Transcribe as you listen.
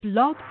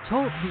Blog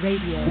Talk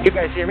Radio. You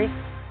guys hear me?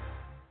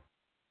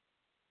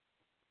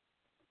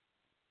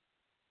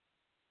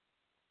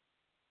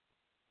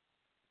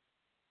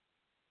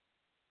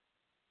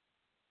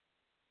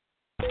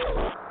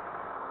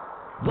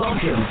 Welcome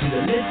to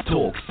the Let's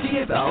Talk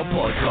CFL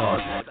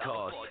podcast.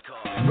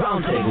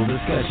 Roundtable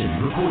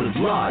discussion recorded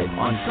live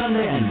on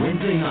Sunday and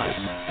Wednesday nights.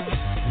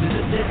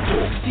 Visit Let's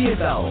Talk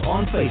CFL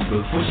on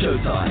Facebook for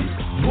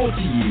showtimes. Brought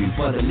to you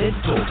by the Let's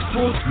Talk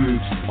Sports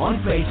Groups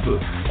on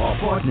Facebook. Our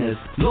partners,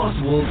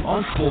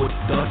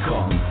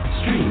 lostworldonsport.com.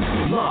 Stream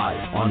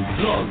live on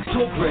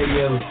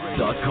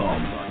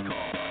blogtalkradio.com.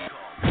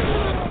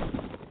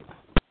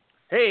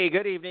 Hey,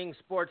 good evening,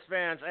 sports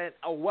fans, and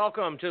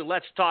welcome to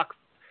Let's Talk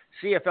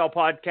CFL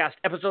podcast,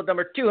 episode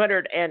number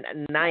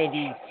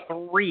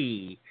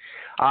 293.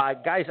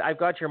 Guys, I've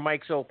got your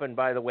mics open,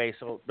 by the way,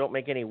 so don't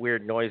make any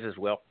weird noises,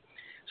 Will.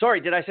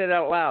 Sorry, did I say that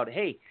out loud?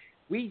 Hey,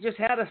 we just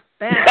had a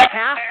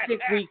fantastic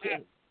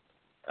weekend.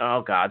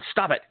 Oh, God,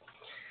 stop it.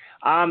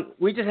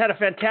 We just had a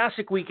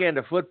fantastic weekend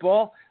of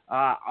football.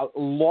 A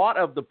lot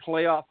of the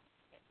playoff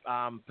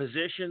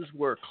positions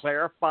were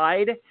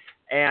clarified,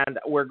 and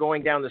we're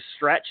going down the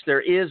stretch.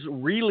 There is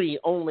really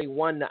only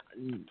one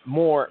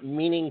more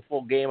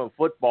meaningful game of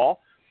football,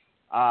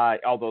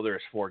 although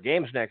there's 4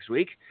 games next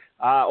week.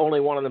 Only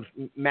one of them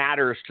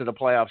matters to the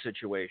playoff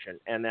situation,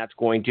 and that's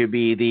going to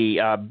be the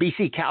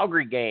BC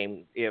Calgary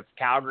game. If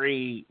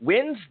Calgary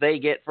wins, they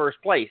get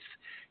first place.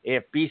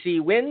 If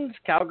BC wins,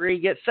 Calgary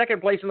gets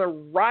second place, and the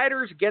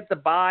Riders get the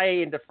bye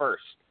into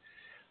first.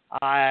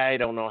 I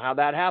don't know how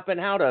that happened.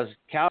 How does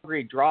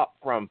Calgary drop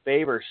from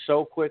favor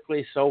so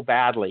quickly, so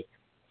badly?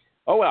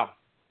 Oh, well.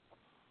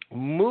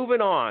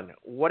 Moving on.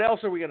 What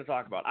else are we going to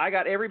talk about? I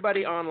got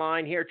everybody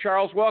online here.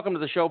 Charles, welcome to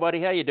the show,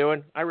 buddy. How you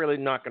doing? I'm really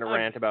not going to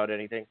rant about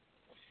anything.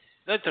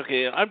 That's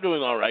okay. I'm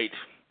doing all right.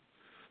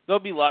 There'll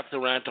be lots to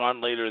rant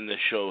on later in this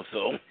show,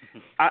 so.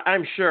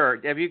 I'm sure.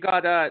 Have you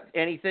got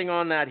anything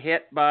on that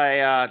hit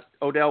by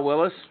Odell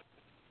Willis?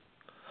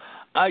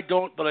 I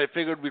don't, but I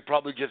figured we'd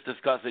probably just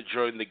discuss it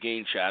during the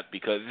game chat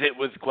because it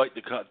was quite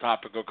the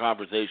topic of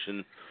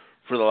conversation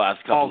for the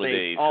last couple of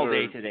days. All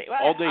day today.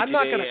 All day I'm today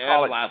not going to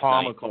call it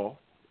comical. Night.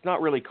 It's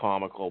not really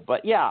comical,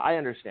 but yeah, I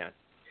understand.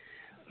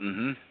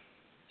 Mm-hmm.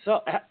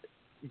 So,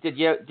 did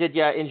you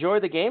enjoy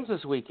the games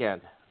this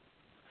weekend?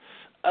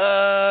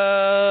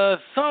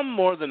 Some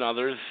more than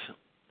others.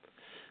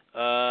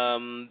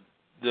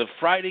 The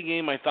Friday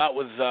game I thought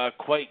was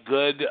quite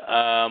good.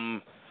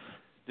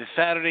 The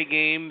Saturday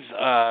games,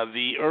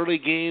 the early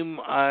game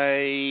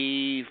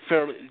I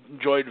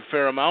enjoyed a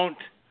fair amount.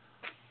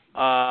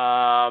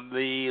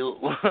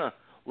 The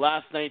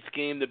last night's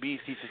game, the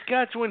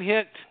BC-Saskatchewan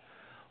hit,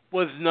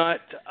 was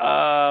not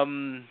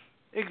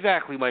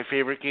exactly my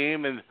favorite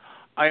game, and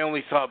I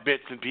only saw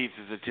bits and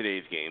pieces of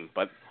today's game.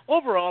 But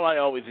overall, I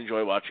always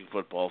enjoy watching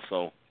football.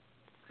 So,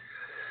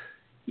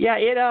 yeah,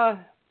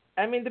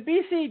 I mean, the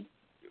BC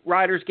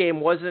Riders game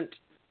wasn't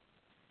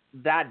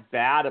that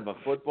bad of a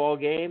football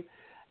game.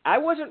 I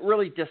wasn't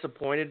really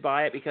disappointed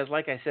by it because,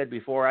 like I said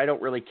before, I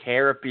don't really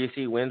care if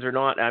BC wins or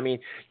not. I mean,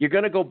 you're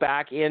going to go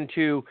back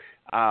into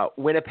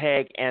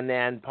Winnipeg and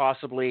then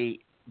possibly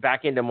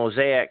back into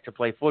Mosaic to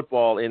play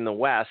football in the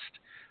West.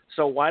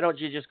 So why don't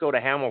you just go to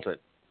Hamilton?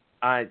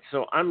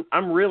 So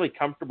I'm really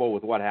comfortable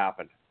with what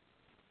happened.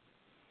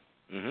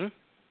 Mm-hmm.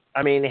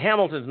 I mean,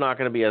 Hamilton's not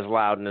going to be as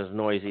loud and as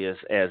noisy as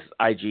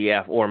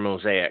IGF or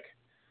Mosaic.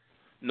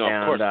 No,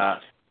 of course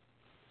not.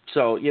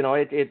 So,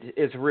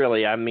 it's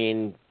really, I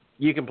mean,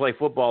 you can play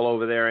football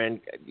over there,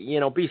 and,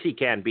 BC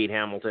can beat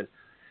Hamilton.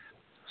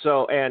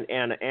 So,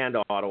 and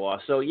Ottawa.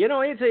 So,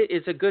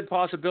 it's a good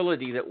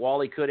possibility that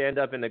Wally could end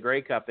up in the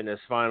Grey Cup in his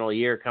final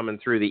year coming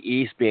through the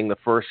East, being the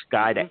first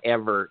guy to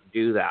ever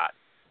do that.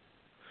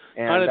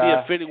 And kind of be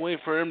a fitting way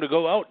for him to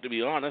go out, to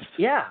be honest.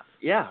 Yeah,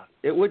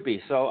 it would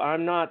be. So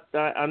I'm not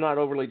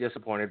overly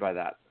disappointed by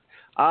that.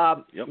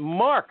 Yep.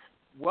 Mark,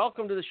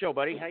 welcome to the show,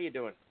 buddy. How you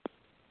doing?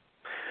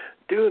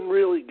 Doing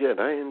really good.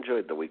 I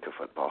enjoyed the week of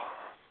football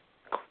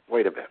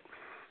quite a bit.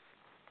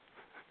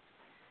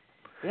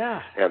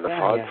 Yeah. And the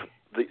fog,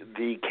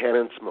 the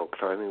cannon smoke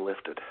finally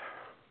lifted.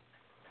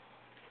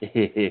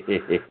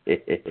 Cannon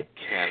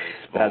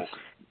smoke.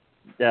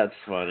 That's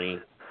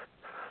funny.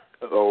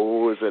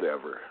 Oh, is it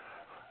ever?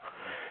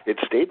 It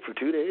stayed for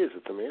 2 days.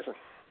 It's amazing.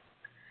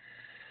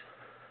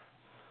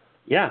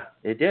 Yeah,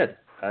 it did.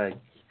 And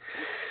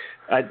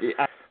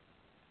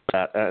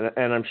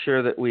I'm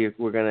sure that we're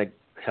going to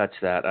touch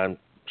that. I'm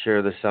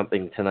sure there's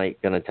something tonight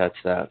going to touch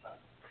that.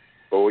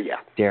 Oh,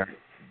 yeah.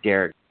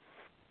 Derek.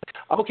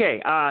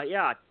 Okay,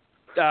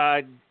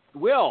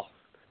 Will,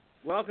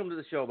 welcome to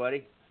the show,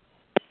 buddy.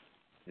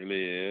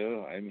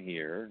 Hello, I'm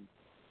here.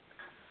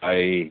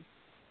 I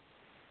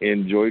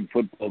enjoyed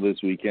football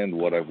this weekend,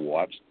 what I've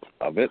watched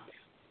of it.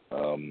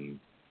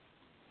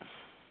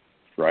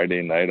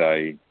 Friday night,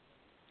 I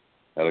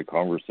had a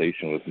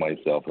conversation with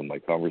myself, and my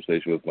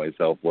conversation with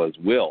myself was,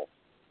 Will,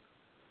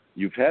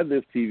 you've had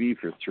this TV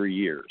for 3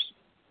 years.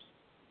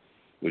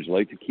 Would you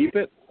like to keep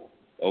it?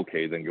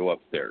 Okay, then go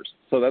upstairs.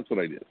 So that's what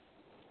I did.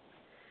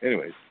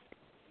 Anyways,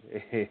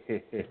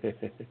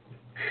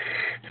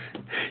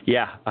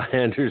 Yeah, I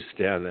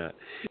understand that.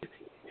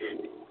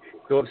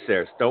 Go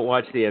upstairs. Don't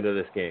watch the end of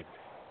this game.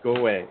 Go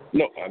away.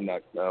 No, I'm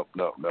not. No.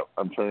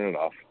 I'm turning it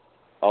off.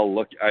 I'll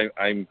look.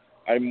 I'm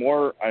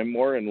more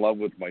in love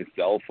with my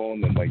cell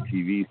phone than my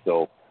TV.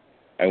 So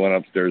I went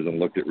upstairs and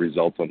looked at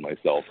results on my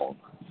cell phone.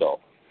 So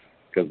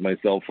because my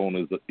cell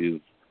phone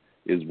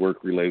is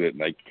work related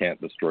and I can't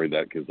destroy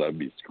that because I'd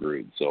be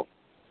screwed. So,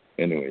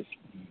 anyways.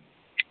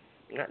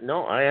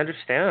 No, I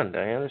understand.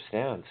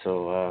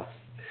 So,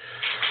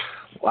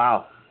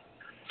 wow.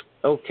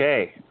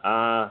 Okay.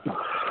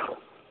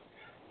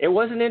 It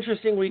was an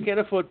interesting weekend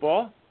of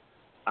football.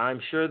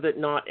 I'm sure that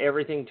not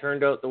everything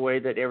turned out the way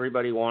that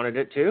everybody wanted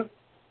it to.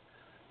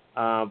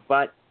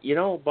 But,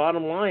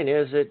 bottom line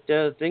is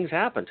that things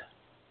happened.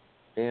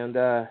 And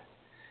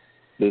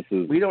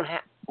we don't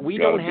have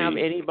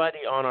anybody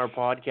on our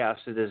podcast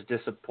that is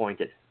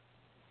disappointed.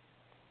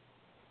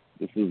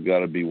 This has got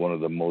to be one of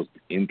the most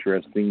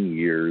interesting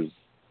years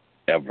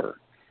ever.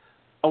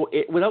 Oh,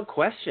 without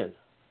question.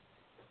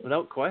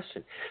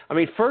 I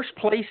mean, first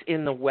place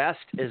in the West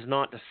is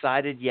not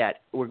decided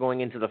yet. We're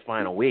going into the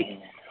final week.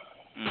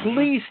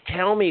 Please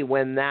tell me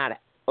when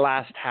that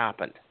last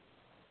happened.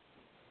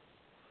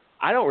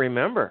 I don't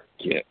remember.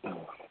 Yeah.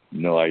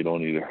 No, I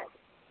don't either.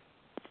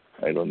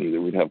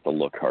 We'd have to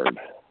look hard.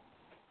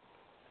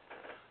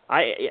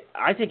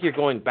 I think you're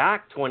going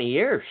back 20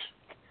 years.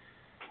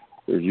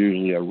 There's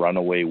usually a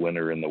runaway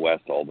winner in the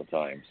West all the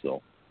time.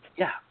 So.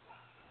 Yeah.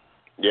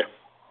 Yeah.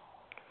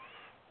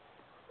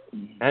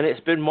 And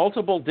it's been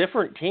multiple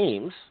different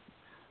teams.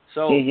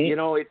 So,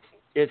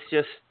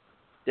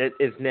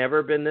 it's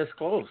never been this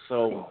close.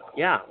 So,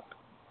 yeah,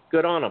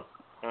 good on them.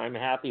 I'm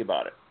happy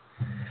about it.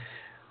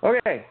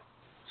 Okay,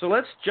 so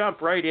let's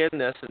jump right in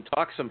this and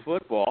talk some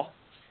football.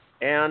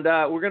 And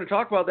we're going to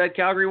talk about that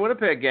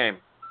Calgary-Winnipeg game.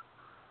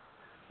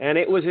 And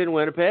it was in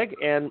Winnipeg.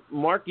 And,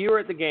 Mark, you were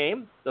at the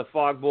game, the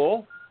Fog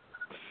Bowl.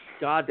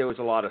 God, there was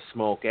a lot of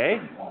smoke, eh?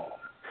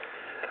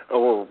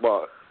 Oh,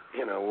 well,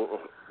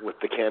 with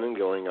the cannon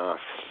going off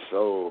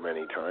so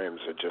many times,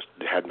 it just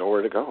had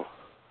nowhere to go.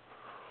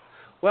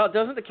 Well,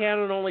 doesn't the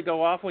cannon only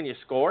go off when you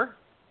score?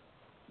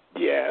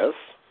 Yes.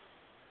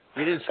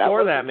 You didn't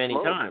score that many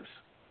times.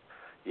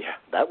 Yeah,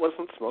 that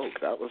wasn't smoke.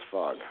 That was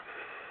fog.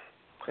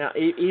 Now,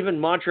 even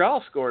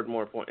Montreal scored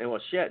more points. Well,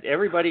 shit,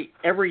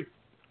 every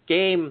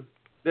game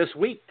this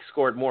week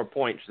scored more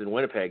points than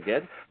Winnipeg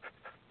did.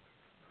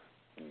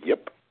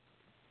 Yep.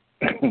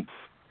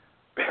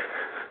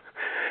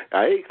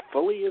 I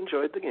fully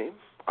enjoyed the game,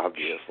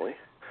 obviously.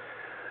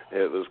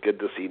 It was good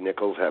to see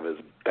Nichols have his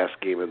best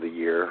game of the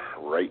year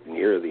right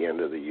near the end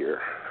of the year.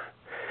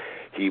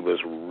 He was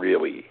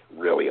really,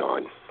 really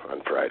on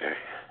Friday.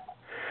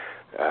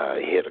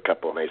 He hit a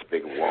couple of nice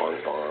big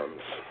long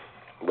bombs,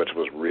 which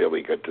was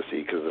really good to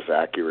see because his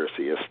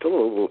accuracy is still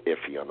a little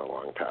iffy on the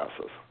long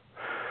passes.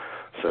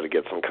 So to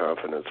get some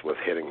confidence with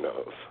hitting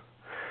those.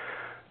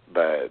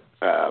 But,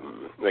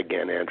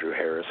 again, Andrew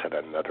Harris had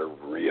another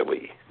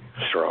really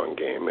strong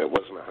game. It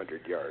wasn't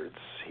 100 yards.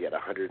 He had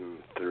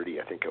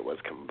 130, I think it was,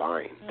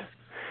 combined,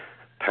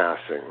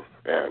 passing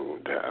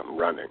and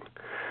running.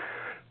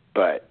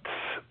 But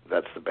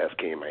that's the best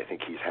game I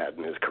think he's had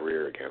in his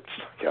career against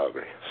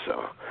Calgary.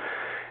 So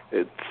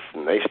it's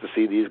nice to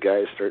see these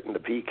guys starting to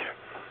peak.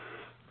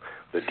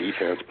 The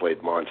defense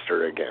played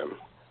monster again.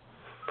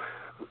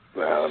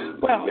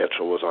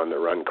 Mitchell was on the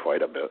run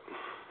quite a bit.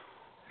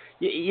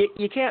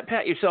 You can't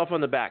pat yourself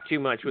on the back too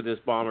much with this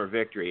Bomber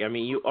victory. I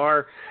mean, you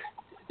are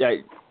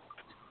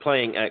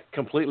playing a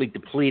completely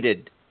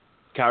depleted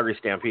Calgary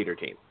Stampeder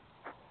team.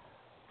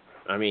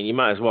 I mean, you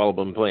might as well have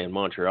been playing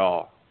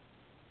Montreal.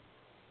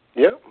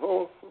 Yeah,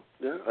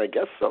 I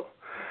guess so.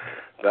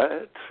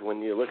 But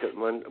when you look at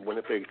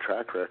Winnipeg's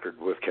track record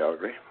with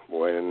Calgary,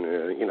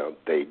 when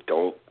they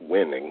don't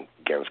win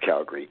against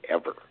Calgary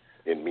ever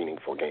in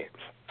meaningful games.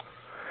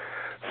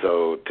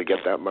 So to get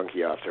that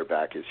monkey off their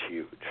back is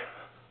huge.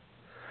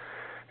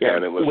 Yeah,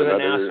 and it was with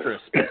another, an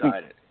asterisk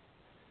beside it.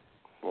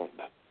 Well,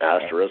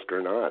 asterisk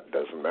or not,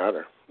 doesn't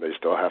matter. They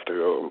still have to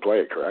go and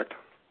play, correct?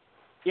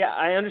 Yeah,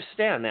 I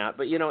understand that,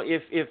 but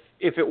if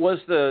it was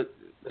the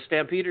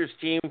Stampeders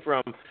team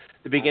from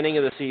the beginning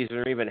of the season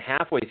or even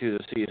halfway through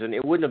the season,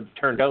 it wouldn't have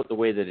turned out the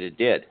way that it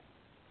did.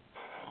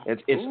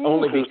 It's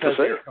only because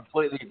they're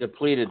completely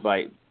depleted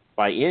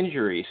by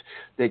injuries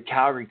that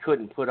Calgary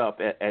couldn't put up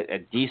a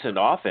decent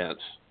offense.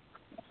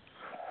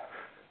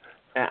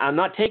 I'm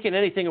not taking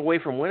anything away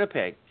from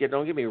Winnipeg.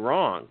 Don't get me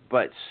wrong,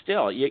 but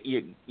still,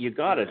 you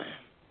gotta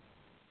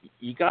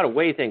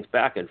weigh things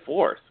back and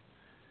forth.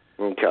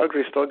 Well,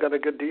 Calgary's still got a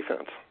good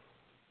defense.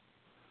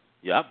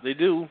 Yep, they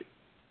do.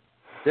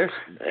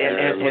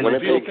 And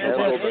Winnipeg has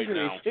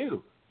injuries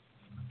too.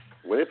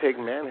 Winnipeg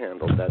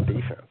manhandled that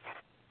defense.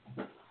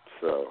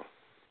 So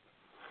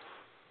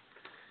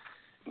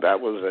that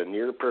was a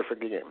near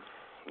perfect game.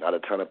 Not a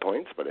ton of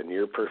points, but a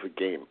near perfect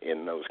game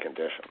in those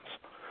conditions.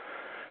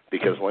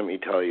 Because let me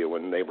tell you,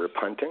 when they were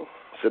punting,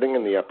 sitting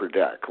in the upper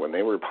deck, when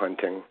they were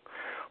punting,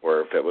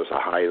 or if it was a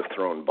high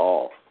thrown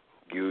ball,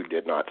 you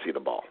did not see the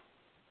ball.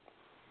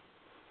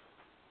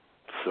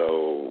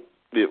 So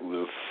it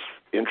was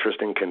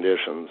interesting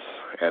conditions,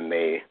 and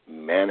they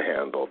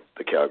manhandled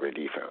the Calgary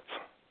defense.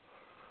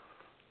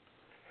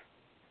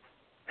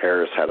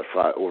 Harris had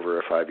over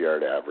a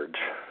 5-yard average.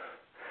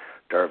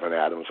 Darvin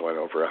Adams went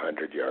over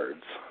 100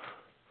 yards.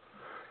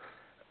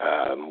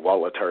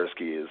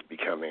 Wolatarski is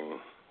becoming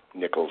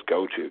Nichols'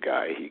 go-to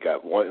guy. He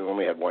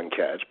only had one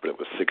catch, but it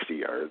was 60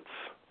 yards.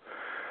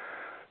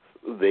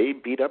 They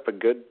beat up a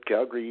good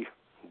Calgary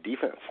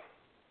defense.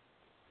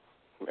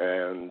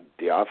 And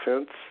the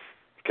offense,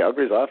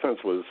 Calgary's offense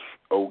was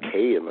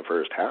okay in the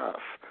first half,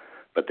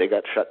 but they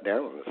got shut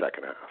down in the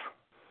second half.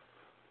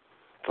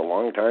 It's a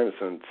long time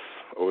since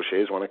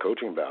O'Shea's won a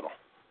coaching battle.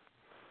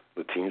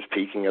 The team's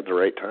peaking at the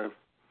right time.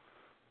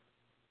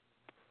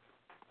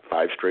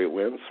 5 straight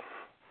wins.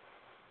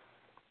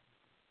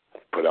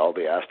 Put all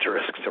the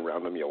asterisks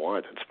around them you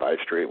want. It's 5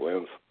 straight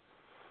wins.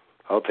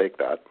 I'll take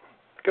that.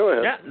 Go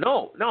ahead. Yeah,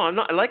 no, I'm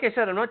not. Like I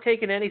said, I'm not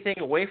taking anything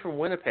away from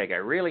Winnipeg. I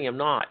really am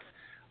not.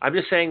 I'm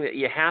just saying that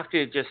you have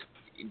to just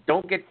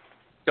don't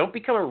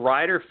become a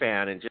Rider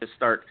fan and just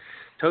start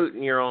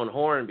tooting your own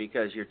horn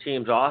because your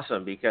team's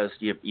awesome because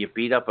you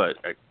beat up a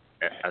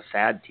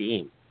sad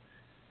team.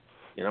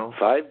 You know,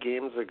 5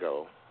 games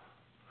ago,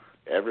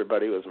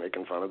 everybody was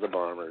making fun of the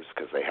Bombers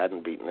because they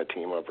hadn't beaten a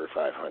team over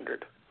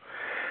 500.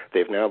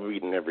 They've now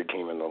beaten every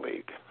team in the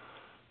league.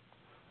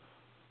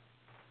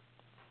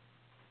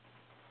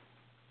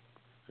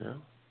 Yeah.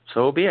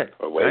 So be it.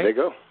 Away right? they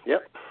go.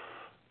 Yep.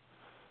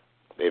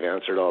 They've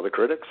answered all the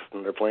critics,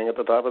 and they're playing at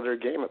the top of their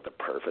game at the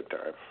perfect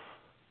time.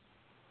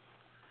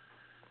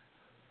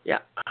 Yeah,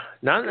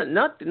 not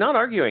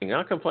arguing,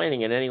 not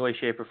complaining in any way,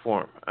 shape, or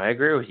form. I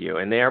agree with you,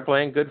 and they are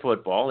playing good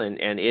football, and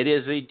it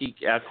is a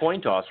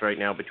coin toss right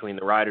now between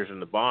the Riders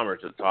and the Bombers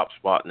at the top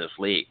spot in this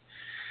league.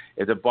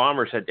 If the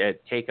Bombers had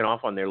taken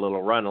off on their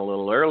little run a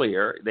little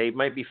earlier, they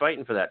might be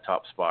fighting for that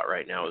top spot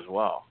right now as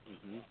well.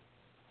 Mm-hmm.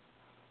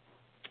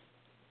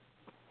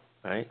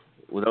 Right?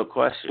 Without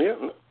question.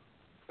 Yeah.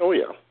 Oh,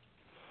 yeah.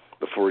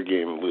 The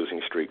 4-game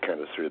losing streak kind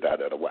of threw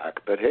that out of whack.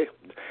 But, hey,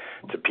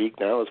 to peak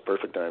now is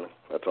perfect timing.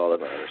 That's all that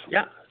matters.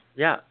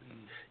 Yeah.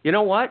 You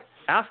know what?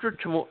 After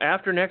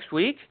next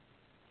week,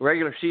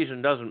 regular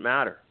season doesn't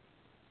matter.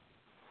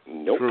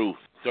 Nope. True.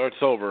 Starts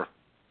over.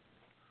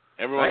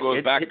 Everyone Right.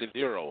 goes back to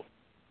 0.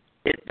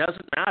 It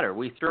doesn't matter.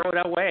 We throw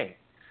it away.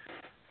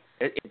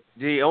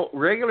 The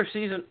regular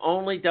season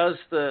only does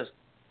the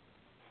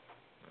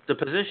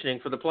positioning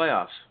for the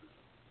playoffs.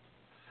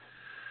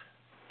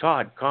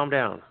 Todd, calm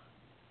down.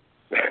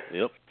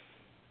 Yep.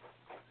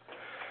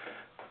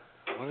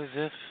 What is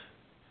this?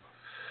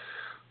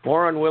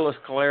 More on Willis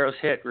Caleros'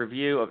 hit.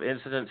 Review of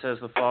incident says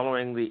the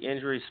following. The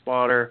injury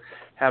spotter,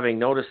 having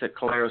noticed that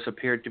Caleros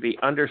appeared to be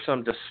under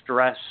some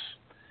distress,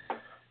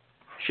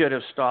 should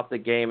have stopped the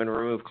game and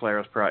removed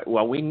Caleros prior.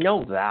 Well, we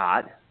know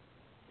that.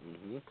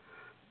 Mm-hmm.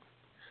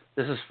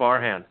 This is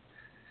Farhan.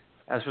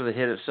 As for the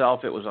hit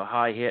itself, it was a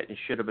high hit and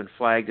should have been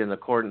flagged in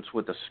accordance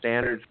with the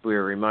standards. We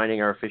are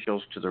reminding our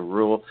officials to the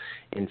rule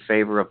in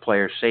favor of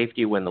player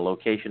safety when the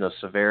location of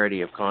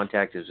severity of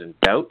contact is in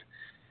doubt.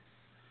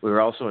 We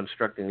were also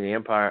instructing the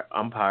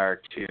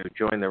umpire to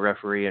join the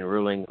referee in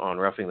ruling on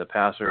roughing the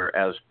passer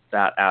as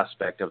that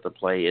aspect of the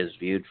play is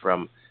viewed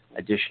from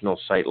additional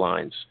sight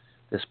lines.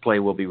 This play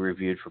will be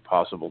reviewed for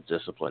possible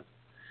discipline.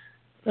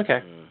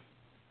 Okay.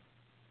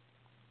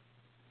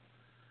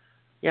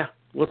 Yeah,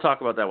 we'll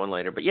talk about that one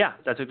later. But yeah,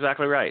 that's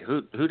exactly right.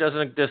 Who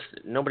doesn't?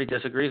 Nobody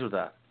disagrees with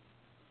that.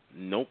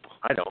 Nope.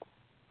 I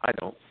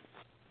don't.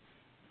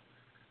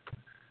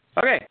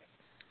 Okay,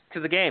 to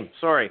the game.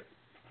 Sorry.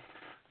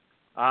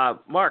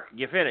 Mark,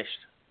 you finished?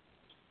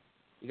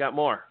 You got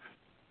more?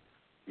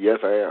 Yes,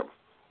 I am.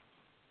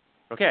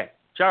 Okay,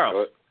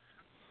 Charles,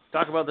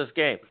 talk about this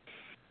game.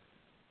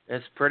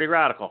 It's pretty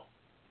radical.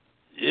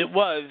 It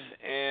was,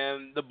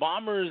 and the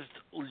Bombers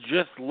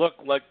just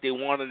looked like they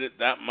wanted it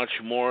that much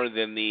more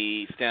than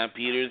the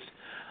Stampeders.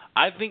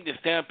 I think the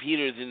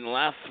Stampeders in the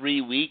last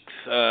 3 weeks,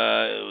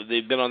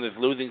 they've been on this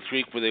losing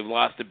streak where they've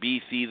lost to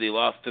BC, they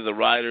lost to the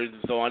Riders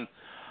and so on.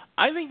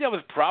 I think that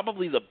was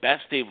probably the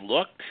best they've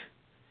looked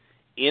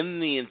in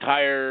the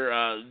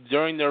entire,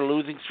 during their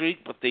losing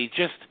streak, but they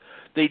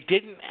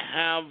didn't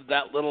have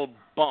that little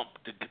bump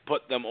to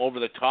put them over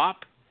the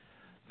top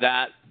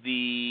that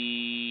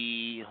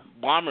the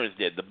Bombers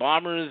did. The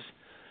Bombers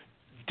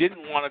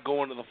didn't want to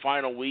go into the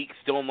final week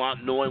still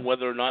not knowing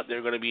whether or not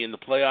they're going to be in the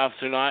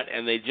playoffs or not,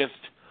 and they just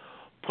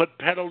put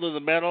pedal to the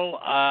metal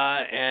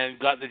and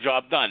got the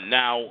job done.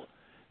 Now,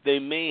 they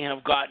may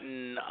have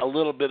gotten a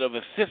little bit of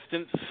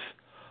assistance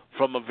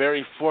from a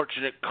very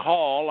fortunate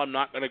call. I'm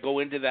not going to go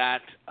into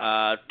that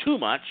too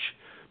much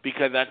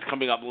because that's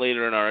coming up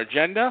later in our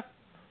agenda.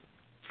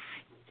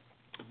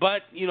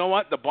 But you know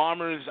what? The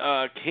Bombers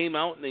came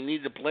out and they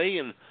needed to play,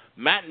 and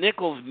Matt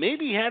Nichols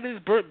maybe had his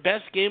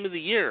best game of the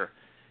year.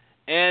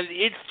 And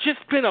it's just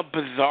been a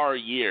bizarre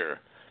year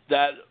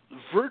that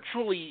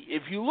virtually,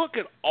 if you look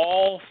at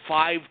all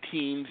 5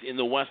 teams in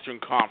the Western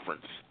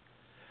Conference,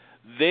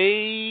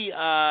 they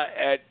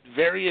at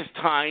various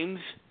times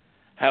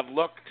have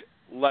looked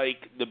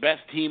like the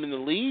best team in the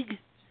league,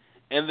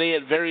 and they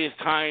at various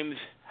times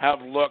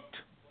have looked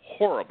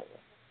horrible.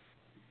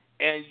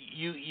 And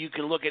you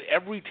can look at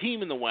every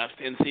team in the West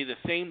and see the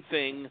same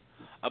thing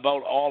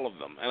about all of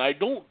them. And I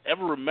don't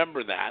ever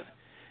remember that.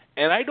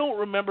 And I don't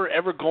remember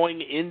ever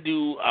going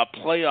into a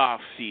playoff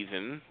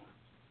season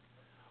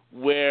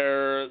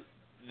where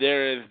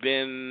there has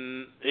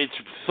been, it's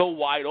so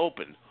wide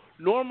open.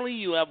 Normally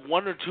you have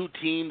one or two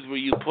teams where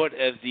you put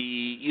as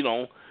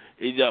the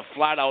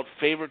flat-out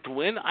favorite to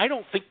win. I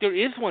don't think there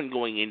is one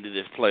going into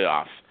this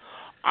playoffs.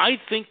 I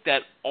think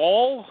that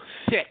all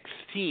 6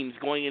 teams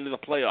going into the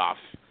playoffs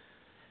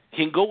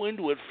can go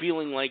into it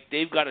feeling like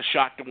they've got a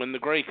shot to win the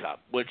Grey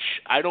Cup, which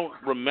I don't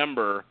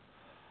remember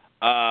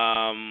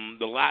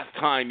the last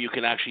time you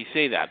can actually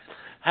say that.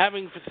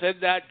 Having said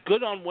that,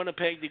 good on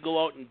Winnipeg to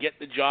go out and get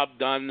the job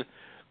done.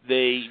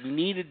 They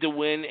needed to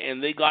win,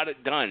 and they got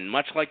it done,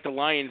 much like the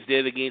Lions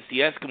did against the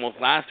Eskimos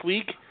last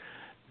week.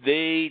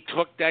 They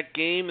took that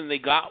game, and they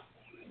got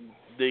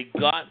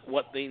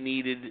what they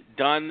needed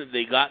done.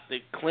 They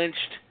clinched,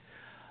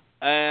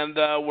 and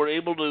were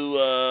able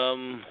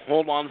to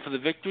hold on for the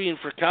victory. And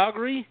for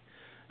Calgary,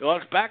 well,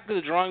 it's back to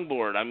the drawing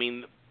board. I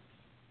mean,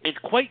 it's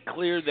quite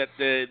clear that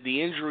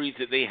the injuries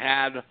that they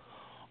had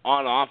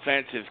on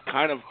offense has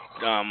kind of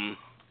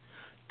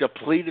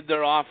depleted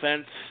their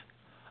offense.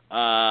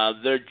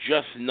 They're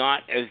just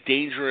not as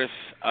dangerous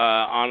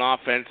on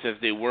offense as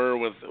they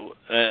were at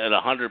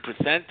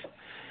 100%,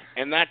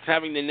 and that's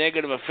having the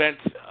negative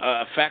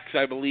effects,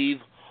 I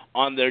believe,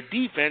 on their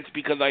defense,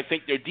 because I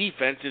think their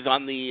defense is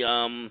on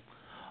the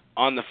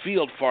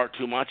field far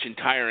too much and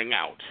tiring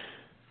out.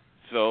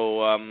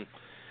 So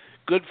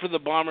good for the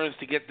Bombers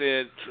to get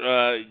the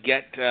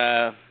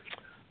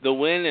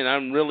win, and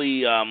I'm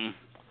really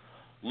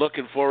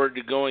looking forward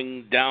to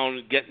going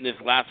down, getting this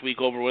last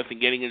week over with, and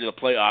getting into the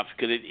playoffs,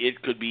 because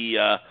it could be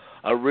a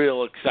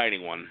real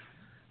exciting one.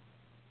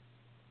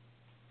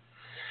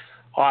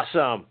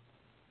 Awesome.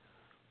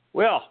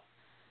 Well,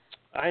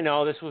 I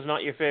know this was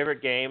not your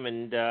favorite game,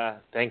 and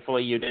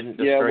thankfully you didn't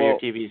destroy your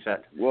TV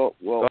set. Well,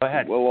 go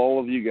ahead. Well, all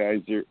of you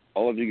guys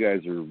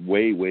are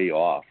way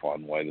off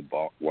on why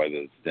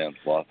the Stamps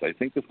lost. I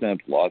think the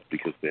Stamps lost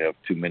because they have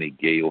too many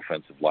gay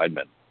offensive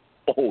linemen.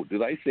 Oh,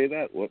 did I say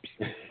that? Whoops.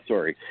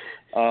 Sorry.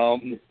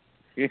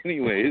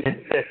 Anyways.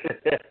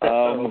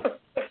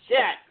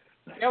 Shit.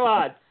 Come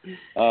on.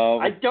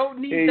 I don't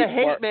need the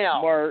hate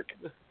mail.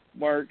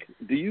 Mark,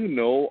 do you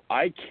know,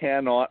 I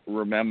cannot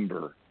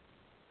remember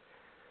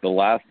the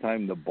last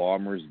time the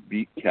Bombers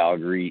beat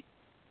Calgary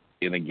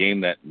in a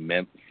game that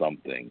meant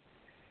something.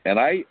 And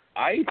I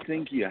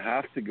think you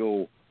have to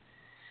go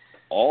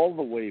all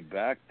the way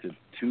back to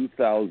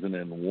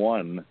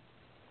 2001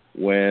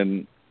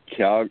 when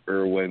Winnipeg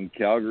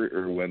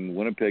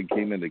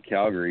came into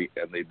Calgary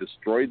and they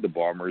destroyed the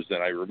Bombers.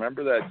 And I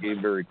remember that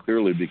game very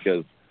clearly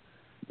because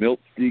Milt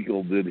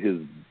Stegall did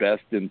his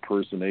best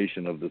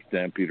impersonation of the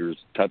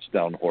Stampeders'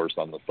 touchdown horse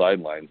on the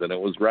sidelines, and it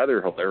was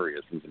rather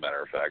hilarious, as a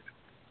matter of fact,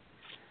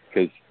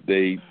 because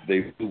they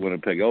blew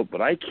Winnipeg out.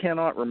 But I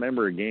cannot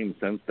remember a game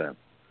since then.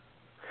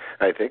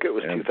 I think it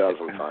was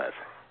 2005.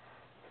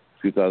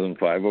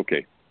 2005,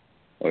 okay.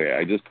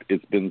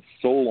 It's been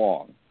so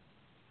long.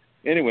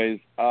 Anyways,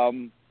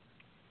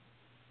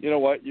 you know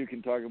what? You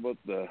can talk about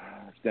the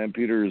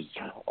Stampeders,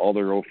 all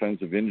their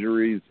offensive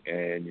injuries,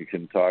 and you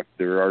can talk,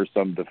 there are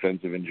some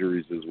defensive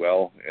injuries as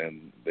well,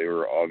 and they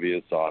were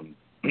obvious on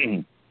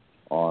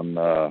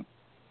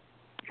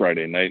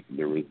Friday night.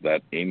 There was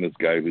that Amos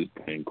guy who's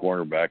playing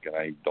cornerback, and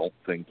I don't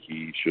think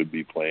he should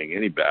be playing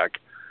any back.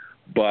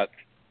 But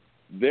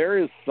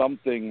there's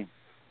something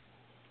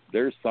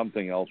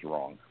else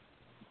wrong.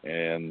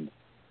 And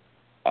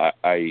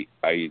I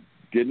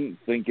didn't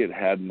think it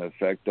had an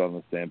effect on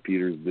the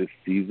Stampeders this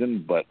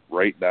season, but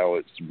right now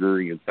it's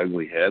rearing its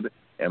ugly head.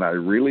 And I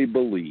really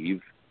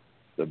believe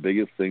the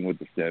biggest thing with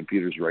the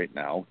Stampeders right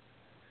now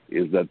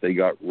is that they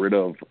got rid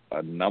of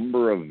a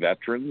number of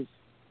veterans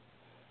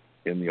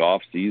in the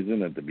off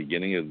season at the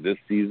beginning of this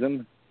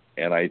season.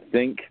 And I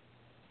think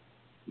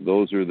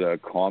those are the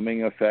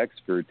calming effects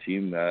for a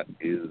team that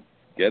is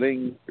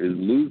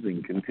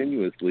losing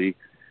continuously,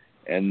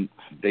 and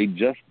they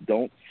just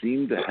don't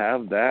seem to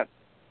have that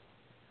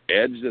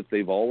edge that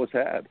they've always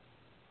had.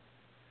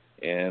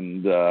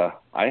 And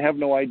I have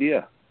no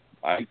idea.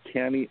 I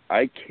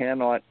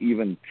cannot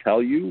even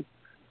tell you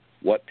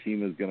what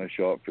team is going to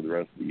show up for the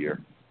rest of the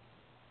year.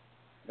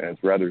 And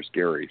it's rather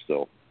scary.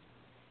 So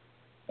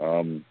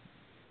I'm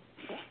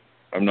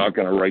not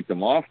going to write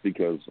them off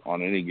because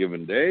on any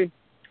given day,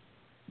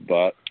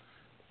 but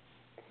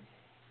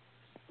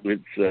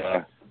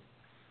it's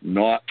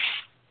not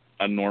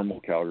a normal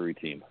Calgary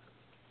team.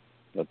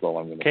 That's all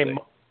I'm going to say.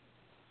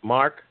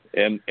 Mark?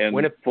 And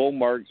full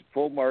marks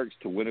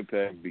to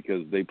Winnipeg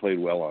because they played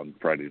well on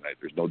Friday night.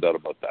 There's no doubt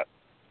about that.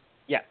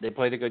 Yeah, they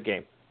played a good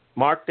game.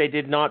 Mark,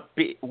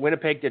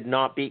 Winnipeg did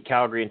not beat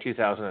Calgary in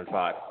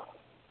 2005.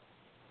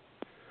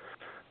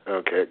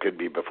 Okay, it could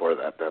be before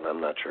that then.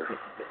 I'm not sure.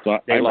 So I'm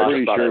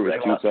pretty sure it was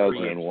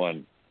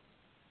 2001.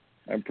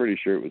 I'm pretty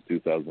sure it was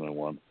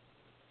 2001.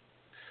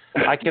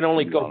 I can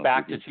only go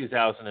back to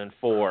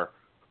 2004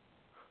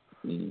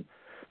 Mm.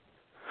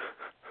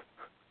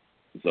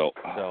 So,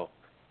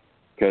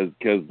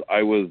 because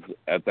I was,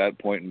 at that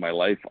point in my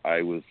life,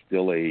 I was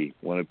still a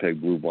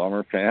Winnipeg Blue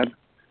Bomber fan,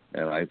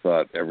 and I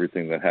thought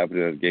everything that happened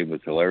in that game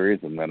was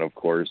hilarious. And then, of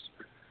course,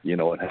 you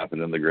know what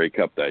happened in the Grey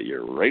Cup that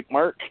year, right,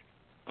 Mark?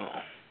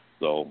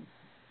 So.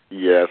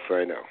 Yes,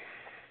 I know.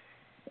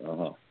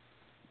 Uh-huh.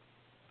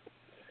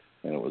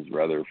 And it was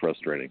rather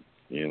frustrating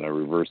in a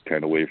reverse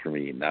kind of way for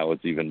me. Now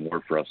it's even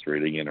more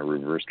frustrating in a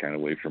reverse kind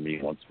of way for me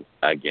once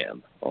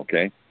again,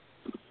 okay?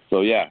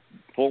 So, yeah,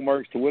 full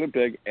marks to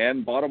Winnipeg.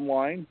 And bottom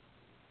line,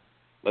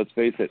 let's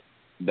face it,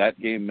 that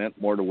game meant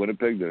more to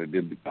Winnipeg than it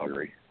did to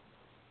Calgary.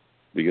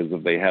 Because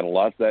if they had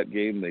lost that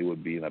game, they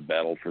would be in a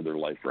battle for their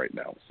life right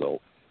now. So,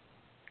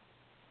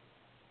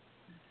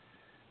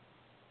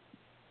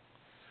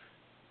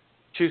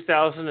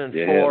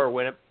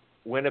 2004,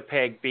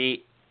 Winnipeg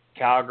beat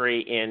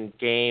Calgary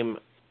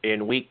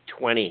in week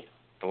 20,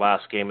 the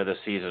last game of the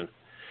season.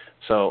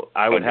 So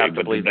I would have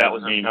to believe that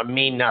was a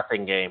mean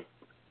nothing game.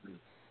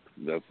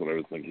 That's what I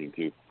was thinking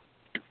too.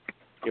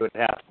 It would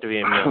have to be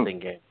a nothing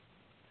game.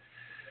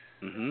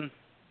 Mm-hmm.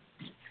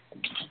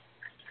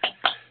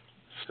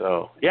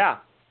 So yeah,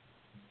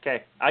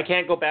 okay. I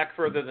can't go back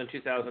further than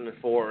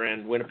 2004,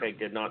 and Winnipeg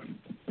did not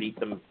beat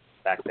them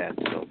back then.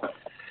 So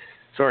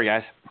sorry,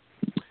 guys.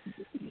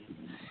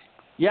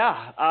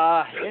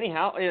 Yeah,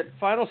 anyhow,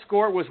 final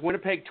score was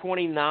Winnipeg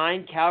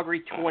 29,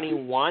 Calgary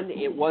 21.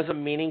 It was a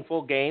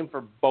meaningful game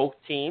for both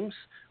teams.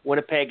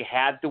 Winnipeg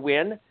had to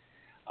win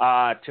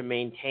to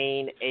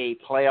maintain a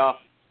playoff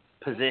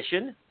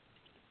position,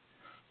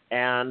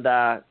 and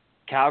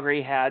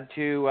Calgary had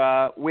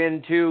to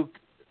win to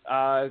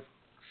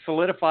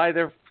solidify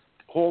their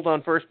hold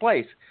on first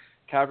place.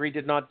 Calgary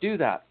did not do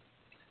that.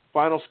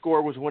 Final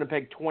score was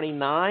Winnipeg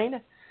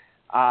 29,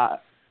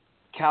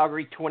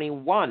 Calgary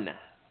 21.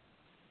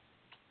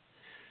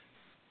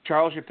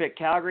 Charles, you picked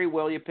Calgary.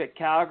 Will, you picked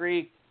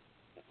Calgary.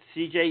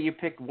 CJ, you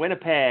picked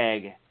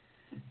Winnipeg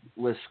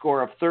with a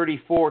score of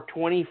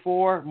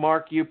 34-24.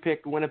 Mark, you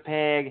picked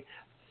Winnipeg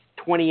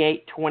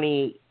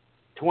 28-20.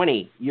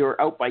 You're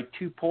out by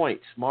 2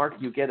 points. Mark,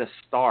 you get a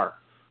star.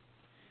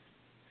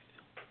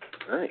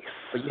 Nice.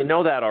 But you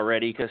know that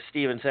already because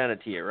Steven sent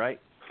it to you, right?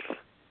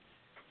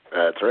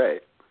 That's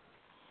right.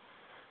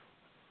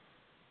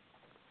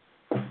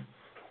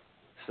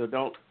 So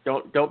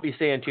don't be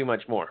saying too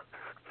much more.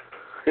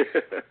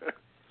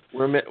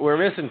 We're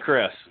missing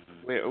Chris.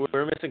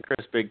 We're missing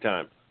Chris big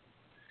time.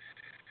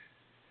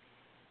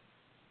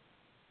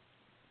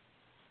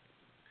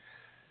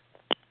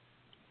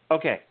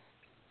 Okay,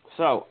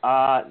 so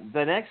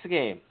the next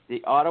game,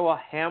 the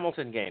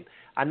Ottawa-Hamilton game,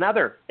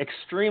 another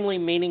extremely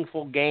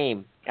meaningful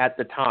game at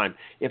the time.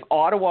 If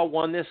Ottawa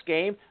won this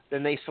game,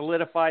 then they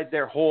solidified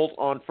their hold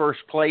on first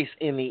place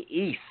in the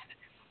East.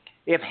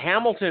 If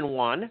Hamilton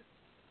won,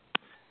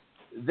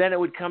 then it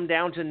would come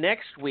down to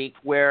next week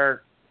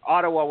where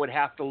Ottawa would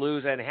have to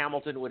lose and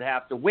Hamilton would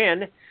have to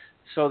win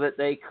so that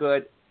they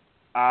could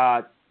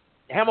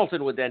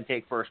Hamilton would then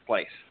take first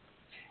place.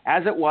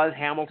 As it was,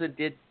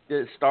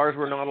 the stars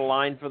were not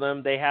aligned for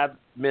them. They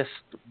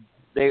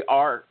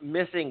are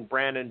missing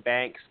Brandon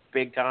Banks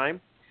big time.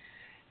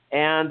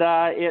 And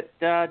it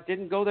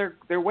didn't go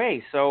their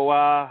way. So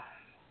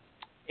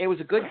it was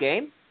a good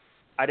game.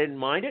 I didn't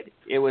mind it.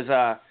 It was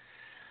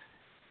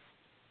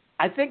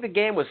I think the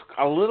game was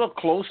a little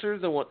closer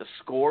than what the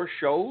score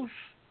shows,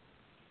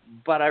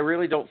 but I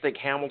really don't think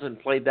Hamilton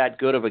played that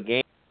good of a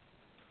game.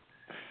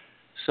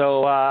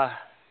 So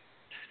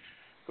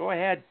go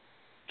ahead,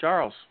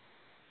 Charles.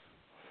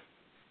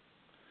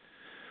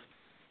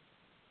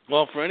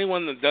 Well, for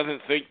anyone that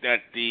doesn't think that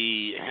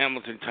the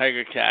Hamilton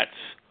Tiger Cats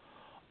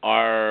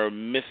are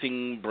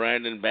missing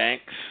Brandon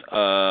Banks,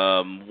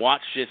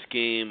 watch this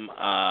game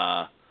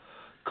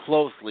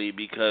closely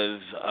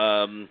because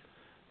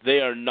they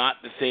are not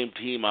the same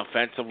team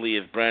offensively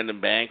as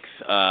Brandon Banks.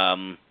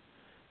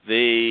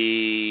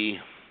 They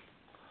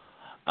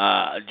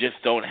just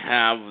don't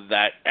have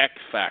that X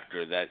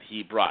factor that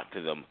he brought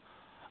to them.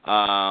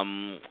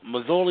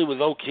 Mazzoli was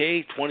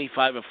okay,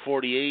 25 of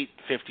 48,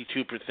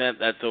 52%.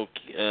 That's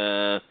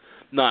okay,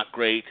 not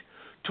great.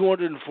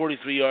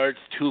 243 yards,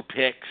 2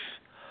 picks.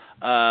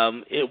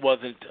 It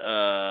wasn't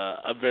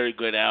a very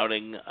good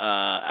outing.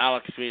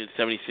 Alex Green at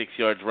 76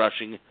 yards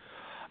rushing.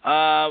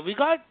 We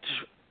got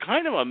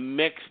kind of a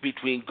mix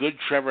between good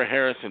Trevor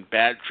Harris and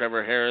bad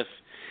Trevor Harris.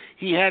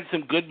 He had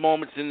some good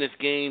moments in this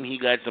game. He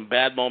got some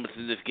bad moments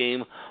in this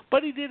game.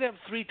 But he did have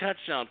 3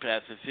 touchdown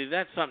passes. See,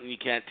 that's something you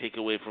can't take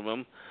away from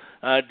him.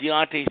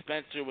 Deontay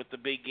Spencer with the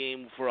big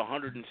game for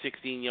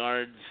 116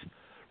 yards,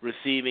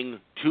 receiving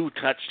 2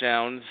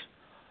 touchdowns.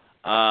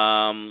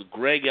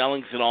 Greg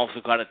Ellingson also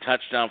got a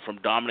touchdown from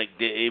Dominic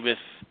Davis,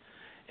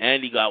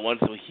 and he got one,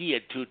 so he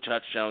had 2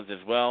 touchdowns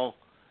as well,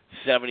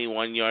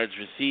 71 yards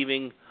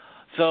receiving.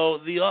 So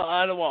the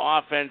Ottawa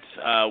offense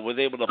was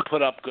able to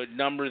put up good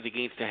numbers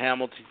against the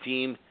Hamilton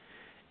team,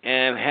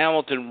 and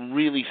Hamilton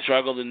really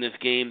struggled in this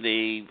game.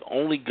 They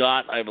only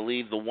got, I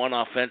believe, the 1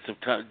 offensive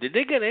touchdown. Did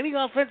they get any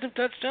offensive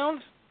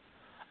touchdowns?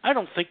 I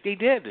don't think they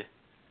did.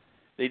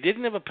 They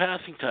didn't have a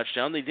passing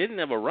touchdown. They didn't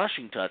have a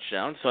rushing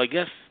touchdown. So I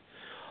guess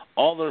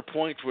all their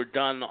points were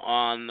done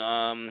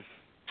on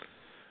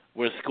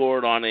were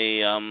scored on a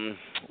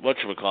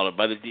whatchamacallit.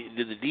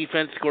 Did the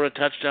defense score a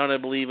touchdown, I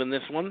believe, in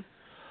this one?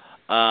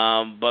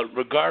 But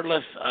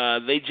regardless,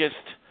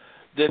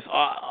 this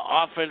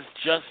offense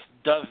just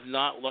does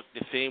not look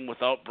the same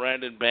without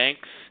Brandon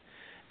Banks,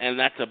 and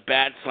that's a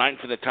bad sign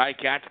for the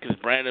Ticats because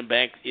Brandon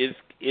Banks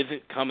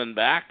isn't coming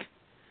back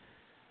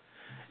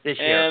this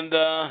year.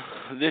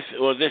 And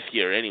this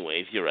year,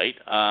 anyways. You're right.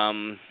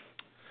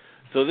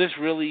 So this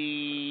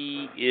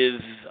really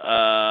is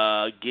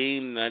a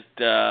game that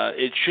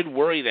it should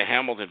worry the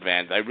Hamilton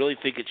fans. I really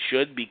think it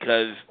should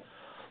because,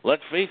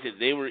 let's face it,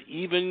 they were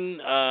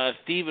even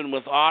Steven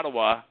with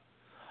Ottawa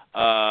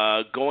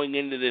going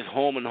into this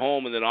home, and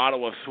then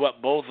Ottawa swept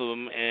both of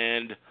them,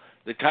 and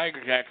the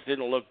Tiger Cats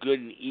didn't look good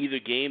in either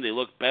game. They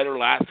looked better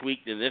last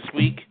week than this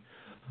week.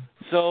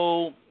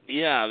 So,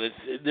 yeah,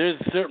 there's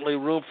certainly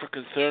room for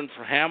concern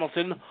for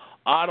Hamilton.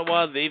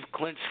 Ottawa, they've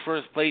clinched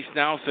first place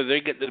now, so they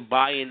get to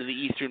buy into the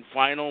Eastern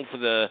Final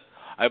for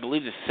I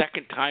believe, the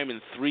second time in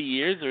 3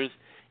 years. Or is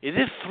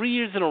this 3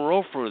 years in a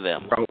row for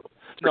them? No,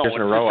 it's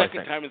the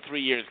second time in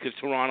 3 years because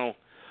Toronto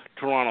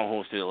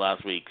hosted it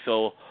last week.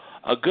 So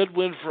a good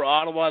win for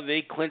Ottawa.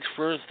 They clinched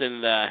first,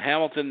 and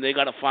Hamilton, they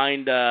got to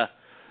find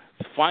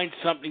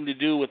something to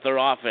do with their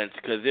offense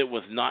because it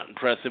was not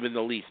impressive in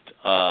the least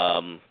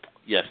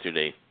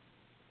yesterday.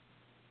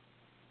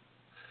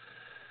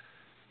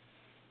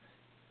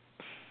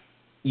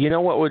 You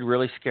know what would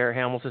really scare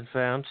Hamilton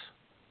fans?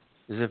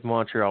 Is if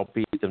Montreal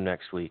beat them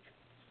next week.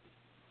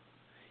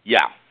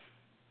 Yeah.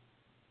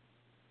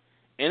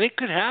 And it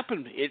could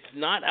happen. It's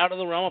not out of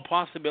the realm of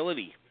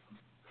possibility.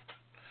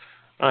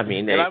 I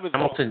mean,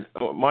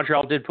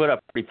 Montreal did put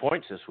up 3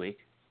 points this week.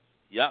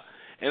 Yeah,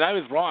 and I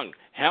was wrong.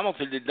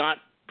 Hamilton did not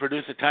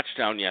produce a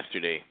touchdown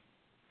yesterday.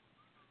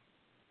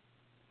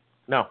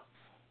 No.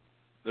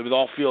 It was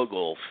all field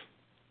goals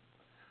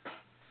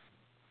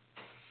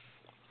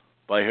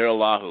by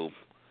Hiralahu.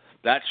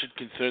 That should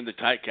concern the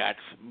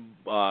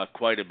Ticats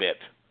quite a bit.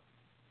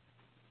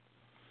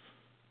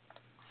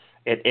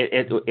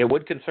 It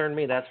would concern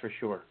me, that's for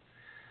sure.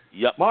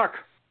 Yep. Mark,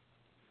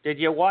 did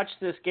you watch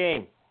this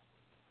game?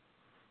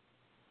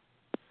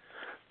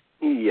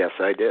 Yes,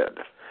 I did.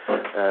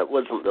 It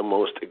wasn't the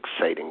most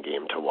exciting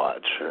game to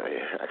watch.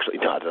 I actually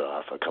nodded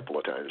off a couple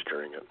of times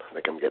during it. I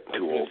think I'm getting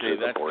too old for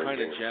the boring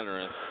games. That's kind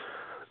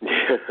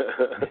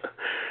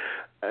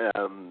of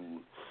generous.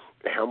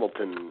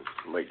 Hamilton,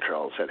 like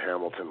Charles said,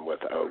 Hamilton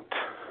without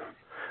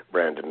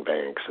Brandon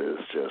Banks is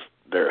just,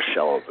 they're a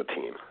shell of a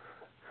team.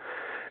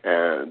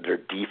 And their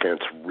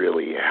defense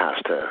really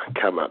has to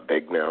come up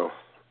big now.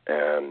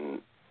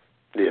 And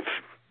if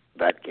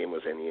that game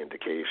was any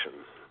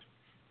indication,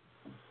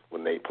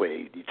 when they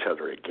play each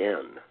other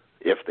again,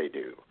 if they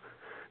do,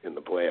 in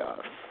the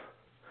playoffs,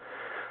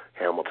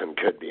 Hamilton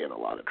could be in a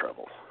lot of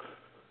trouble.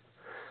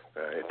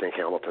 I think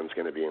Hamilton's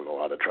going to be in a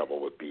lot of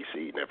trouble with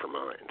BC, never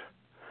mind.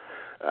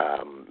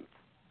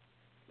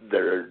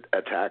 Their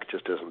attack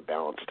just isn't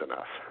balanced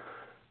enough.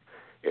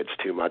 It's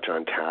too much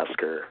on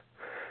Tasker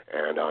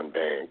and on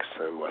Banks,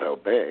 and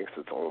without Banks,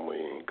 it's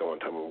only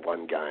going to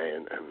one guy.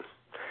 And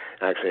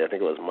actually, I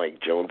think it was Mike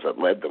Jones that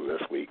led them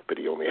this week, but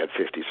he only had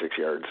 56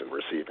 yards in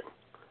receiving.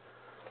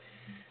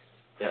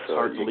 Yeah, it's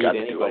hard to lead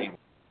anybody.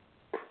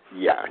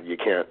 You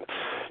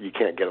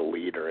can't get a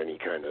lead or any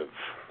kind of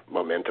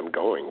momentum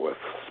going with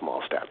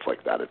small stats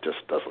like that. It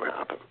just doesn't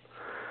happen.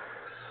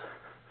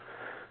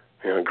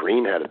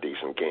 Green had a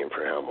decent game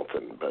for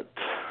Hamilton, but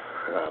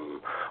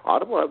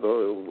Ottawa,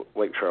 though,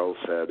 like Charles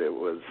said, it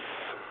was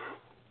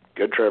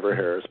good Trevor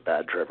Harris,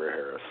 bad Trevor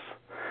Harris.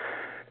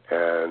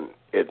 And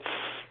it's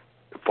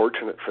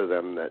fortunate for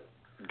them that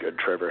good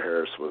Trevor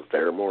Harris was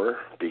there more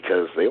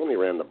because they only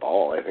ran the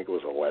ball, I think it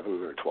was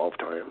 11 or 12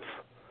 times.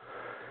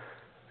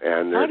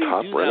 And their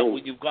top running... How do you do that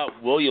when you've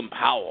got William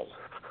Powell?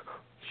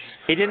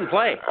 He didn't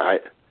play.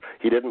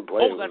 He didn't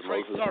play. Oh, that's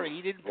right. Sorry,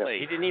 he didn't play.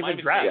 He didn't even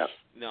draft. Yeah.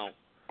 No.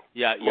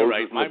 Yeah, you're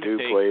right. My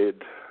mistake.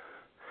 Played.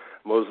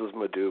 Moses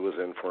Madu was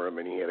in for him,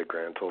 and he had a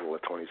grand total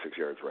of 26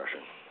 yards rushing.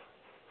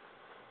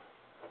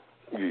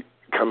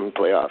 Come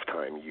playoff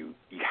time, you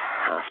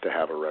have to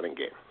have a running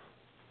game.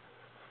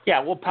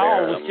 Yeah, well,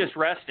 Powell was just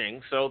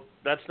resting, so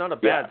that's not a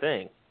bad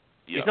thing.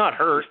 Yeah. He's not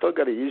hurt. You still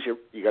got to use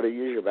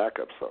your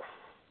backups though.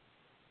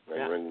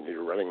 And when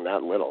you're running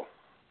that little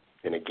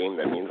in a game,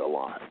 that means a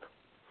lot.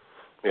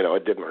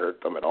 It didn't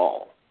hurt them at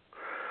all.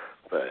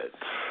 But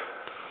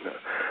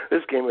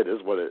this game, it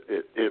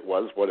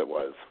was what it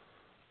was.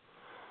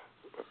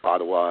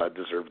 Ottawa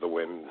deserved the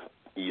win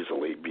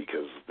easily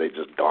because they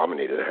just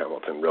dominated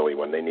Hamilton really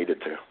when they needed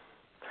to.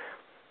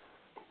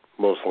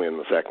 Mostly in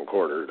the second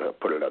quarter to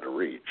put it out of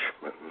reach.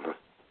 But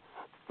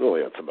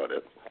really, that's about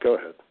it. Go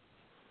ahead.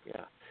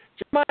 Yeah.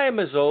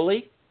 Jeremiah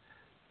Mazzoli,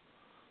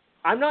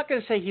 I'm not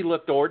going to say he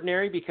looked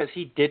ordinary because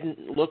he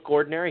didn't look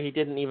ordinary. He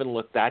didn't even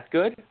look that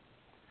good.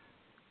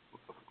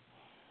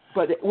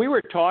 But we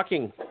were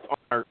talking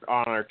on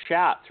our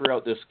chat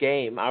throughout this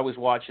game. I was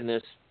watching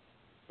this,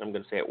 I'm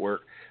going to say at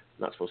work,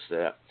 Not supposed to say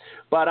that.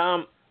 But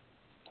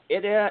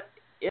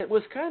it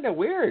was kind of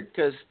weird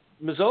because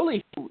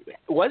Mazzoli, who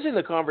was in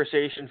the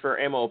conversation for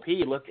MOP,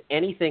 looked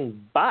anything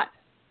but.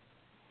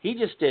 He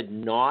just did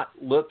not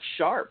look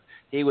sharp.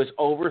 He was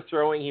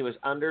overthrowing. He was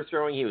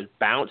underthrowing. He was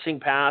bouncing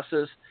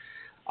passes,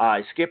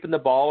 skipping the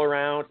ball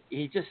around.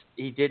 He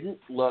didn't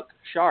look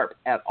sharp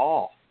at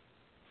all.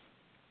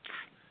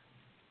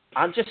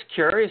 I'm just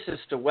curious as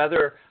to whether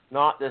or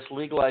not this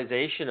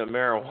legalization of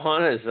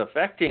marijuana is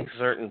affecting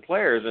certain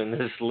players in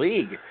this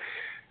league.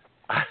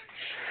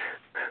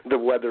 The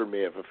weather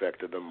may have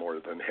affected them more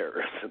than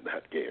Harris in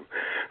that game.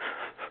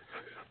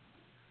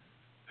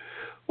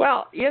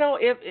 Well,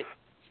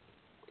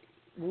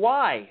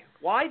 why?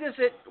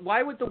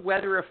 Why would the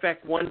weather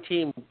affect one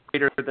team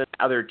greater than the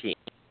other team?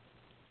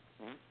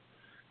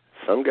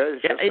 Some guys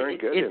just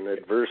aren't good in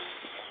adverse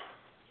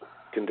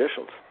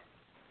conditions.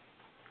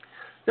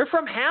 They're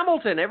from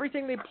Hamilton.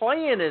 Everything they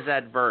play in is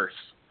adverse.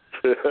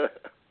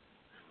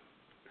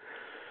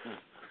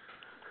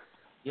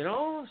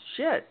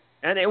 Shit.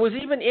 And it was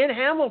even in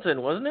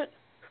Hamilton, wasn't it?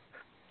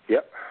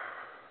 Yep.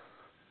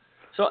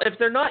 So if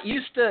they're not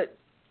used to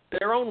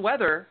their own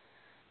weather,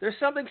 there's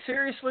something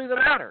seriously the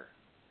matter.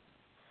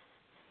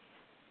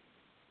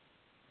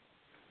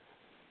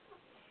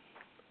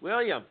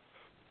 William,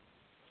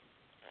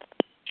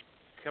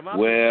 come up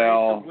with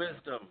some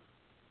wisdom.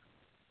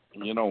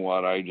 You know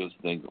what? I just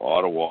think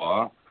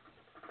Ottawa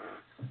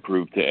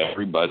proved to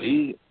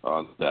everybody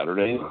on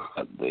Saturday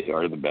that they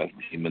are the best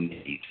team in the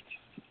East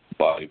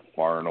by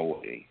far and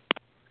away.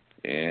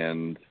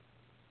 And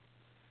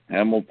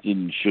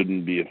Hamilton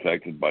shouldn't be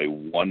affected by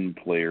one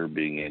player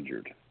being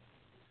injured.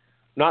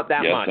 Not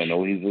that much. I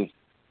know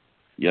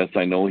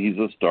he's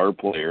a star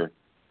player,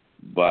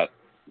 but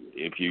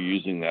if you're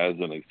using that as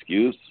an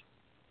excuse,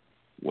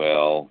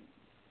 well,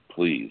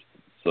 please.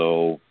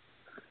 So,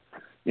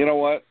 you know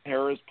what?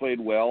 Harris played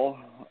well.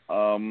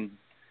 And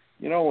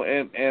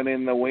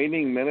in the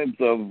waning minutes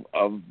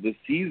of the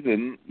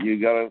season,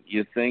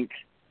 you think,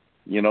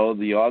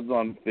 the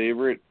odds-on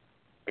favorite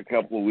a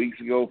couple of weeks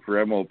ago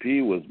for MOP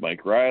was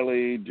Mike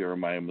Riley,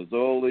 Jeremiah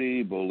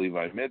Mazzoli, Bo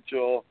Levi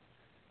Mitchell.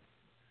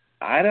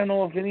 I don't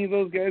know if any of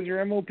those guys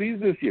are MOPs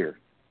this year.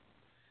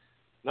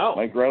 No.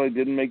 Mike Riley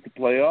didn't make the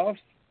playoffs.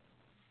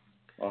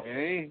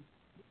 Okay.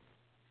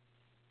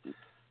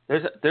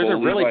 There's a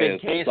really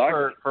good case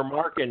for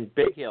Mark and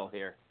Big Hill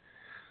here.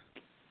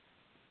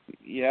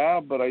 Yeah,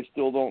 but I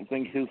still don't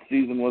think his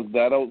season was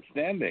that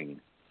outstanding.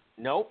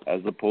 Nope.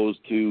 As opposed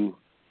to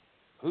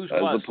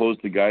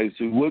guys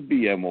who would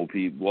be MOP.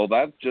 Well,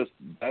 that's just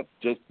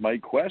my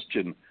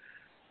question.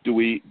 Do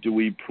we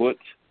put,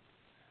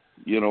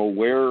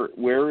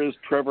 where is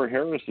Trevor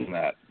Harris in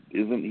that?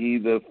 Isn't he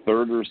the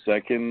third or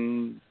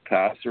second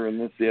passer in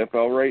the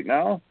CFL right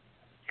now?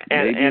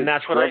 And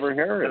that's what Trevor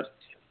Harris.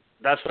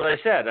 That's what I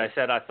said. I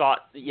said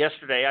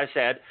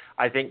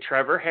I think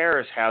Trevor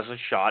Harris has a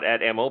shot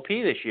at MOP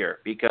this year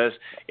because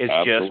it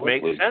just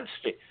makes sense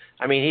to.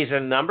 I mean, he's a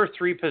number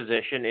 3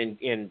 position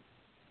in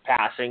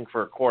passing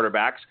for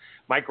quarterbacks.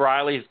 Mike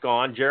Riley's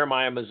gone.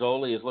 Jeremiah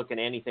Mazzoli is looking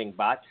anything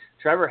but.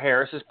 Trevor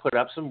Harris has put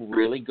up some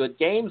really good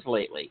games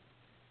lately,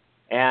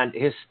 and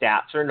his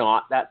stats are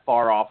not that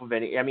far off of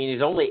any. I mean,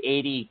 he's only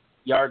 80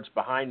 yards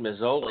behind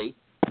Mazzoli,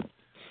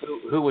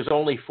 who was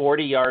only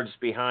 40 yards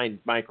behind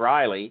Mike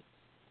Riley.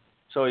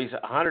 So he's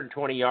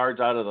 120 yards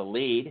out of the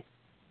lead.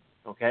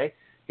 Okay,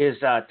 his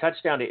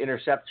touchdown to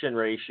interception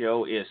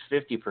ratio is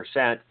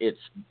 50%.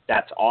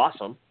 That's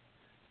awesome.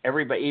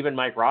 Everybody, even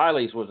Mike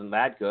Riley's wasn't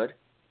that good.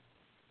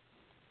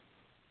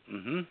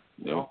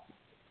 No.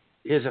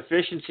 His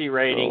efficiency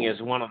rating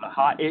is one of the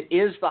high. It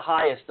is the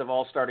highest of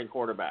all starting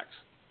quarterbacks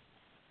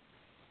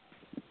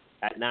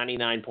at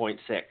 99.6.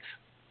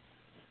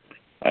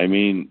 I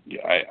mean,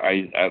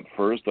 I at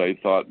first I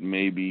thought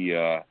maybe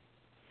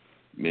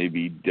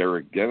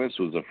Derek Dennis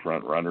was a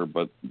front runner,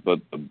 but the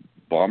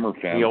Bomber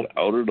fans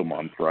outed him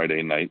on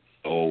Friday night,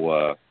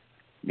 so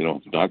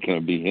it's not going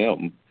to be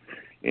him.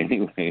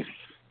 Anyways,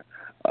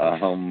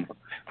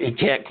 you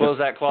can't close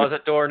that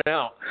closet door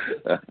now.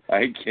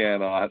 I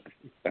cannot.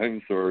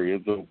 I'm sorry,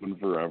 it's open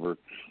forever.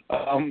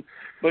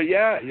 But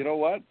yeah, you know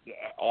what?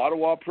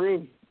 Ottawa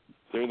proved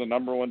they're the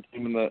number 1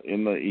 team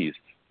in the East.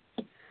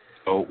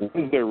 So what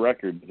is their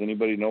record? Does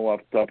anybody know off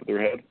the top of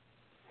their head?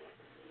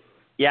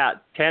 Yeah,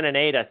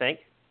 10-8, I think.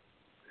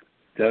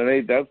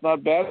 10-8. That's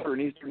not bad for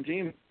an Eastern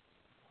team.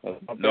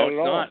 That's not bad at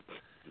all. Not.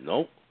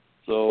 Nope.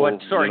 So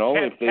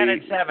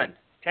 10-7.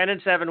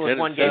 10-7 with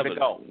 1 game to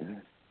go.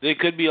 They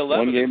could be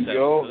 11. 1 game to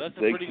go.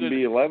 So they could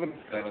be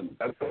 11-7.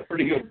 That's a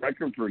pretty good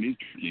record for an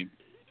Eastern team.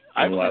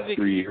 In the last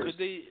 3 years.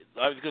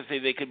 I was going to say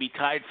they could be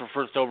tied for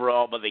first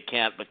overall, but they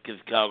can't because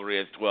Calgary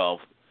has 12.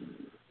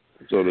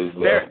 So does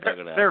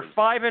they're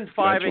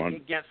 5-5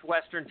 against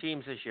Western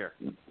teams this year.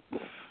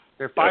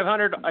 They're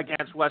 500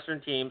 against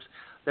Western teams.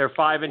 They're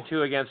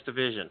 5-2 against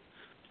division.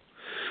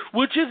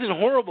 Which isn't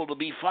horrible to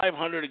be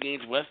 500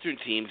 against Western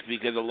teams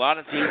because a lot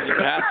of teams in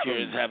past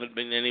years haven't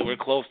been anywhere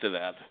close to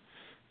that.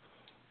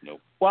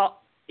 Nope.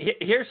 Well,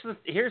 here's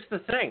the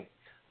thing.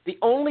 The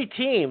only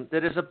team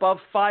that is above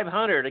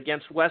 500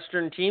 against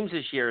Western teams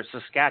this year is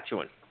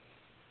Saskatchewan.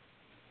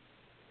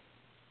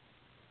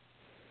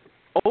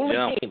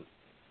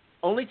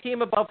 Only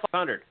team above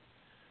 500.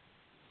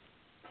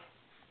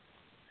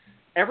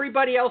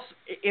 Everybody else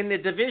in the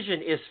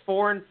division is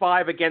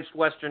 4-5 against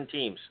Western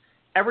teams.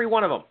 Every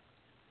one of them.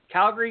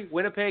 Calgary,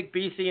 Winnipeg,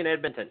 BC, and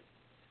Edmonton.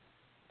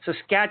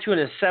 Saskatchewan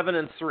is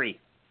 7-3.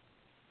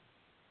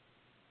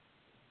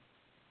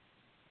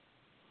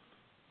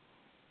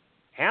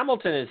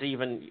 Hamilton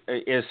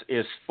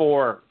has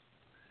 4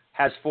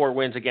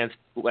 wins against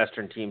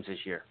Western teams this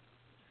year.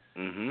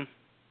 Mm-hmm.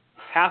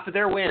 Half of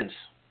their wins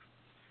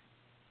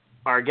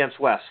are against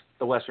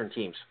the Western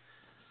teams.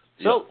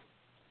 So,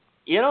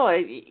 you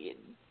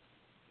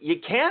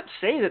can't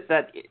say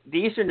that the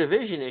Eastern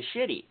Division is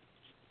shitty.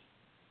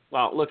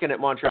 Well, looking at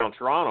Montreal and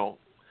Toronto,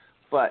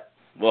 but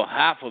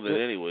half of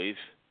it, anyways.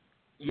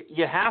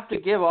 You have to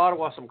give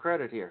Ottawa some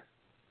credit here.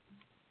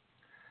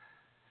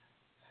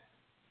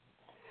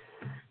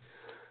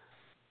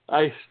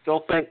 I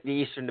still think the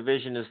Eastern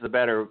Division is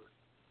the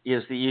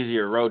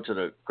easier road to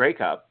the Grey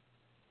Cup.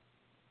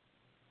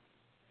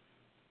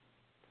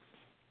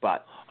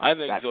 But I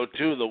think so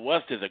too. The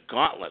West is a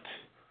gauntlet.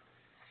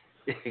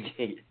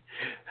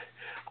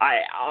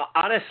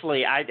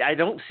 Honestly, I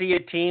don't see a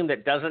team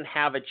that doesn't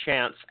have a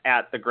chance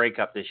at the Grey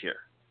Cup this year.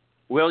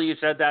 Will, you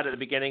said that at the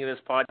beginning of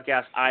this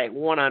podcast. I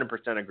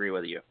 100% agree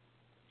with you.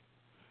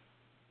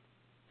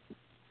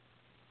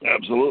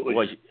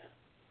 Absolutely.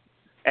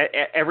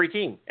 Every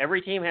team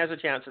has a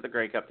chance at the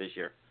Grey Cup this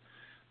year.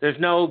 There's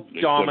no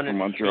except dominant for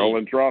Montreal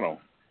and Toronto.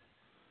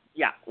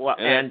 Yeah, well,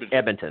 and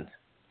Edmonton.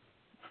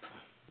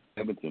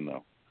 Edmonton,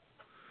 though.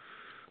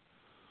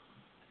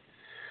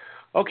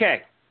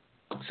 Okay,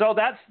 so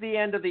that's the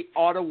end of the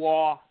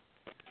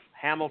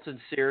Ottawa-Hamilton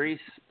series,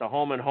 the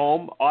home and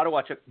home.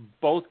 Ottawa took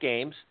both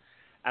games,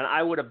 and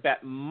I would have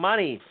bet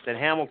money that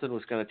Hamilton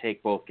was going to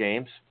take both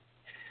games,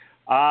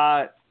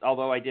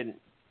 although I didn't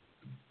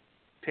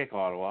pick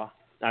Ottawa.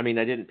 I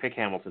didn't pick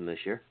Hamilton this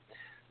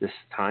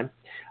time.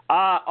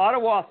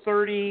 Ottawa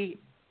 30,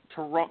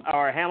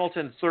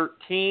 Hamilton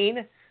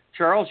 13.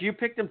 Charles, you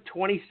picked them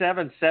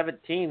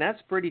 27-17. That's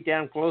pretty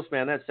damn close,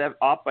 man. That's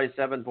off by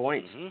 7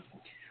 points. Mm-hmm.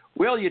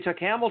 Will, you took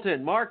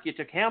Hamilton. Mark, you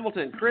took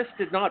Hamilton. Chris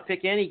did not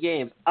pick any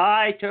games.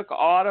 I took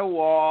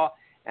Ottawa,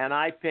 and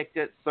I picked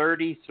it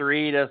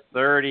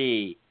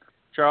 33-30.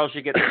 Charles,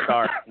 you get the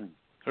start.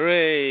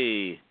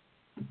 Hooray!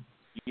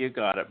 You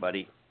got it,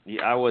 buddy.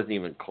 I wasn't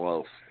even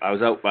close. I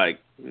was out by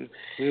 20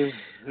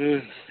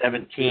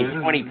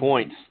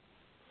 points.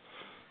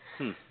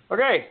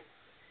 Okay,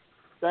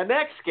 the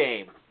next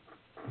game.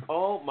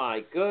 Oh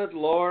my good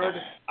Lord!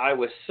 I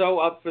was so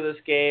up for this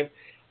game.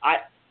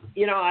 I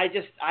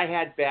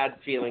had bad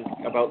feelings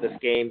about this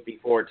game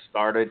before it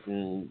started,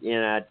 and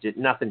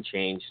nothing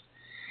changed.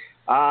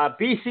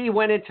 BC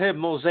went into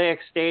Mosaic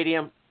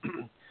Stadium,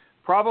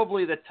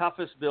 probably the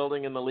toughest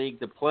building in the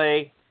league to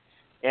play.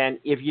 And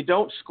if you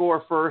don't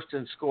score first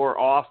and score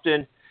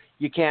often,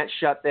 you can't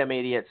shut them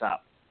idiots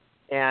up.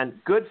 And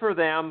good for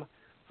them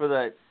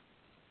to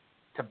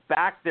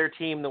back their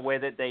team the way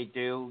that they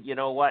do. You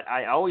know what?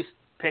 I always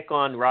pick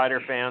on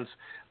Rider fans,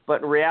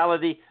 but in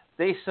reality,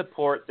 they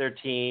support their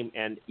team,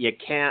 and you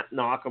can't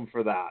knock them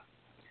for that.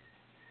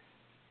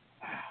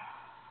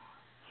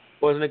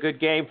 Wasn't a good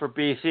game for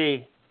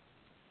BC.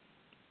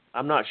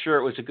 I'm not sure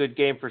it was a good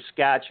game for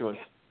Saskatchewan.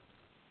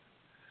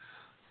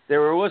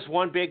 There was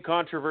one big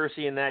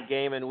controversy in that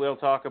game, and we'll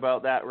talk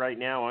about that right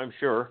now, I'm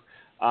sure.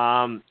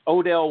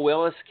 Odell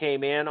Willis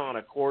came in on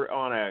a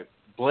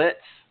blitz,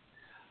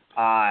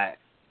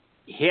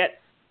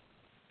 hit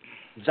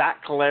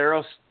Zach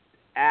Collaros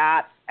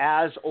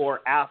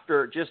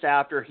just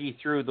after he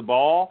threw the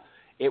ball.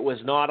 It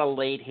was not a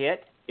late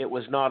hit. It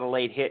was not a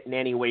late hit in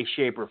any way,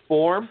 shape, or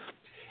form.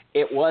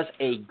 It was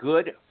a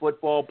good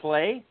football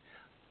play.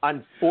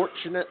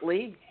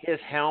 Unfortunately,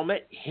 his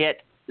helmet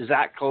hit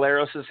Zach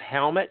Collaros'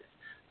 helmet,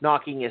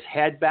 knocking his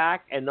head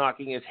back and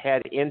knocking his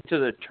head into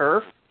the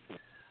turf.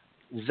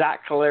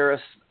 Zach Collaros,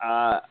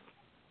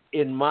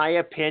 in my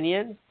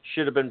opinion,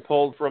 should have been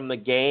pulled from the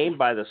game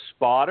by the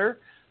spotter.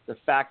 The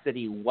fact that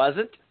he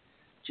wasn't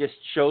just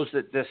shows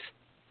that this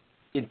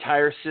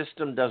entire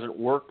system doesn't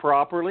work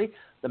properly.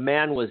 The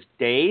man was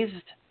dazed,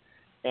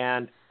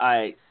 and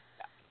I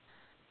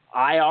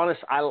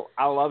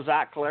love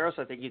Zach Collaros.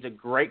 I think he's a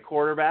great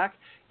quarterback,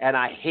 and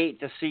I hate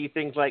to see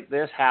things like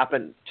this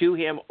happen to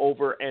him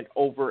over and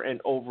over and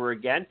over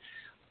again.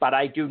 But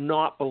I do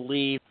not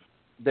believe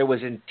there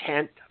was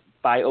intent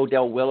by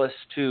Odell Willis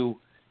to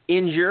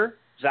injure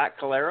Zach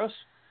Collaros.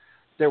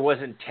 There was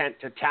intent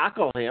to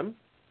tackle him.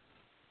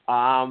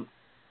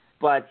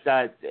 But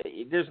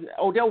there's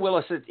Odell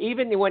Willis,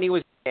 even when he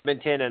was in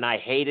Edmonton and I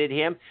hated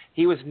him,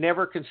 he was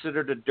never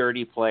considered a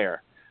dirty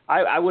player.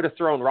 I would have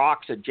thrown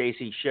rocks at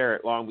J.C.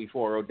 Sherritt long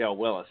before Odell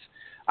Willis.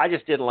 I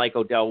just didn't like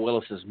Odell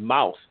Willis's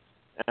mouth,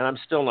 and I'm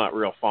still not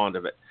real fond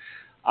of it.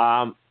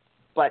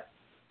 But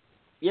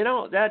you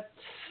know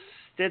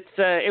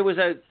it was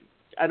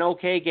an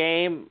okay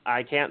game.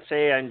 I can't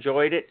say I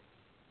enjoyed it.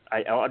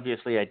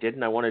 I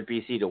didn't. I wanted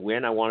BC to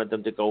win. I wanted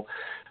them to go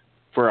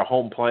for a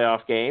home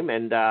playoff game,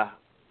 and I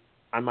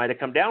might have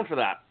come down for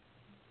that.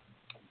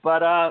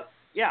 But,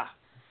 yeah,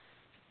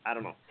 I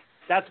don't know.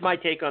 That's my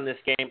take on this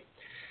game.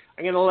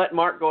 I'm going to let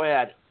Mark go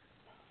ahead.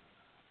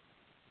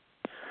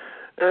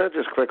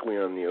 Just quickly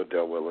on the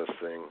Odell Willis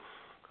thing.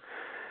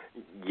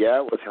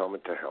 Yeah, it was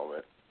helmet to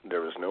helmet. There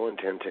was no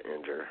intent to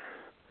injure.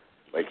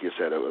 Like you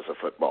said, it was a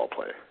football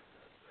play.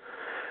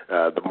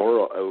 The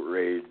moral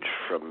outrage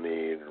from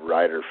the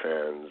Rider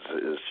fans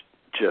is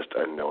just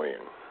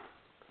annoying.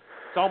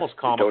 It's almost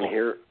comical.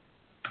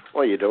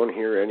 You don't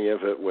hear any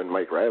of it when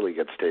Mike Riley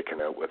gets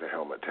taken out with a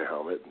helmet to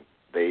helmet.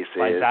 They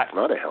say it's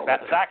not a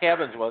helmet. Zach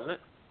Evans, wasn't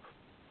it?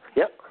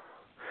 Yep.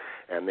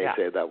 And they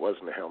say that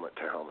wasn't a helmet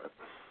to helmet.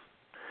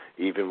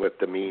 Even with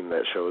the meme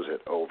that shows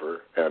it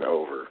over and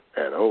over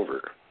and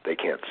over, they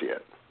can't see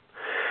it.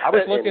 I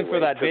was looking for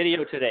that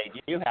video today. Do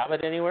you have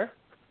it anywhere?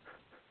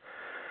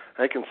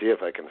 I can see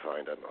if I can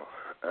find it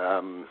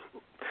now.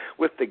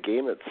 With the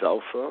game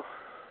itself, though,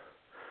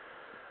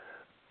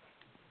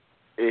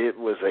 it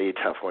was a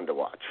tough one to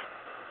watch.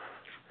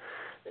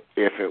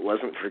 If it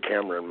wasn't for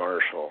Cameron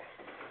Marshall,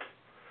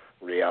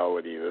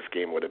 reality, this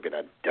game would have been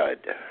a dud.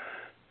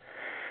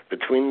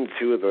 Between the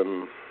two of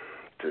them,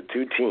 the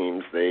two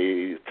teams,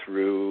 they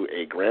threw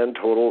a grand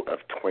total of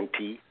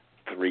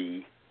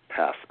 23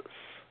 passes.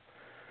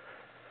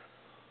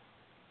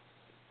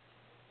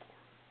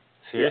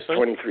 Seriously? Yeah,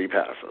 23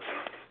 passes.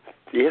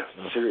 Yeah,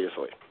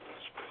 seriously.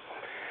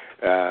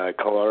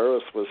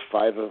 Collaros was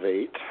 5 of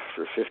 8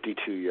 for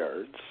 52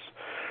 yards.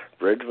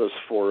 Bridge was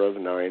 4 of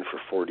 9 for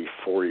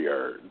 44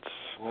 yards.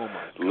 Oh, my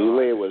God.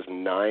 Lule was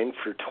 9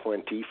 for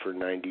 20 for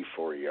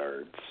 94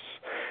 yards.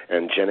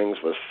 And Jennings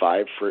was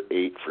 5 for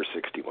 8 for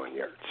 61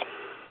 yards.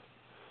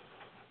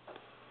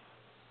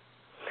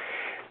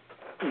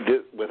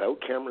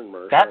 Without Cameron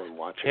Marshall and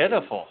watching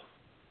pitiful.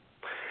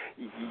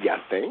 You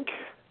think?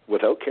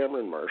 Without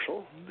Cameron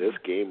Marshall, this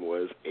game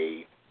was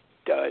a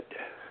dud.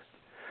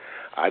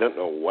 I don't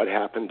know what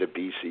happened to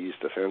BC's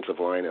defensive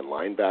line and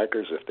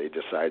linebackers if they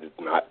decided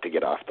not to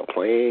get off the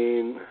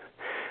plane.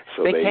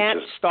 So they can't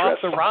just stop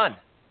the run.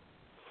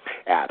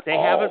 They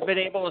haven't been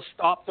able to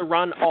stop the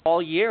run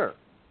all year.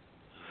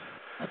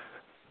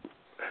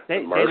 They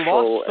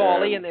lost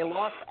Solly and they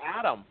lost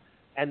Adam,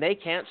 and they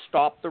can't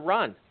stop the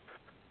run.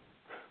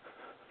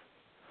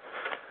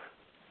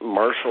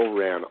 Marshall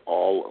ran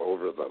all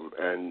over them,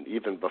 and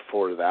even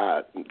before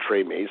that,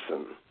 Trey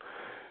Mason,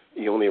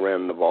 he only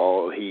ran the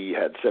ball. He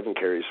had 7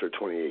 carries for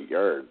 28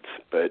 yards,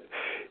 but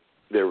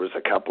there was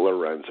a couple of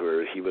runs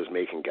where he was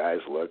making guys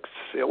look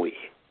silly,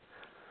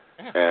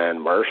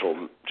 and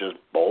Marshall just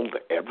bowled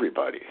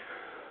everybody.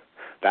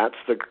 That's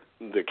the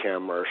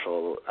Cam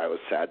Marshall I was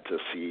sad to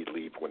see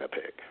leave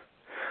Winnipeg.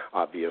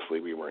 Obviously,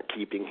 we weren't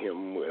keeping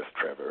him with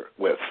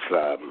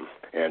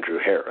Andrew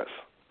Harris,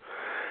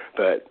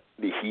 but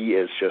he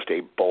is just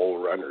a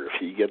bull runner. If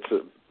he gets a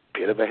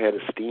bit of a head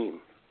of steam,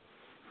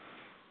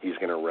 he's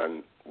going to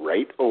run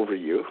right over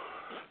you,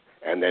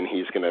 and then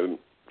he's going to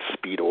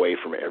speed away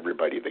from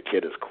everybody. The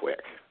kid is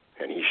quick,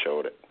 and he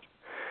showed it.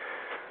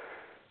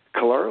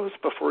 Collaros,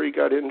 before he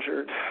got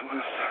injured,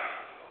 was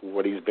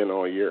what he's been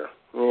all year.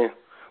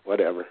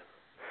 Whatever.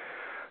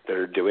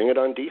 They're doing it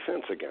on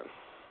defense again.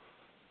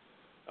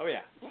 Oh,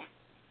 yeah.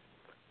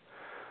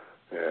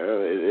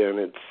 And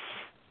it's,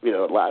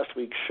 last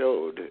week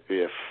showed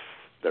if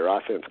their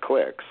offense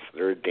clicks,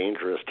 they're a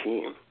dangerous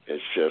team.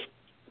 It's just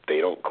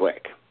they don't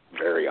click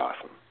very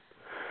often.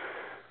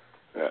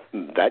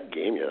 That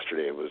game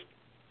yesterday was,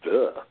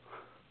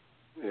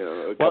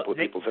 a couple of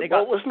people said, it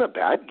wasn't a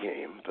bad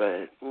game,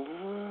 but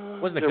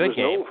wasn't a good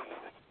game.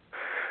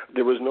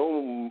 There was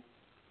no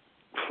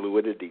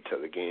fluidity to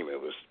the game. It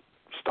was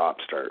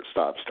stop, start,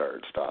 stop,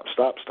 start, stop,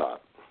 stop,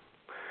 stop.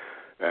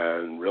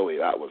 And really,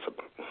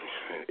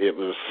 it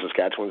was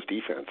Saskatchewan's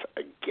defense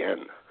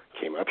again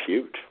came up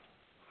huge.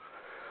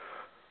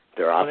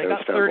 Their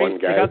offense found one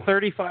guy. They got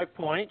 35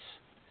 points,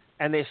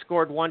 and they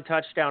scored 1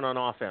 touchdown on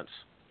offense.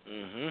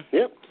 Mm-hmm.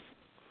 Yep.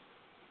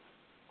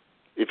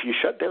 If you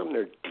shut down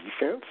their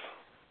defense,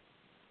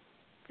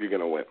 you're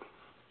going to win.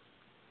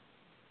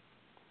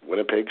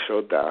 Winnipeg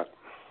showed that.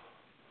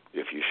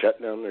 If you shut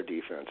down their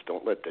defense,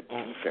 don't let the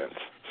defense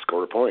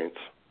score points,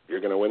 you're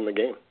going to win the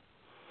game.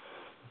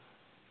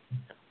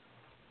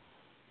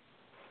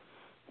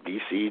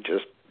 BC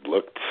just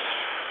looked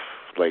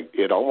like,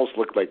 it almost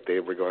looked like they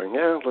were going,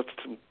 let's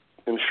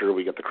ensure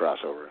we get the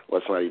crossover.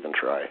 Let's not even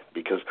try.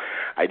 Because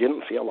I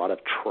didn't see a lot of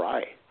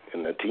try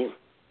in the team.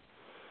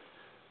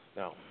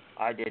 No,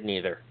 I didn't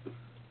either.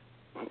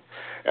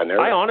 And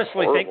I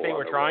honestly think they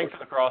were trying for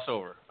the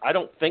crossover. I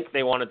don't think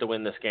they wanted to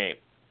win this game.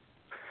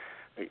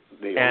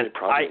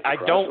 I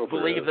don't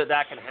believe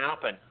that can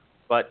happen.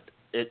 But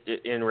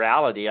in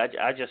reality,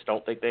 I just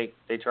don't think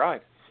they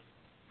tried.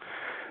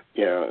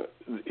 Yeah,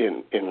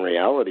 in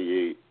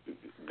reality,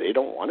 they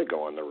don't want to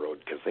go on the road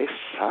because they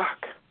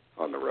suck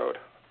on the road.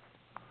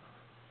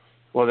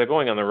 Well, they're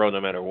going on the road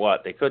no matter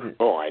what. They couldn't.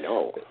 Oh, I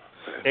know.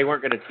 They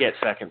weren't going to get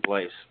second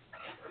place.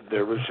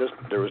 there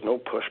was no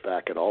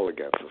pushback at all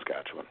against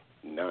Saskatchewan.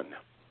 None.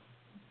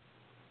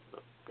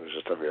 It was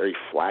just a very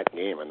flat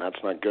game, and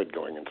that's not good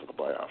going into the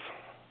playoffs.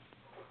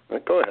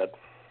 Go ahead.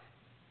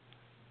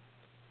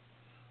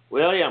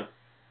 William.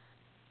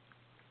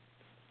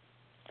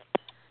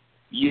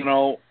 You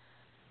know,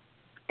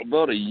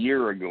 about a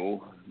year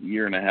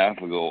and a half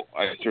ago,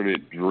 I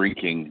started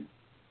drinking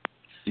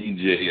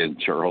CJ and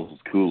Charles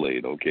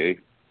Kool-Aid, okay?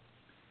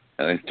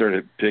 And I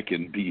started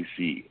picking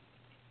BC.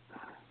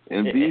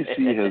 And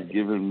BC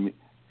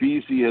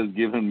has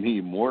given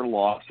me more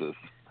losses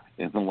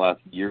in the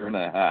last year and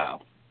a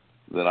half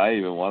than I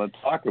even want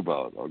to talk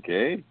about,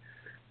 okay?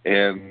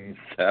 And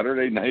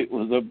Saturday night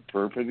was a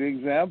perfect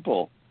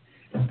example.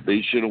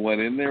 They should have went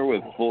in there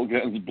with full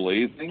guns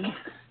blazing,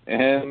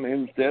 and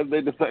instead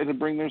they decided to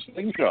bring their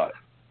slingshot.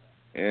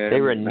 And they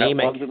were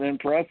anemic.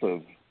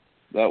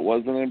 That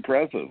wasn't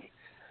impressive.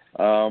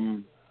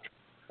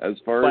 As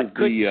far as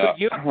could you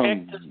pick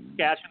the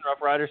Saskatchewan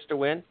Roughriders to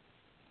win?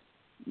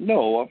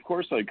 No, of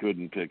course I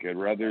couldn't pick. I'd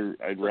rather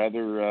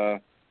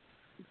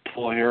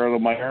pull hair out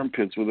of my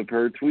armpits with a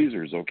pair of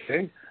tweezers.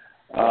 Okay.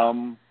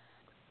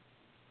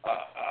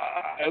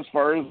 As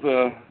far as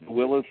the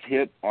Willis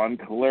hit on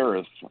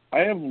Collaros, I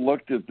have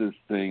looked at this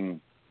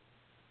thing,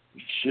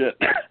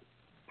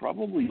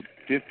 probably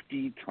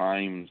 50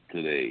 times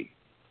today,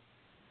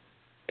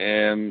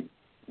 and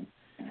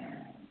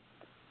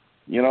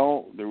you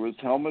know there was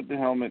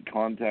helmet-to-helmet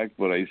contact,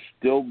 but I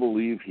still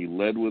believe he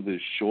led with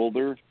his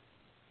shoulder.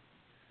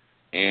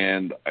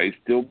 And I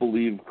still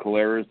believe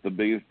Collaros, the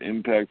biggest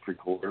impact for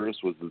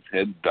Collaros was his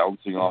head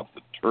bouncing off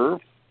the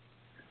turf.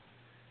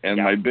 And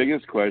my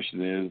biggest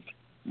question is,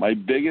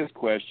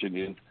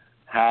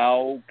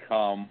 how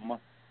come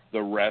the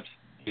refs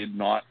did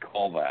not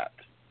call that?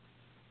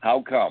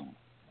 How come?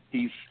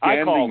 He's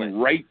standing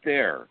right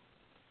there.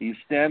 He's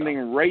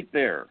standing right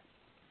there.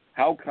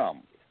 How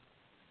come?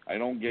 I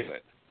don't get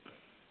it.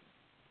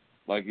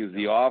 Like, is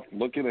he off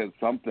looking at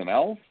something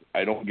else?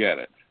 I don't get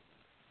it.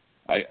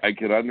 I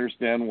could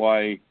understand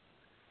why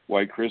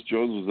Chris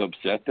Jones was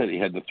upset that he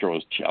had to throw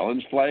his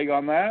challenge flag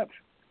on that.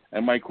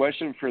 And my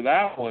question for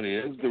that one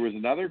is, there was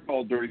another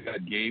call during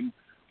that game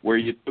where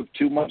you took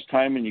too much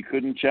time and you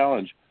couldn't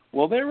challenge.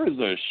 Well, there was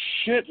a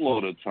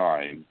shitload of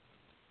time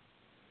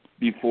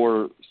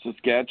before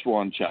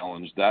Saskatchewan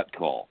challenged that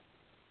call.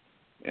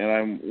 And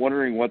I'm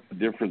wondering what the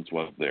difference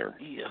was there.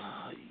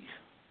 Yeah.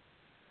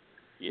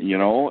 You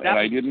know, and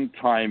I didn't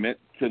time it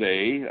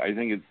today. I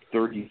think it's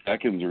 30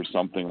 seconds or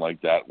something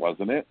like that,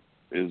 wasn't it?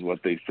 Is what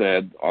they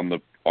said on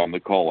the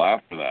call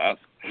after that.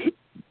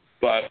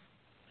 But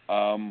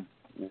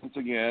once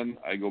again,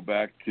 I go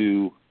back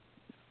to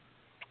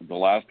the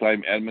last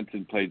time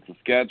Edmonton played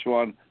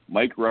Saskatchewan.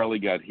 Mike Riley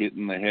got hit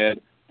in the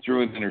head,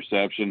 threw an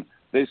interception.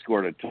 They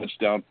scored a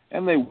touchdown,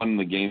 and they won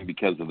the game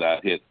because of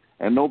that hit.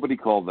 And nobody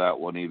called that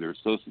one either.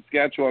 So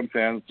Saskatchewan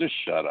fans, just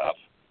shut up.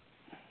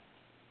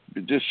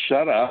 Just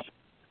shut up.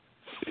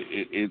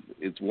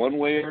 It's one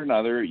way or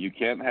another. You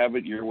can't have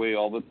it your way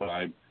all the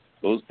time.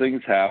 Those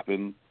things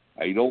happen.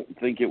 I don't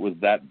think it was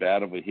that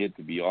bad of a hit,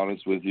 to be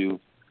honest with you.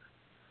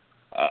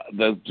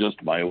 That's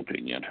just my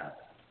opinion.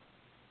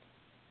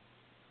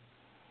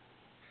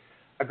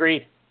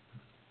 Agreed.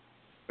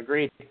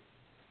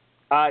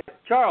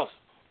 Charles,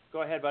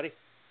 go ahead, buddy.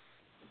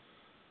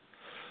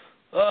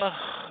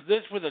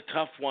 This was a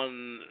tough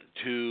one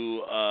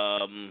to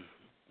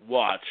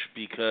watch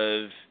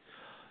because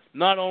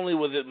not only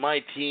was it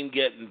my team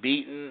getting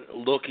beaten,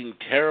 looking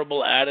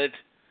terrible at it,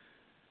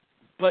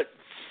 but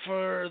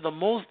for the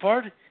most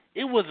part,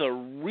 it was a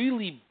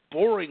really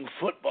boring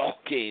football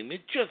game.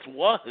 It just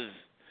was.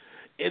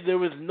 And there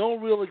was no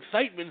real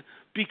excitement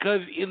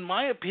because, in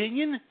my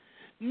opinion,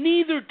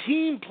 neither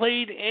team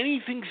played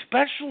anything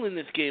special in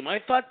this game. I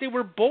thought they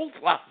were both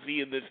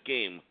lousy in this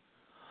game.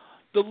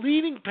 The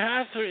leading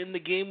passer in the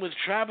game was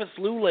Travis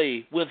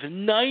Lulay with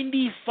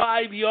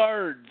 95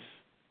 yards.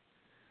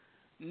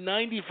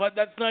 95,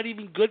 that's not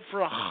even good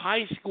for a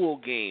high school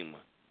game.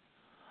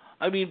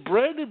 I mean,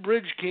 Brandon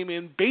Bridge came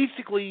in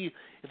basically,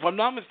 if I'm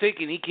not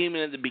mistaken, he came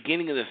in at the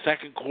beginning of the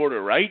second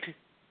quarter, right?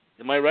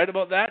 Am I right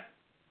about that?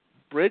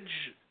 Bridge?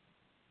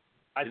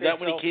 Is that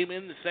when he came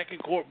in the second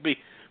quarter,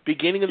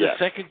 beginning of the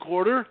second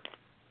quarter?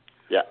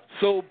 Yeah.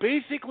 So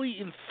basically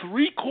in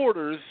 3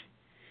 quarters,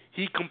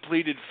 he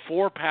completed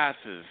 4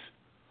 passes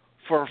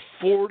for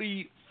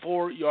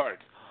 44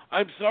 yards.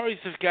 I'm sorry,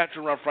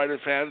 Saskatchewan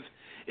Roughrider fans.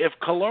 If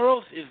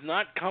Collaros is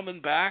not coming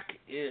back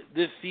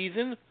this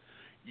season,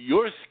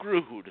 you're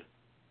screwed.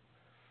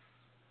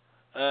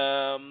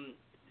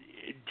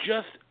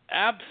 Just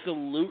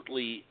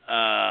absolutely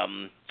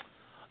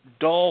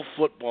dull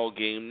football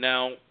game.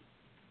 Now,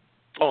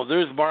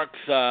 there's Mark's.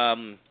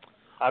 I'm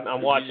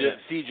watching it.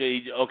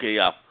 CJ. Okay,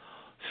 yeah.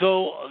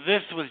 So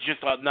this was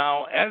just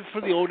now. As for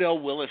the Odell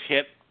Willis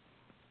hit,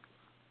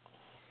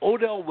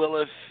 Odell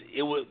Willis.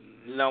 It was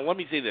now. Let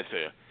me say this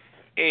here.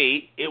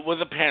 It was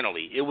a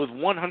penalty. It was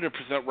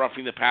 100%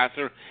 roughing the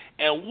passer.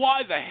 And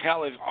why the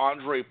hell is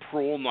Andre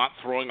Proulx not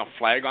throwing a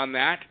flag on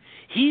that?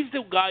 He's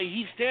the guy.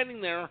 He's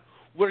standing there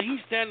Where he's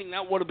standing,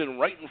 that would have been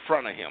right in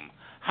front of him.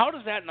 How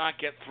does that not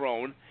get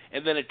thrown,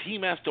 and then a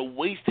team has to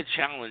waste a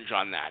challenge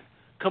on that?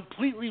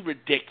 Completely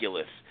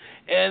ridiculous.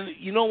 And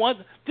you know what?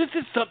 This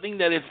is something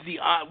that if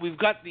we've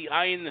got the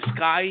eye in the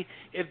sky,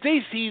 if they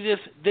see this,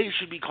 they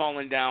should be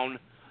calling down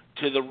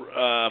to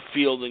the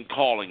field and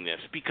calling this,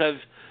 because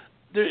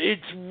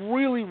it's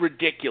really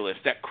ridiculous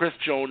that Chris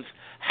Jones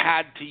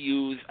had to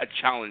use a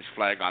challenge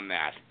flag on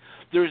that.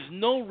 There's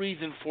no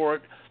reason for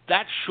it.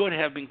 That should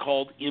have been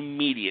called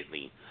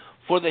immediately.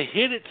 For the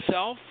hit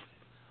itself,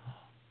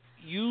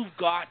 you've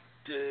got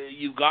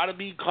to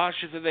be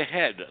cautious of the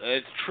head.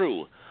 It's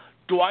true.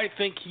 Do I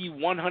think he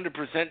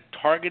 100%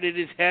 targeted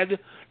his head?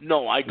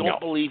 No, I don't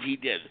believe he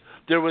did.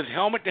 There was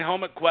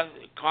helmet-to-helmet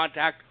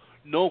contact,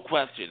 no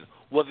question.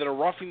 Was it a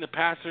roughing the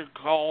passer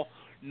call?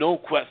 No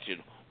question.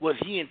 Was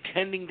he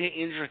intending to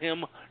injure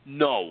him?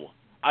 No,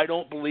 I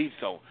don't believe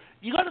so.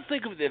 You got to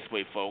think of it this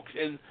way, folks,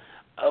 and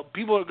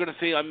people are going to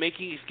say I'm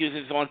making excuses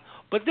and so on,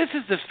 but this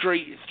is the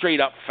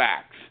straight-up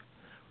facts.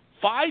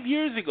 5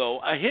 years ago,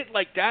 a hit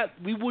like that,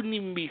 we wouldn't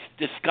even be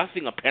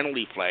discussing a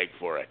penalty flag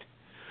for it,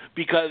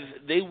 because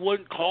they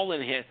wouldn't call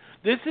it a hit.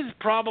 This is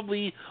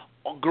probably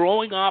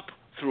growing up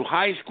through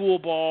high school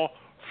ball,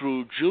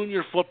 through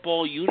junior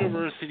football,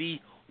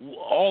 university,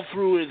 all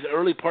through his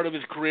early part of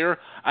his career.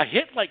 A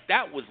hit like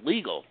that was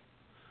legal.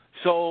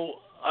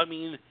 So, I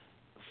mean,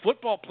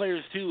 football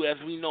players, too, as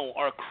we know,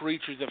 are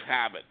creatures of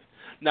habit.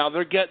 Now,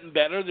 they're getting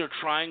better. They're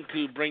trying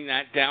to bring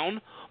that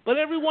down. But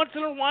every once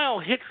in a while,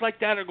 hits like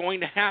that are going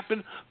to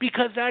happen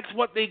because that's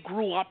what they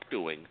grew up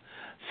doing.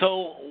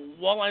 So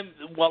while it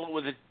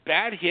was a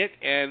bad hit,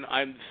 and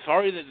I'm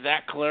sorry that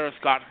Zach Collaros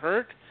got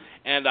hurt,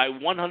 and I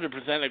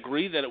 100%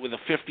 agree that it was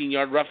a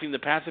 15-yard roughing the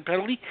passer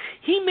penalty,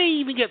 he may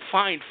even get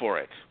fined for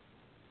it.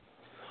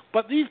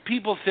 But these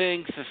people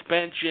saying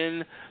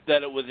suspension,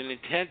 that it was an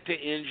intent to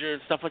injure,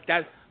 and stuff like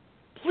that,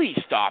 please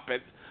stop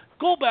it.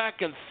 Go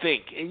back and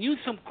think, and use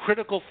some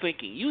critical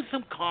thinking. Use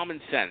some common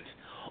sense.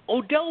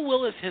 Odell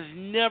Willis has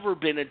never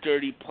been a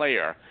dirty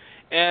player.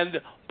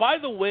 And, by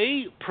the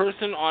way,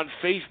 person on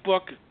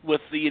Facebook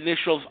with the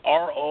initials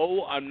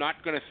RO, I'm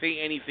not going to say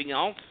anything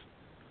else,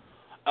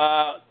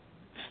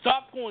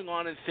 stop going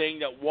on and saying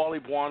that Wally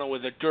Buono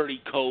is a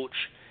dirty coach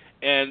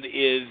and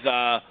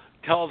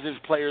tells his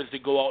players to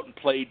go out and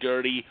play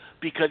dirty,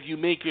 because you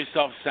make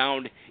yourself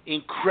sound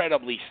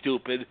incredibly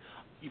stupid.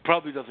 He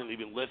probably doesn't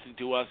even listen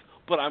to us,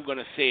 but I'm going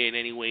to say it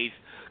anyways,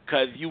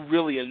 because you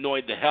really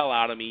annoyed the hell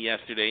out of me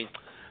yesterday.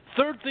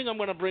 Third thing I'm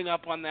going to bring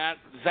up on that,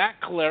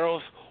 Zach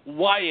Collaros,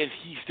 why is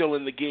he still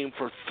in the game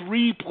for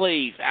 3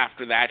 plays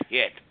after that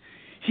hit?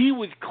 He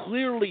was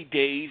clearly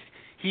dazed.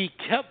 He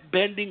kept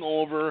bending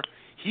over.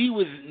 He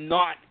was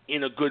not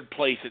in a good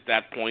place at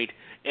that point,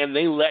 and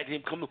they let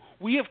him come.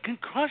 We have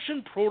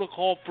concussion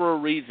protocol for a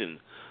reason.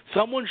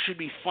 Someone should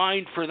be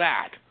fined for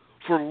that,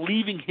 for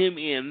leaving him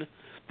in.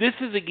 This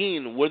is a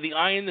game where the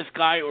eye in the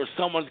sky or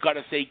someone's got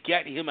to say,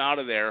 get him out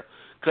of there,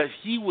 because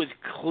he was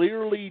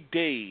clearly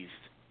dazed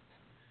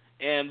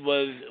and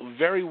was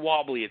very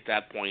wobbly at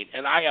that point,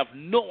 and I have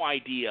no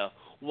idea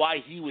why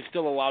he was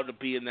still allowed to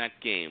be in that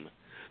game.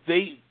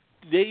 They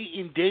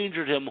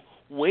endangered him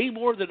way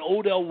more than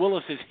Odell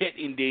Willis's hit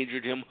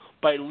endangered him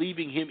by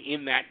leaving him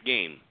in that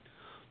game.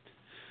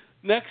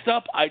 Next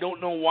up, I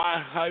don't know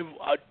why.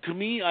 To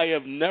me, I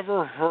have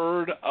never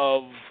heard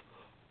of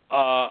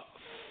a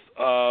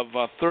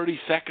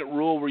 30-second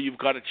rule where you've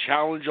got to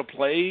challenge a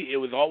play. It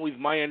was always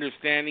my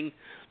understanding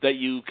that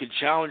you could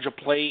challenge a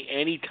play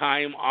any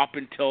time up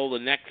until the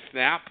next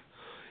snap.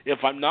 If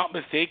I'm not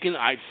mistaken,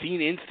 I've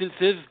seen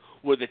instances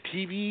where the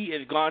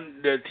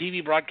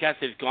TV broadcast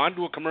has gone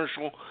to a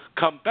commercial,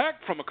 come back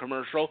from a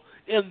commercial,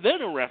 and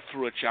then a ref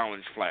threw a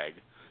challenge flag.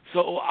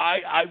 So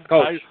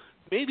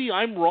maybe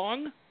I'm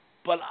wrong,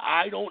 but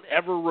I don't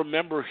ever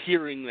remember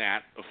hearing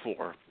that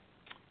before.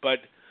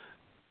 But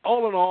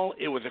all in all,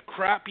 it was a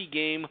crappy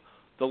game.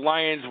 The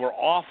Lions were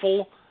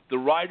awful. The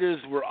Riders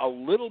were a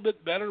little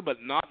bit better, but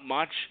not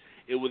much.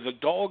 It was a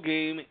dull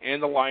game,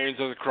 and the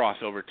Lions are the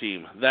crossover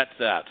team. That's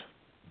that.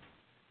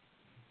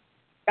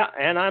 Yeah,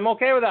 and I'm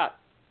okay with that.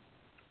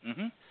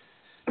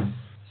 Mm-hmm.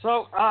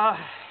 So,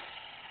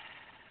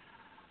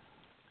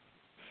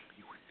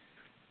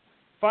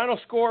 final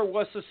score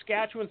was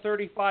Saskatchewan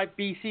 35,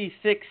 BC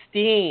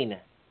 16.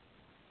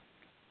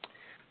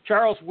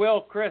 Charles,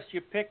 Will, Chris, you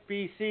pick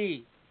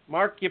BC.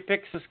 Mark, you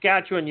pick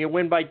Saskatchewan. You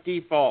win by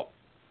default.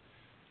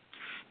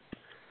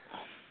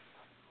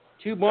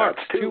 2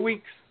 marks, 2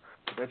 weeks.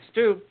 That's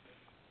 2.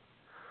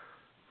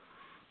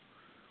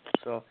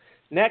 So,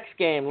 next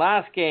game,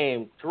 last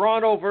game,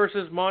 Toronto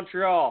versus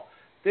Montreal.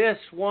 This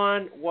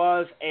one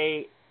was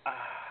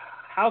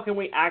how can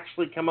we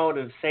actually come out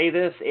and say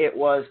this? It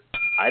was,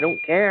 I don't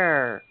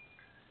care.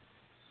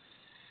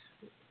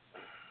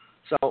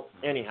 So,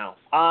 anyhow,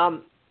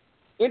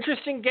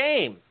 interesting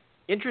game.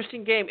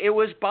 It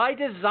was by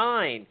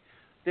design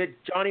that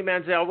Johnny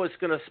Manziel was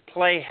going to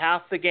play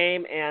half the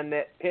game and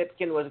that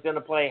Pipkin was going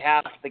to play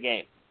half the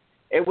game.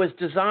 It was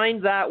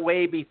designed that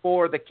way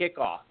before the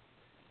kickoff.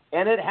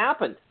 And it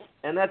happened.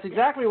 And that's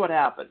exactly what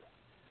happened.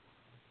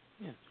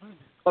 Yeah, it's fine.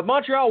 But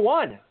Montreal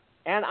won,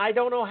 and I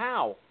don't know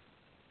how.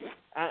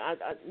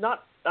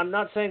 I'm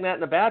not saying that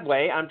in a bad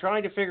way. I'm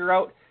trying to figure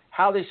out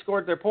how they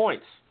scored their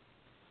points.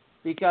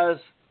 Because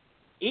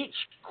each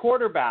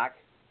quarterback,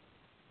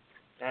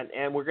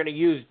 and we're going to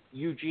use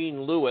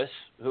Eugene Lewis,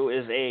 who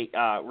is a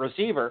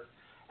receiver,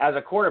 as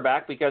a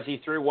quarterback because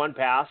he threw one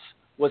pass,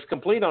 was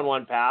complete on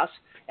one pass,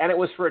 and it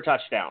was for a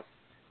touchdown.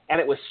 And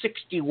it was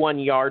 61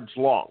 yards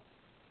long.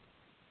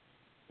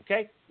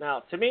 Okay? Now,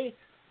 to me,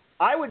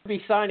 I would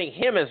be signing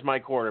him as my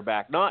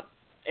quarterback, not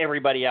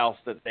everybody else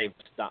that they've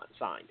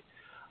signed.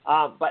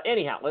 But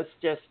anyhow, let's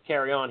just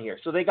carry on here.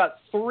 So they got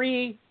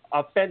 3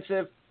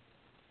 offensive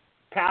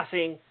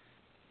passing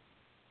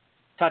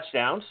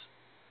touchdowns,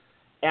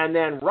 and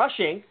then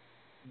rushing,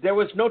 there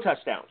was no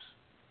touchdowns.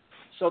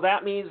 So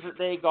that means that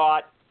they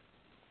got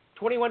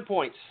 21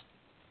 points.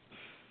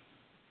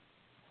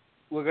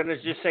 We're going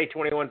to just say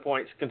 21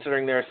 points,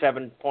 considering they're a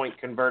 7-point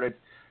converted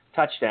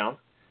touchdown.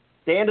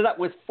 They ended up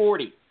with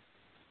 40.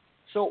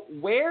 So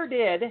where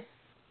did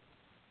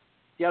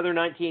the other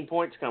 19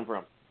 points come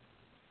from?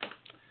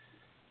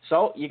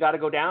 So you got to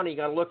go down and you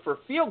got to look for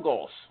field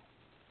goals.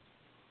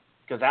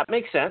 Because that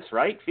makes sense,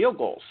 right? Field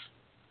goals.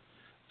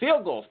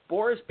 Field goals.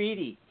 Boris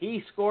Beatty,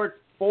 he scored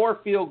 4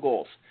 field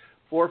goals.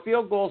 4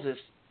 field goals is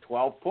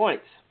 12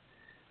 points.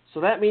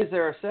 So that means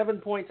there are 7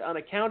 points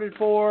unaccounted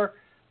for.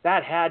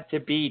 That had to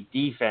be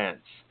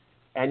defense.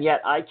 And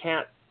yet I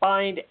can't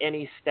find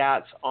any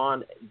stats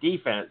on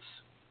defense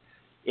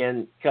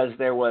because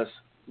there was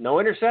no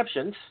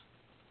interceptions.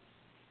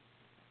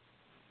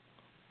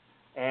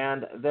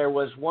 And there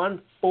was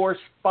 1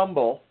 forced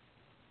fumble.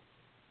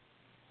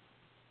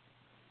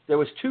 There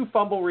was 2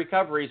 fumble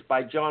recoveries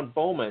by John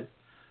Bowman.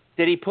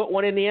 Did he put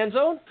one in the end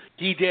zone?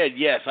 He did,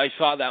 yes. I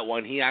saw that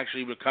one. He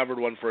actually recovered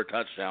one for a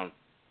touchdown.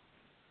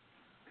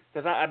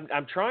 Because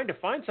I'm trying to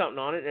find something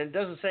on it, and it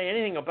doesn't say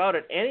anything about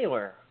it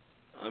anywhere.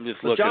 I'm just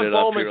But looking John it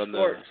up Bowman here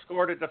on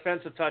scored a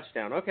defensive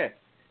touchdown. Okay.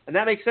 And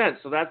that makes sense.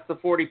 So that's the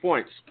 40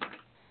 points.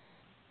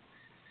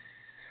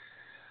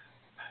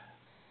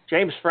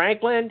 James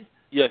Franklin.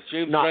 Yes,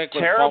 James not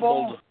Franklin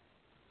terrible. fumbled.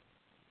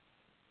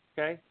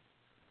 Okay.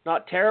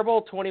 Not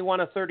terrible. 21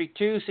 of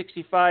 32,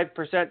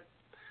 65%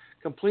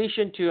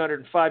 completion,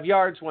 205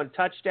 yards, 1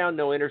 touchdown,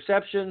 no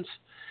interceptions.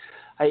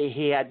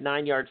 He had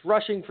 9 yards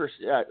rushing for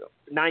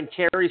 9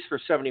 carries for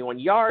 71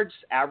 yards,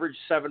 average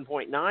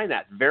 7.9.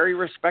 That's very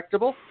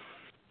respectable.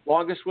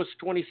 Longest was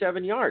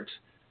 27 yards.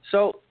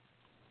 So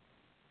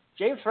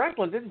James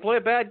Franklin didn't play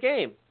a bad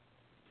game.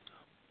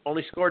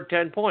 Only scored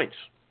 10 points.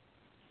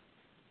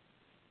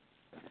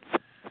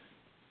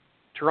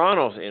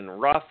 Toronto's in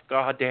rough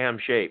goddamn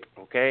shape,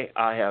 okay?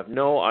 I have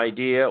no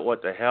idea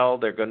what the hell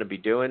they're going to be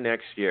doing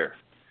next year.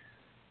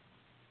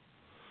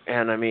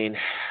 And, I mean,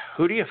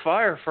 who do you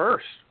fire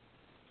first?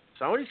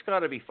 Somebody's got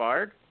to be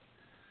fired.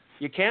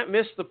 You can't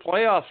miss the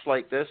playoffs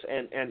like this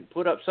and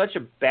put up such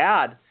a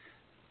bad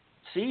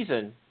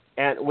season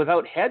and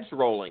without heads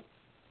rolling.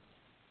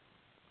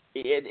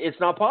 It's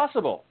not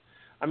possible.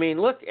 I mean,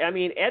 look,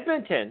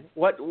 Edmonton,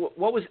 what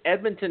was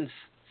Edmonton's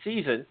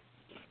season?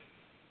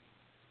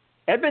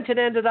 Edmonton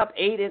ended up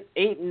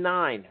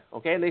 8-9,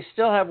 okay, and they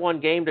still have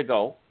 1 game to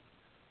go.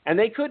 And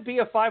they could be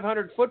a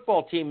 500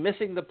 football team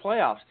missing the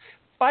playoffs.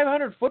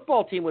 500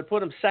 football team would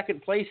put them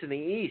second place in the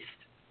East.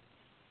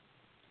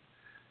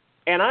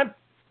 And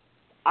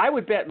I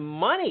would bet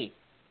money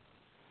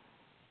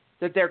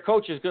that their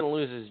coach is going to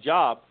lose his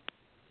job.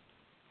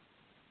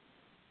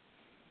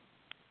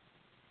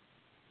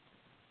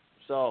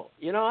 So,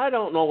 I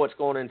don't know what's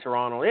going on in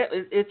Toronto.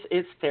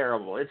 It's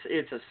terrible.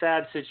 It's a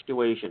sad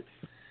situation.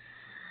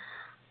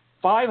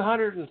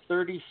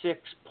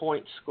 536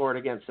 points scored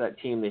against that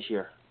team this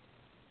year.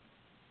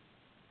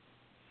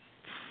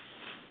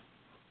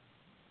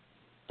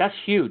 That's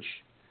huge.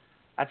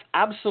 That's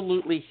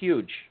absolutely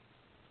huge.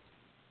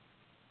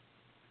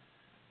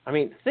 I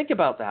mean, think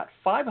about that.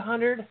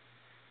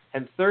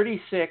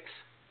 536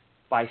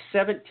 by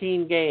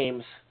 17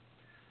 games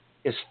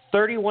is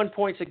 31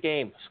 points a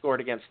game scored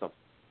against them.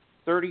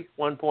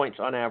 31 points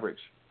on average.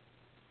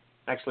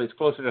 Actually, it's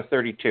closer to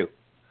 32.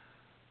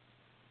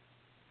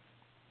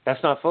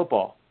 That's not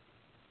football.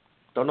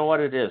 Don't know what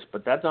it is,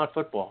 but that's not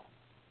football.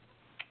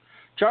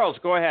 Charles,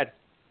 go ahead.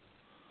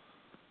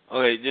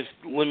 Okay, just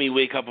let me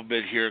wake up a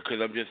bit here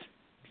because I'm just,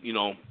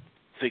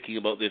 thinking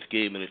about this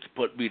game and it's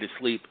put me to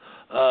sleep.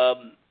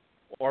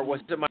 Or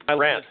was it my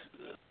rant?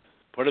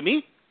 Pardon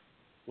me?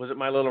 Was it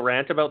my little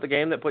rant about the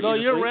game that put you to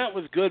sleep? No, your rant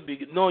was good.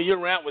 Your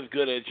rant was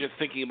good. It's just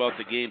thinking about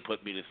the game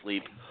put me to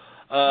sleep.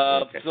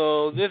 Okay.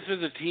 So this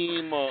is a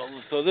team.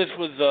 So this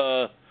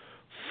was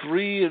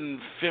 3-50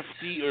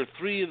 or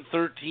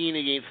 3-13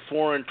 against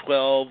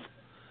 4-12.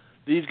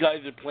 These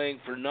guys are playing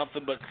for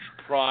nothing but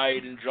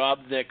pride and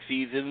jobs next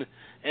season.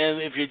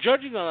 And if you're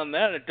judging on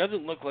that, it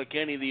doesn't look like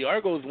any of the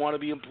Argos want to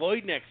be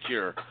employed next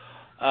year.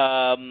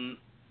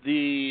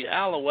 The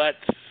Alouettes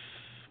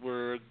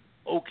were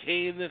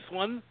okay in this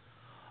one.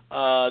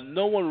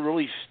 No one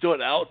really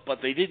stood out, but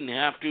they didn't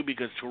have to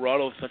because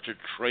Toronto's such a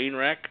train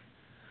wreck.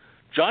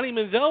 Johnny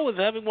Manziel was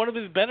having one of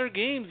his better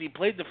games. He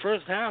played the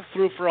first half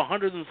through for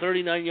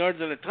 139 yards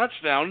and a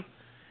touchdown,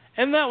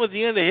 and that was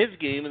the end of his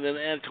game. And then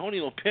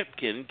Antonio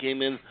Pipkin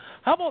came in.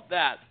 How about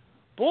that?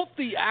 Both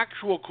the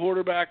actual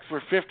quarterback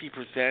for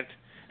 50%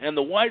 and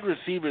the wide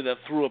receiver that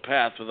threw a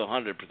pass was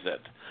 100%.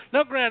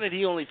 Now, granted,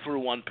 he only threw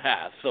one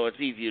pass, so it's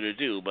easier to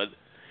do, but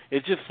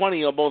it's just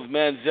funny how both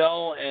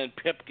Manziel and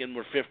Pipkin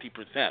were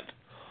 50%,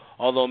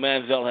 although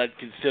Manziel had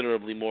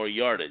considerably more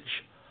yardage.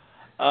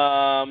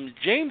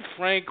 James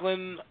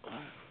Franklin,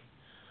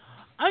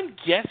 I'm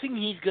guessing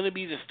he's going to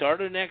be the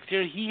starter next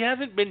year. He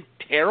hasn't been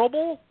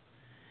terrible.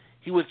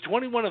 He was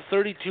 21 of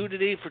 32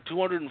 today for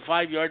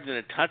 205 yards and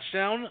a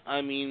touchdown.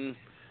 I mean,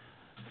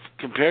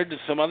 compared to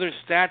some other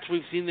stats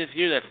we've seen this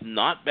year, that's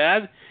not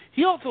bad.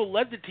 He also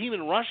led the team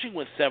in rushing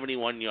with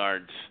 71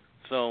 yards.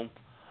 So,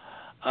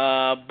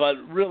 but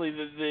really,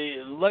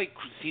 like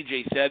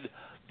CJ said,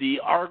 the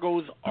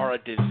Argos are a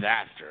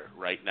disaster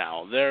right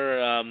now.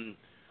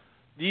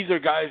 These are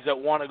guys that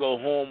want to go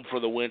home for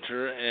the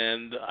winter,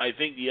 and I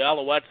think the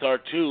Alouettes are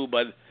too,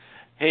 but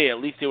hey, at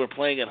least they were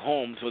playing at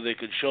home so they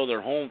could show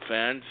their home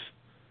fans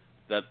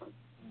that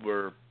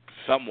were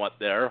somewhat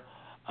there.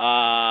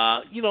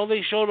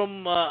 They showed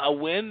them a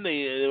win.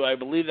 I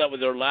believe that was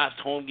their last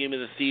home game of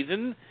the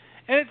season,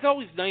 and it's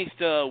always nice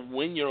to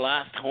win your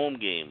last home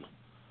game.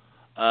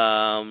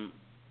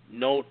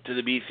 Note to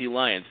the BC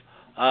Lions.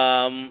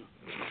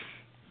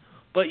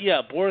 But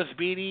yeah, Boris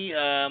Beatty,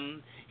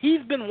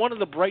 he's been one of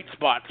the bright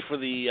spots for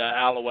the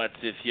Alouettes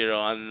this year.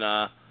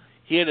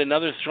 He had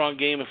another strong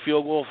game of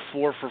field goal,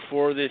 4 for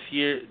 4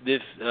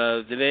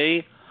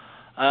 today.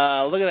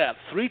 Look at that,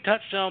 3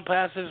 touchdown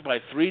passes by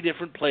 3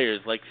 different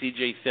players, like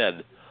CJ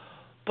said.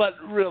 But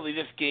really,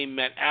 this game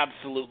meant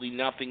absolutely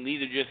nothing.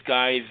 These are just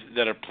guys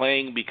that are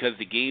playing because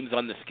the game's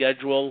on the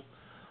schedule.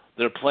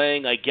 They're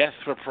playing, I guess,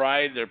 for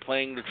pride. They're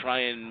playing to try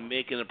and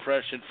make an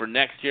impression for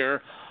next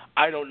year.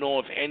 I don't know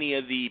if any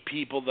of the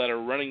people that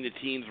are running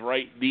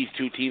these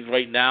two teams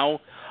right now,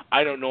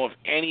 I don't know if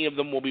any of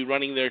them will be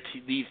running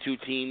these two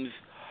teams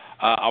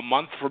a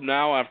month from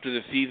now after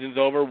the season's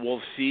over.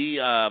 We'll see.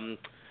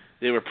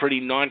 They were pretty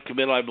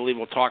non-committal. I believe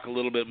we'll talk a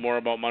little bit more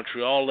about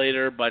Montreal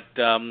later. But,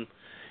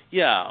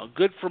 yeah,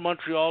 good for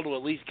Montreal to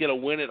at least get a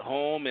win at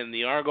home. And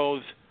the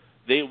Argos,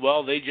 they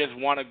just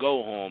want to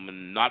go home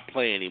and not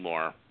play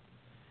anymore.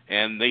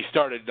 And they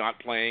started not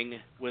playing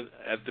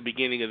at the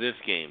beginning of this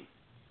game.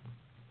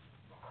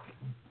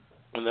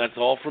 And that's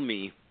all from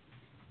me.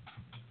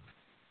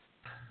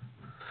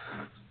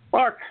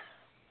 Mark.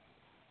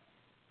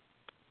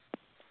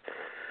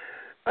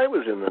 I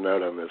was in and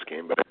out on this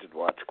game, but I did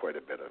watch quite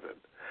a bit of it.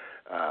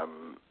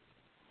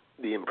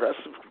 The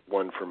impressive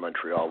one for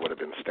Montreal would have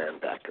been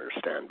Stanback.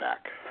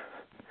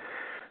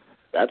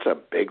 That's a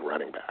big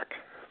running back.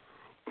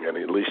 And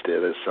at least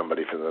it is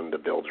somebody for them to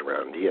build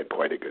around. He had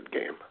quite a good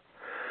game.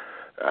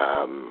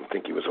 I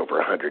think he was over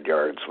 100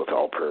 yards with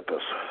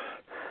all-purpose.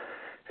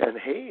 And,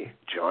 hey,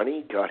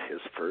 Johnny got his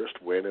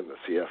first win in the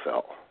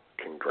CFL.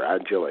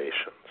 Congratulations.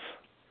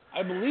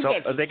 I believe so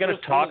that's are they going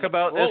to talk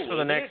about this for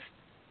the next?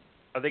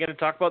 Are they going to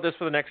talk about this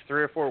for the next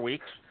 3 or 4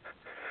 weeks?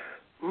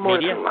 More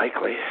than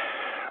likely.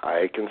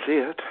 I can see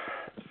it.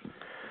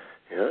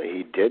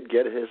 He did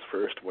get his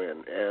first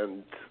win.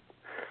 And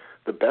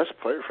the best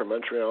player for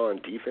Montreal on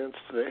defense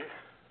today,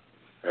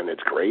 and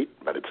it's great,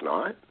 but it's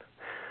not,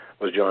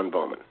 was John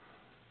Bowman,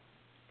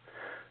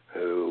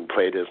 who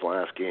played his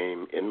last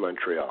game in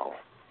Montreal.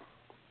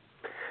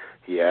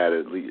 He had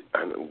at least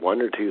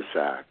 1 or 2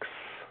 sacks.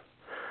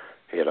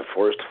 He had a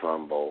forced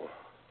fumble.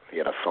 He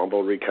had a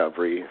fumble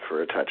recovery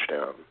for a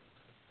touchdown.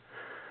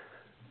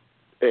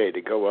 Hey,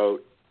 to go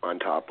out on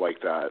top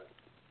like that,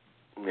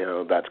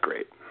 that's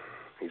great.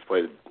 He's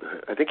played,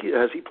 I think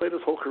has he played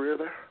his whole career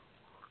there?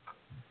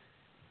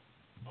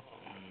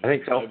 I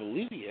think so. I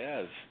believe he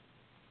has.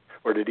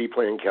 Or did he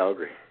play in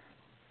Calgary?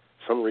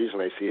 Some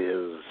reason I see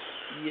his...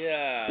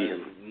 Yeah.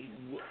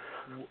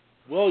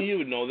 Well, you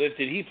would know this.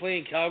 Did he play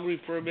in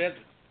Calgary for a bit,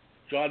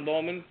 John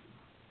Bowman?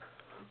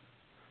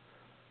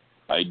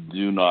 I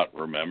do not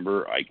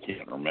remember. I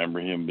can't remember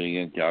him being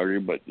in Calgary,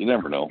 but you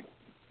never know.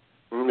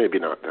 Maybe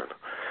not then.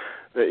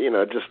 But,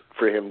 just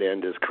for him to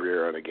end his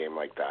career on a game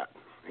like that,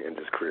 end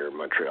his career in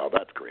Montreal,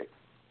 that's great.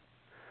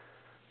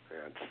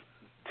 Yeah, it's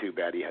too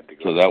bad he had to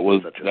go. So that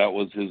was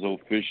his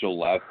official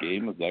last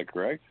game, is that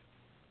correct?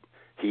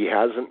 He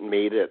hasn't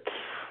made it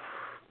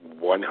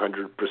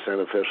 100%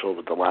 official,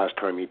 but the last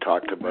time he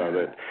talked about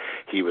it,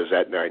 he was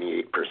at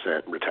 98%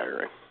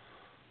 retiring.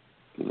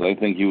 Because I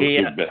think he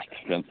was the best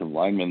defensive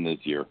lineman this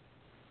year.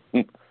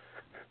 He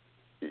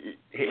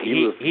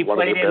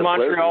played in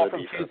Montreal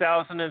from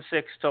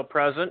 2006 till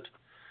present.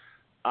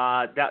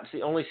 That's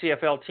the only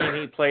CFL team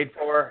he played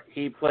for.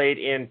 He played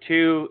in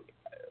two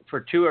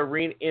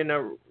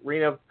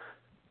arena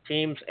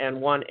teams and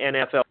 1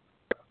 NFL.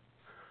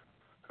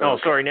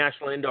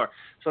 National Indoor.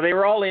 So they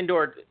were all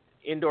indoor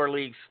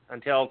leagues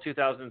until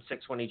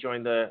 2006 when he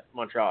joined the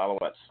Montreal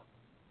Alouettes.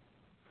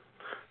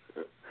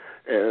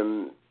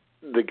 And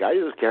the guy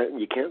you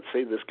can't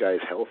say this guy's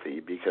healthy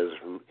because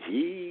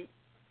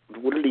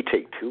what did he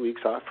take, 2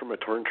 weeks off from a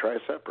torn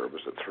tricep, or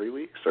was it 3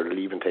 weeks, or did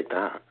he even take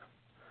that?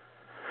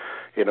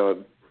 You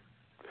know,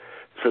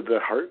 for the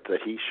heart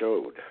that he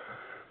showed,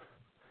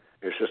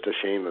 it's just a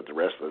shame that the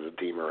rest of the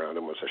team around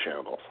him was a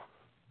shambles.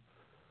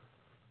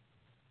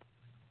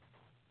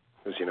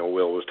 As you know,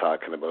 Will was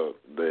talking about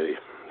the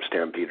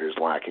Stampeders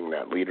lacking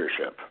that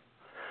leadership.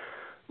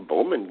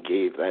 Bowman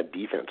gave that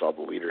defense all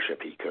the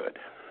leadership he could,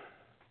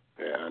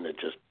 and it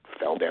just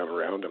fell down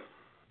around him.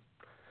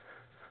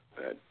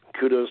 But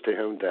kudos to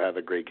him to have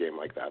a great game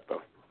like that,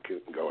 though,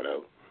 going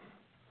out.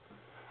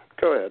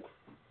 Go ahead.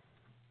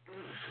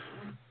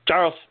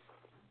 Charles.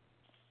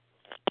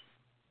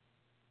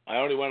 I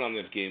already went on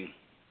this game.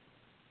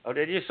 Oh,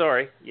 did you?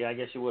 Sorry. Yeah, I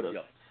guess you would have.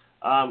 Yep.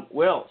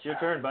 Will, it's your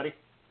turn, buddy.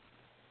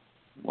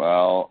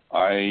 Well,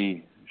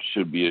 I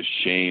should be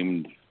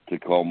ashamed to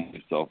call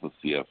myself a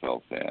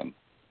CFL fan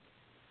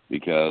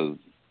because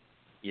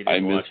I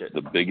missed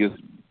the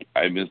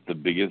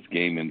biggest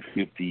game in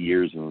 50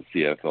 years in the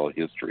CFL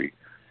history,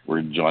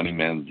 where Johnny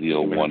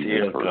Manziel won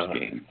his first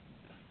game.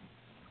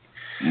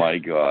 My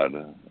God,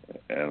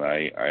 and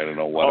I don't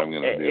know what I'm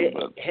going to do.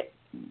 But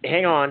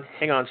hang on,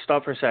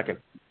 stop for a second.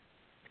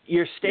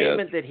 Your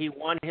statement that he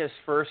won his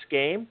first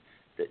game,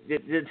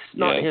 it's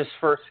not his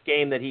first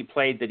game that he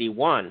played that he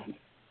won.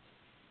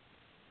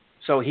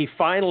 So he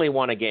finally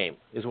won a game,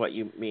 is what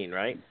you mean,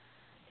 right?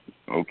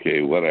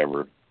 Okay,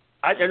 whatever.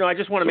 I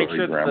just want to make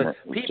sure that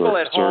the people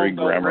at home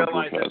don't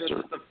realize that this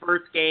is the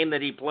first game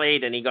that he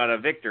played and he got a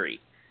victory,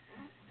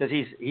 because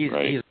he's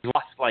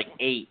lost like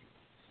 8.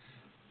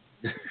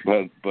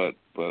 But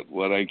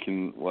what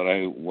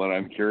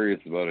I'm curious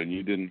about, and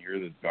you didn't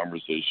hear this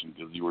conversation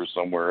because you were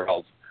somewhere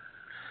else,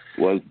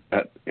 was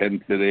that,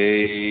 and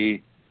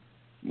today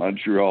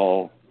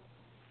Montreal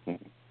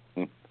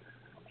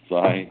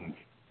signed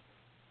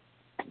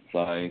 3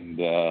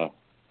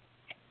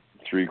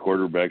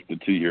 quarterbacks to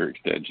 2-year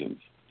extensions.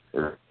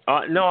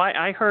 No,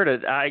 I heard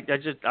it. I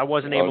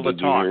wasn't able to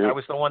talk. I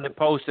was the one that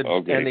posted,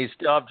 and they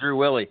still have Drew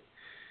Willie.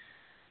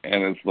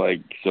 And it's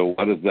like, so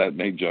what does that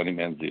make Johnny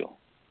Manziel?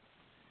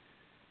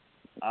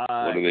 What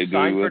are they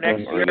doing with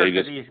him? Or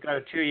because he's got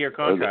a 2-year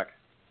contract.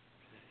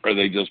 Are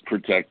they just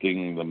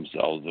protecting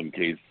themselves in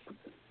case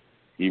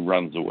he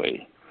runs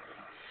away?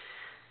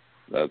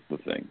 That's the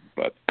thing.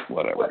 But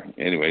whatever.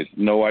 Anyways,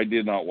 no, I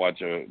did not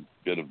watch a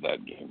bit of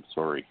that game.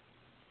 Sorry.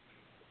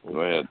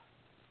 Go ahead.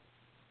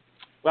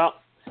 Well,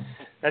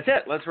 that's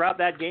it. Let's wrap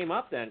that game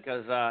up then,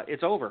 because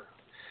it's over.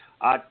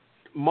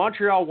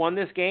 Montreal won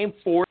this game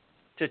 4-10.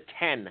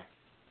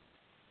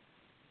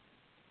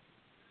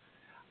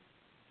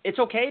 It's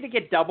okay to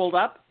get doubled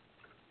up.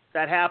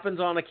 That happens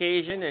on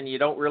occasion, and you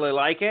don't really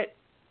like it.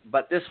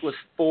 But this was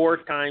 4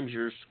 times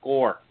your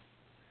score.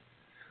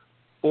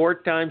 4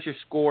 times your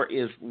score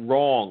is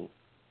wrong.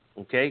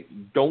 Okay?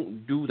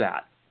 Don't do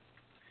that.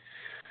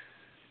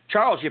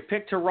 Charles, you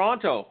picked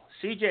Toronto.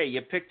 CJ,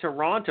 you picked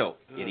Toronto.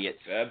 Idiots.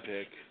 Bad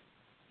pick.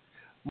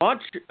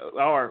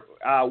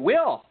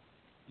 Will,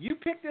 you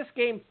picked this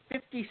game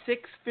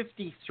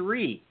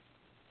 56-53.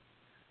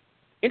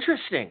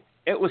 Interesting.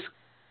 It was,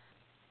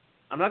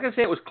 I'm not going to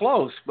say it was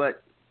close,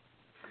 but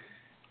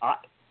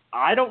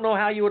I don't know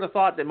how you would have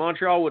thought that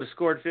Montreal would have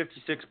scored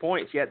 56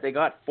 points, yet they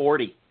got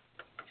 40.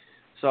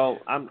 So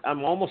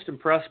I'm almost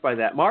impressed by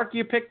that. Mark,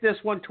 you picked this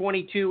one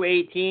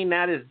 22-18.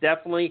 That is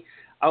definitely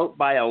out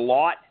by a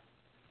lot,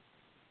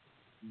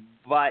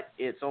 but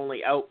it's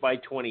only out by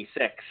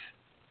 26.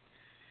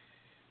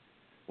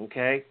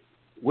 Okay?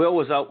 Will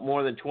was out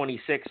more than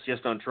 26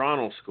 just on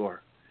Toronto's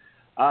score.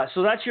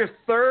 So that's your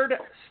third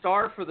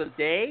star for the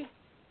day.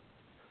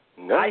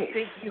 Nice. I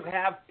think you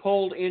have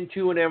pulled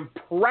into an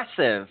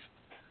impressive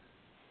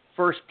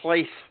first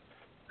place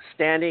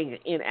standing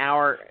in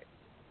our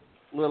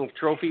little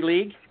trophy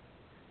league.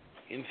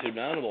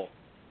 Insurmountable.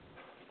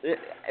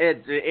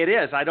 It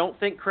is. I don't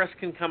think Chris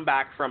can come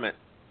back from it.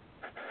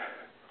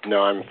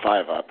 No, I'm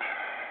 5 up.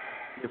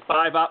 You're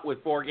 5 up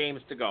with 4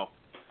 games to go.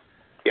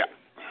 Yeah.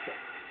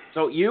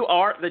 So you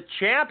are the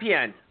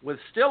champion with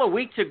still a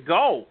week to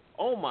go.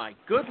 Oh, my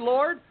good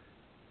Lord.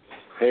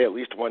 Hey, at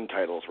least one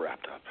title's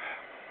wrapped up.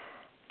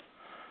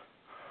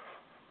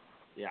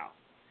 Yeah.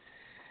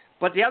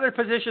 But the other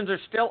positions are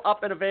still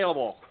up and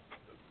available.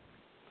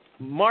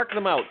 Mark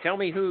them out. Tell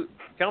me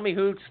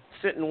who's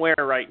sitting where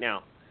right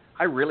now.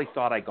 I really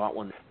thought I got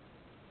one.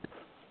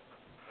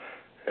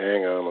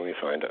 Hang on, let me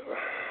find out.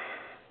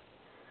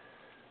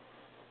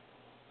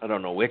 I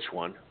don't know which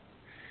one.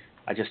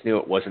 I just knew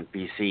it wasn't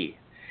BC.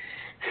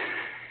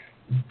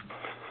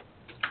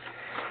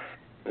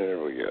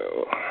 There we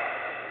go.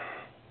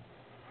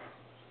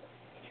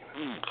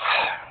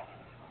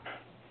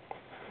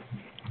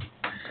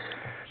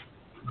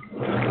 I'm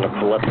going to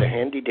pull up the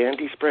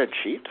handy-dandy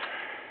spreadsheet.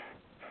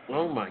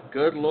 Oh, my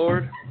good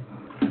Lord.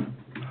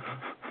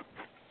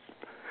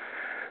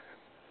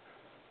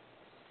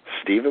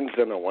 Steven's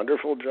done a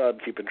wonderful job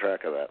keeping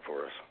track of that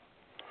for us.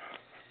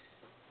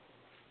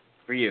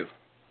 For you.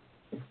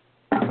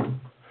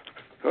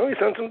 Oh, he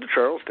sent them to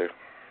Charles, too.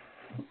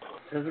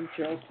 Send them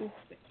to Charles, too?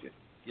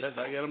 Yes,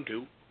 I got him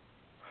too.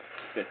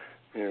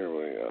 Here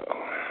we go.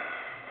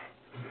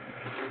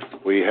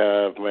 We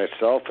have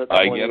myself at 21.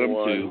 I get them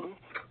too.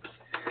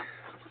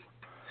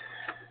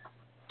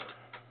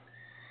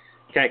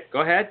 Okay, go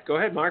ahead. Go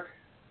ahead, Mark.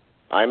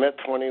 I'm at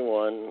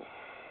 21.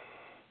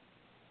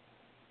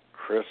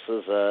 Chris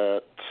is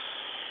at...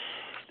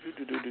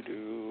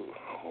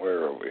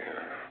 Where are we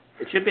here?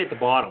 It should be at the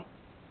bottom.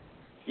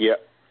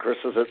 Yep, Chris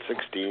is at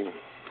 16.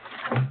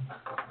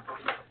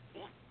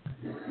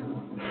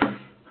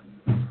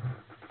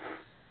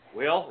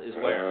 Will is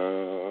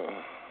where?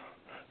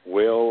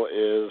 Will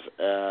is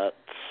at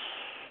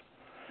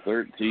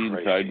 13,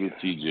 tied with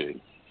TJ.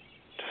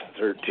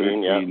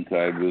 13, yeah. 13,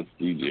 tied with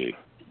TJ.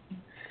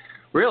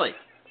 Really?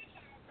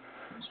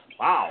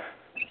 Wow.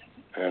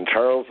 And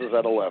Charles is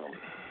at 11.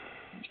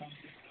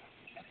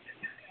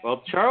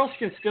 Well, Charles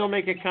can still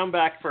make a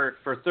comeback for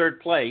third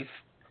place,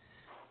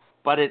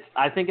 but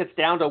I think it's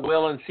down to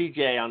Will and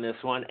CJ on this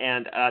one.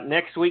 And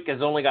next week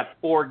has only got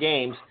 4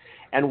 games.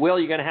 And, Will,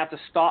 you're going to have to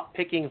stop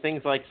picking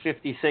things like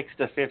 56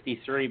 to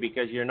 53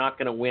 because you're not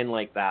going to win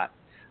like that.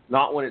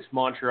 Not when it's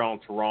Montreal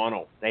and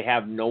Toronto. They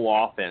have no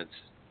offense.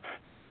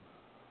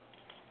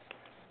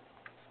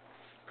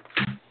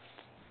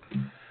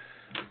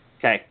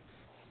 Okay.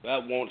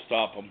 That won't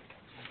stop them.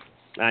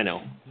 I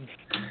know.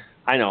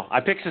 I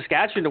picked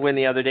Saskatchewan to win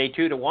the other day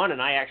 2-1,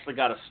 and I actually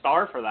got a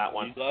star for that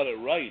one. You got it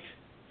right.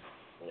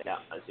 Yeah,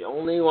 I was the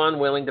only one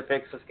willing to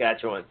pick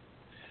Saskatchewan.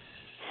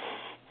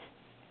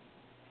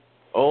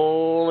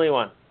 Only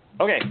one.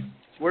 Okay,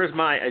 where's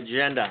my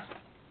agenda?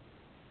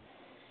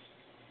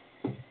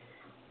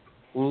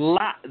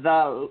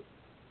 The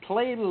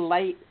play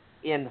late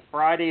in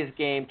Friday's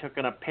game took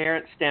an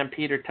apparent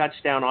Stampeder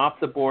touchdown off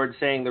the board,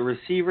 saying the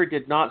receiver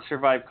did not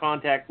survive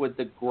contact with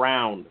the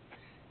ground.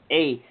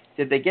 A,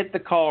 did they get the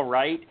call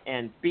right?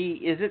 And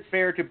B, is it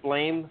fair to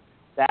blame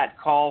that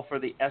call for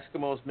the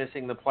Eskimos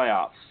missing the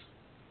playoffs?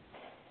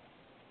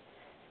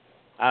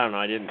 I don't know.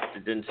 I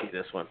didn't see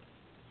this one.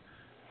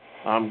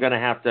 I'm going to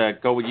have to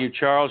go with you,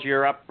 Charles.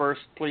 You're up first.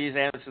 Please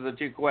answer the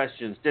 2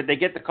 questions. Did they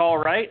get the call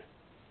right?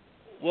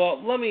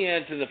 Well, let me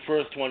answer the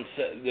first one,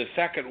 the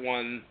second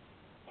one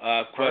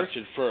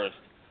question first.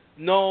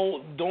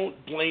 No,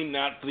 don't blame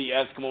that for the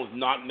Eskimos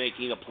not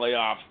making a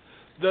playoff.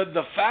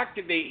 The fact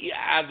that they,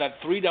 as a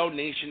 3-down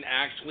nation,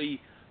 actually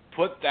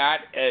put that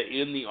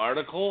in the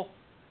article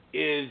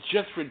is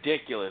just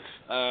ridiculous.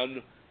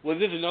 Was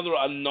this another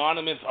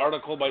anonymous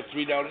article by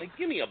 3-down?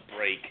 Give me a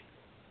break.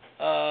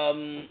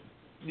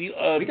 We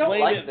don't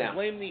like them.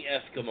 Blame the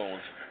Eskimos.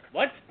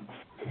 What?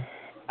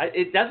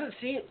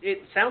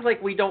 It sounds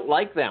like we don't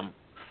like them.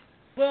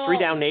 Well,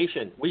 3-down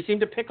nation. We seem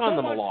to pick on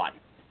them a lot.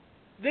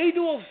 They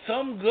do have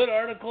some good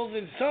articles,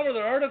 and some of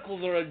their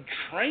articles are a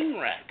train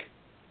wreck.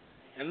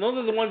 And those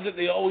are the ones that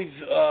they always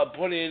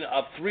put in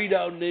a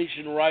 3-down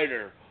nation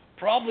writer,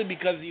 probably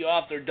because the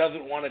author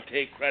doesn't want to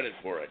take credit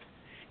for it.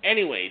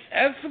 Anyways,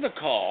 as for the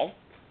call,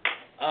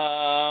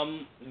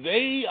 I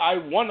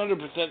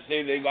 100%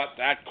 say they got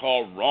that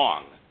call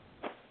wrong.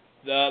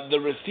 The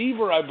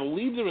receiver, I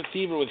believe the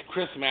receiver was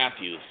Chris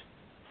Matthews.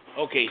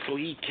 Okay, so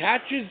he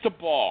catches the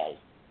ball.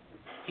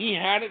 He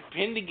had it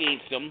pinned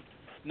against him.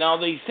 Now,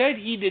 they said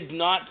he did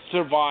not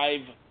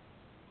survive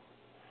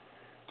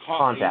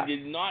contact. He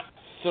did not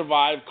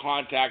survive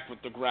contact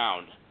with the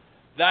ground.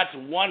 That's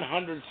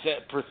 100%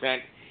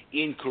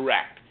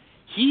 incorrect.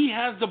 He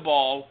has the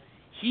ball.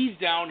 He's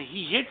down.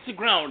 He hits the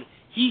ground.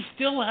 He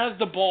still has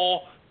the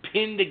ball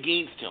pinned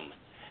against him.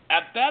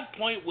 At that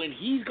point, when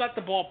he's got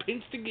the ball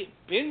pinned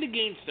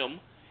against him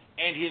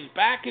and his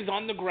back is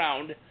on the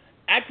ground,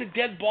 that's a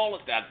dead ball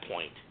at that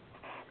point.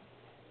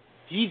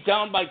 He's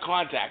down by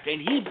contact, and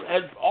he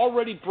has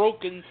already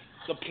broken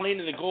the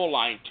plane of the goal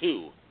line,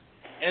 too.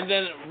 And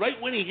then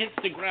right when he hits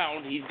the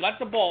ground, he's got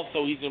the ball,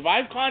 so he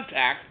survived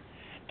contact,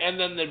 and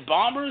then the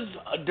Bombers'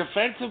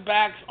 defensive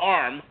back's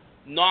arm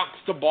knocks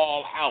the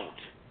ball out.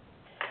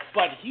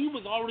 But he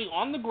was already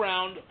on the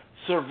ground,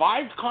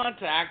 survived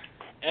contact,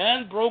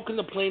 and broken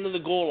the plane of the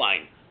goal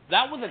line.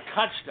 That was a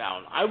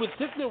touchdown. I was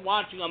sitting there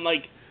watching. I'm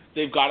like,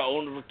 they've got to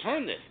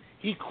overturn this.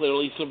 He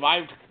clearly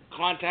survived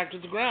contact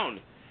with the ground.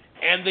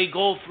 And they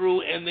go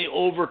through and they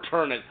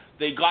overturn it.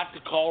 They got the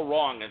call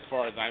wrong as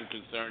far as I'm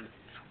concerned.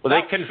 Well,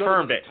 they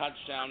confirmed it.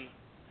 Touchdown.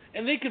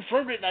 And they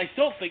confirmed it, and I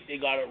still think they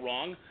got it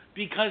wrong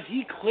because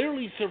he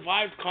clearly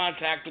survived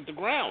contact with the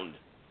ground.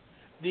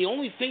 The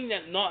only thing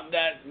that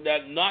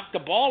knocked the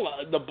ball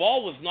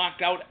was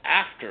knocked out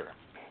after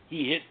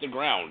he hit the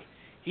ground.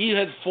 He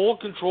had full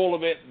control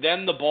of it,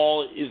 then the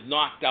ball is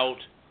knocked out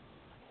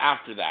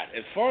after that.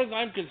 As far as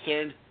I'm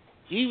concerned,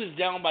 he was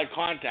down by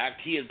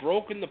contact. He had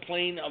broken the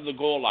plane of the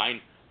goal line.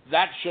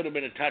 That should have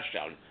been a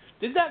touchdown.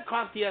 Did that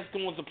cost the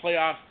Eskimos the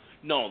playoff?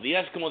 No, the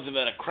Eskimos have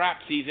had a crap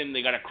season.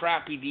 They got a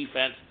crappy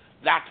defense.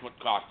 That's what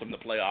cost them the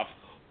playoff.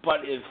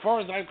 But as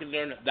far as I'm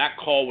concerned, that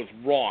call was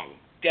wrong,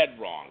 dead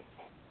wrong,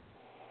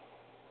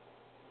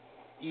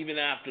 even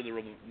after the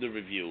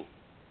review.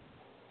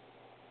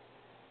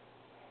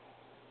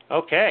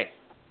 Okay.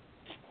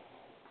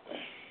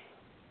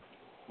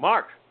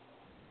 Mark,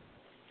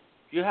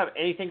 do you have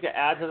anything to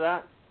add to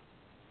that?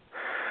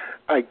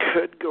 I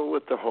could go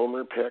with the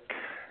homer pick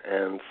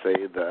and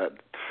say that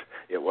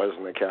it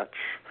wasn't a catch.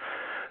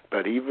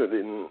 But even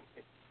in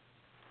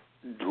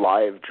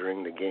live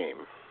during the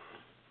game,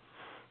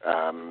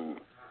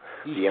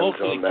 the end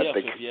zone that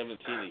if you haven't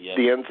seen it yet.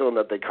 the end zone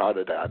that they caught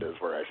it at is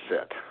where I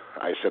sit.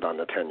 I sit on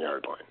the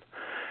 10-yard line.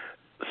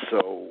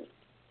 So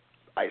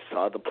I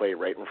saw the play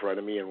right in front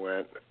of me and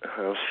went,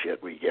 oh,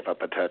 shit, we gave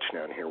up a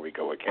touchdown. Here we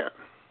go again.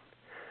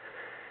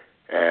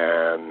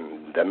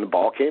 And then the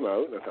ball came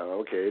out, and I thought,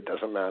 okay, it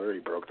doesn't matter. He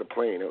broke the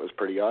plane. It was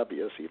pretty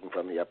obvious, even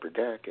from the upper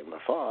deck in the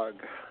fog.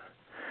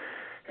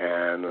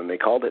 And when they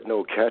called it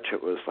no catch,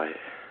 it was like,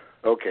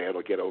 okay,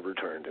 it'll get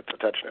overturned. It's a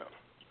touchdown.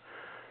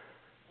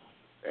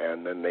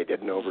 And then they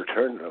didn't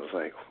overturn it. I was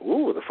like,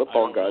 ooh, the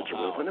football gods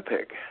are with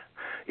Winnipeg.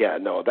 Yeah,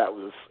 no, that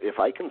was, if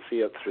I can see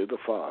it through the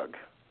fog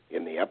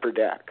in the upper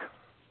deck,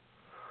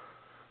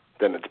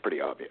 then it's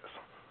pretty obvious.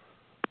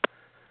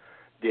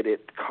 Did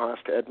it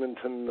cost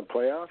Edmonton the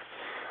playoffs?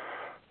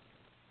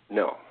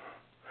 No.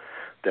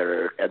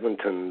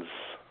 Edmonton's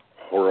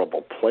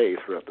horrible play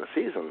throughout the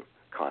season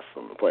cost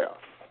them the playoffs.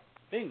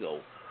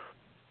 Bingo.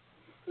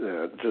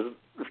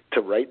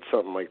 To write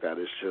something like that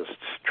is just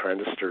trying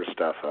to stir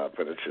stuff up,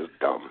 and it's just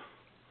dumb.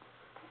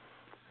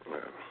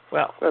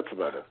 Well, that's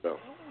about it, though.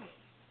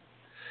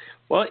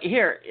 Well,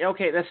 here,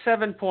 okay, the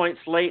 7 points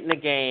late in the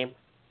game,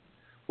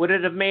 would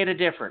it have made a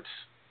difference?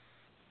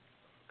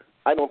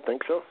 I don't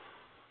think so.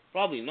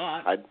 Probably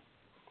not.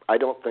 I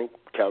don't think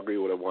Calgary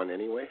would have won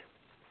anyway.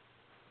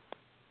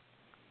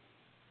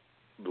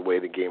 The way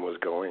the game was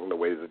going, the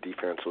way the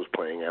defense was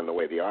playing, and the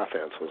way the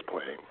offense was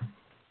playing.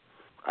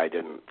 I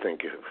didn't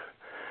think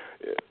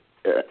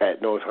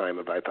at no time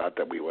have I thought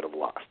that we would have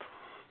lost.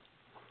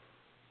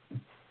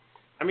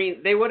 I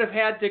mean, they would have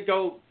had to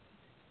go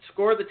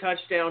score the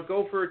touchdown,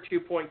 go for a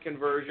 2-point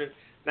conversion,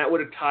 and that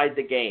would have tied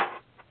the game.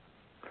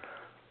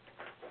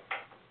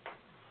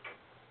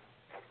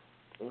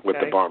 Okay. With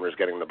the Bombers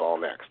getting the ball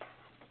next.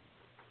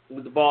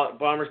 With the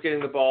Bombers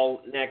getting the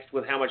ball next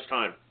with how much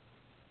time?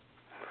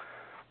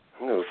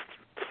 It was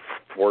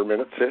 4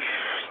 minutes-ish,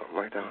 something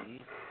like that.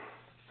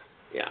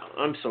 Yeah,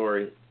 I'm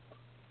sorry.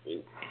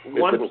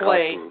 One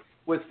play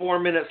with 4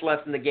 minutes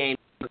left in the game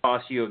will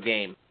cost you a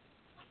game.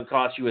 It will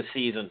cost you a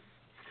season.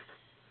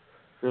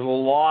 There's a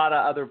lot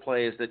of other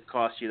plays that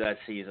cost you that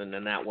season,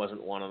 and that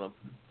wasn't one of them.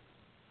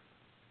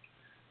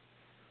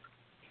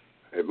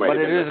 It might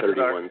have been a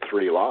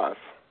 31-3 loss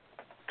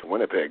to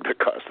Winnipeg that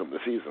cost them the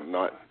season,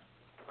 not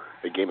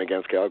a game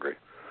against Calgary.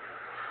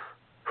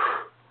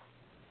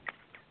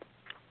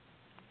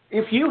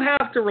 If you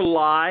have to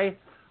rely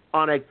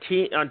on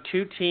on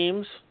two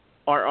teams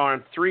or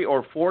on 3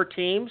 or 4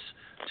 teams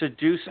to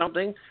do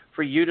something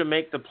for you to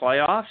make the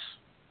playoffs,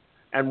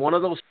 and one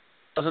of those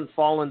doesn't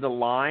fall into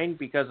line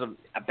because of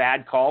a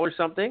bad call or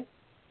something,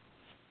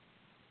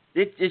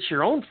 it's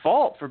your own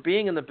fault for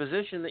being in the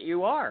position that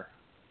you are.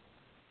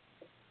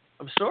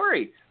 I'm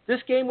sorry. This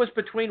game was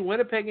between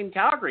Winnipeg and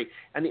Calgary,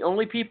 and the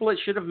only people it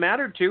should have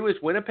mattered to is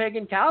Winnipeg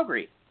and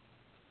Calgary.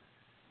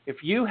 If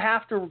you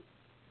have to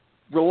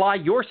rely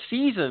your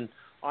season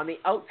on the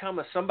outcome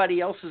of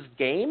somebody else's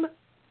game,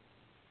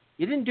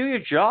 you didn't do your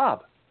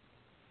job.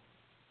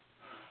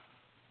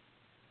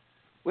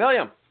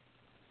 William.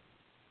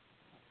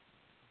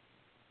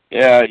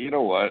 Yeah, you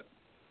know what?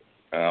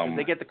 Did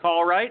they get the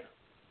call right?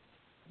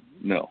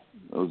 No,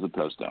 it was a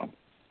touchdown.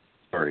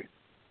 Sorry.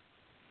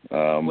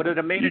 Would it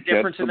have made a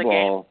difference in the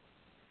game?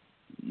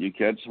 You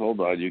catch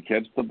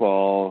the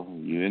ball,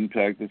 you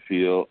impact the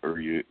field, or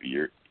you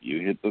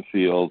hit the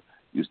field,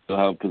 you still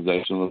have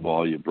possession of the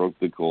ball, you broke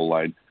the goal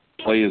line,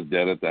 play is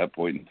dead at that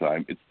point in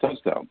time, it's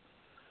touchdown.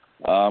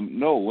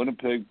 No,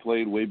 Winnipeg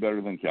played way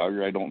better than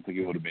Calgary. I don't think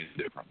it would have made a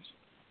difference.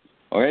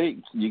 Okay,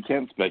 you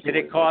can't speculate.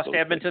 Did it cost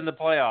Edmonton the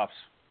playoffs?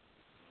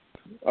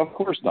 Of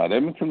course not.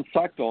 Edmonton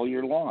sucked all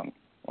year long.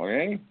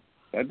 Okay,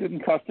 that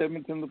didn't cost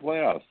Edmonton the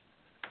playoffs.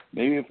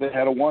 Maybe if they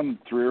had won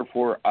 3 or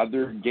 4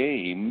 other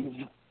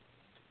games,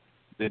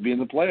 they'd be in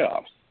the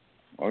playoffs.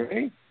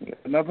 Okay, it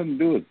had nothing to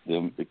do with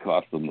them. It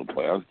cost them the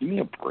playoffs. Give me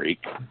a break.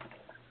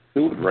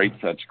 Who would write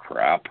such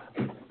crap?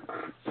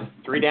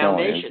 3 down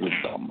nation.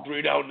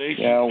 3 down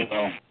nation.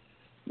 Yeah,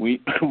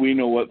 well, we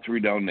know what 3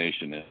 down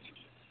nation is.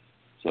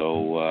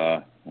 So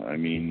I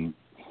mean,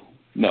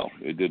 no,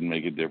 it didn't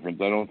make a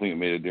difference. I don't think it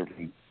made a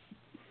difference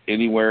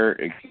anywhere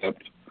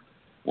except,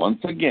 once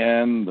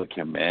again, the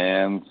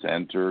command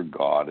center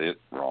got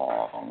it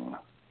wrong.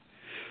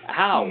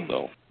 How?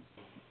 So,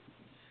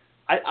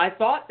 I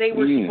thought they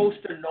were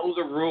supposed to know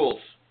the rules.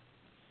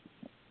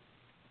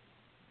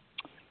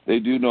 They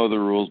do know the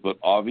rules, but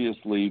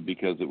obviously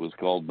because it was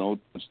called no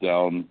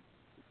touchdown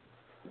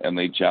and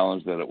they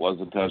challenged that it was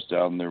a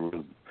touchdown, there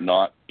was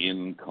not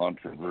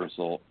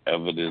incontrovertible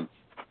evidence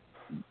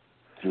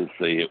to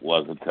say it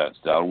was a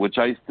touchdown, which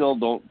I still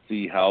don't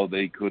see how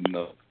they couldn't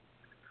have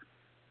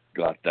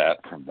got that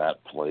from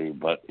that play,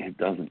 but it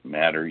doesn't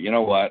matter. You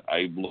know what?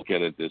 I look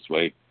at it this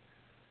way.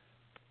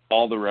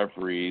 All the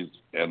referees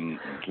and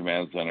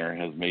command center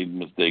has made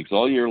mistakes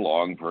all year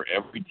long for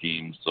every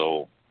team,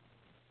 so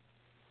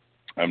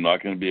I'm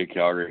not going to be a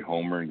Calgary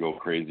homer and go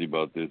crazy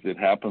about this. It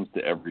happens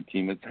to every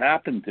team. It's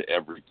happened to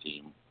every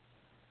team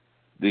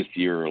this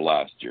year or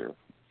last year.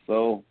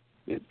 So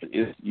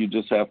you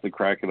just have to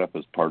crack it up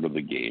as part of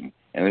the game.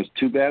 And it's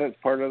too bad it's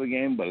part of the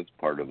game, but it's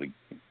part of the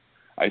game.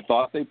 I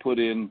thought they put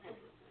in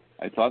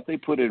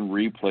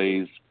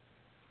replays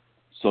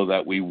so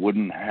that we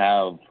wouldn't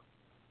have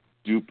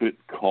stupid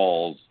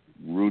calls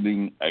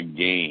ruining a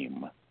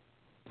game.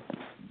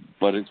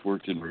 But it's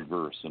worked in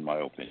reverse, in my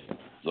opinion.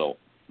 So,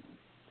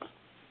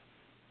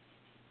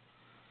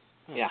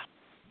 yeah.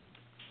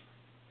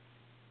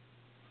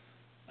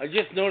 I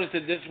just noticed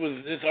that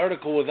this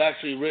article was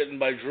actually written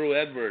by Drew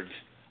Edwards.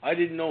 I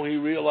didn't know he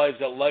realized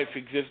that life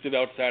existed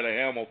outside of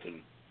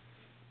Hamilton.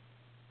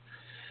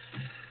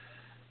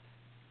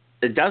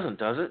 It doesn't,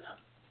 does it?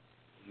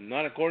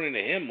 Not according to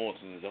him most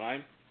of the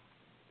time.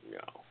 No.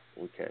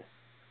 Okay.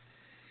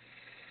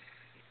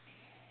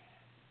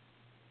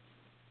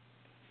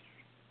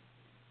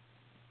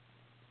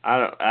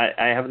 I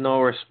have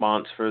no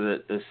response for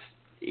this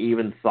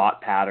even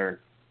thought pattern.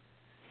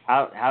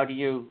 How do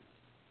you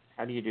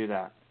do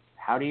that?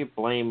 How do you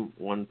blame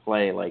one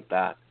play like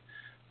that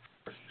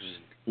for just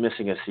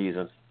missing a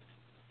season?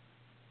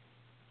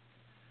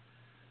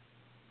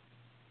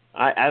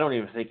 I don't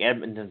even think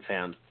Edmonton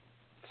fans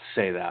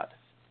say that.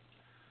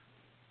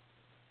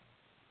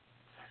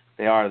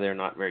 They're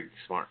not very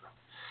smart.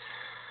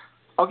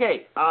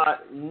 Okay,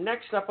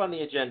 next up on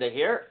the agenda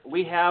here,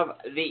 we have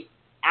the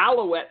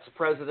Alouettes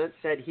president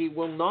said he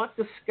will not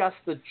discuss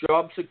the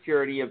job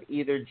security of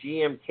either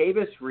GM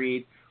Kavis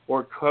Reed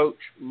or coach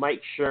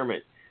Mike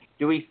Sherman.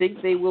 Do we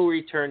think they will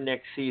return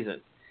next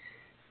season?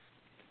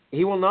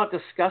 He will not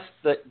discuss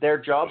their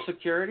job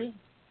security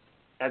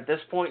at this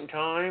point in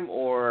time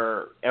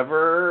or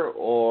ever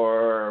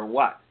or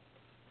what?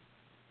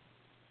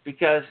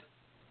 Because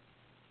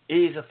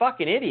he's a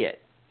fucking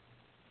idiot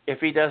if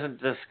he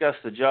doesn't discuss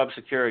the job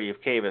security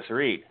of Kavis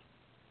Reed.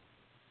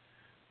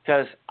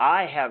 Because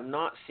I have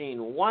not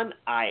seen one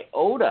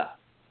iota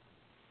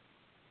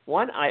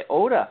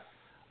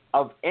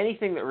of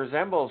anything that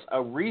resembles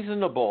a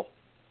reasonable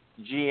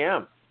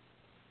GM.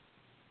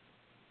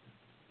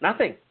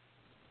 Nothing.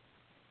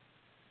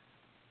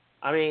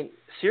 I mean,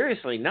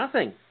 seriously,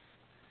 nothing.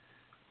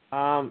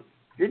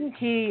 Didn't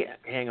he...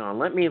 Hang on,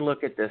 let me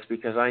look at this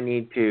because I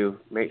need to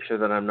make sure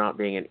that I'm not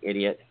being an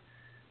idiot.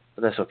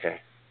 But that's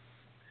okay.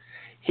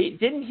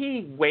 Didn't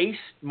he waste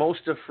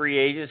most of free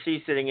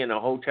agency sitting in a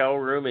hotel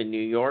room in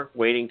New York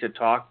waiting to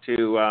talk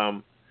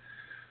to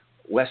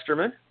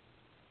Westerman?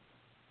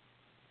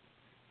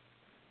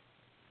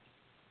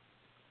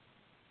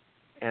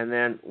 And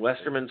then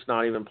Westerman's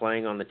not even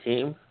playing on the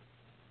team?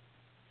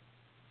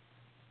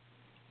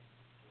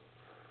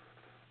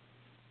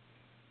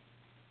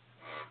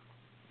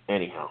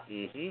 Anyhow.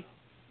 Mm-hmm.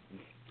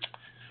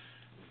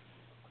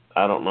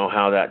 I don't know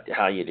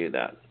how you do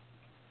that.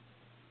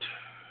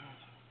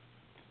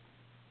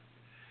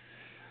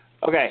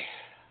 Okay.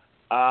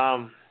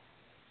 I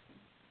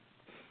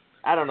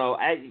don't know.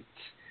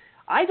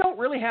 I don't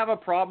really have a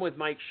problem with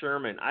Mike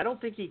Sherman. I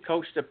don't think he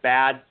coached a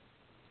bad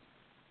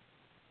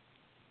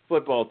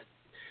football.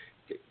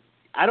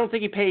 I don't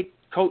think he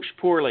coached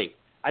poorly.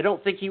 I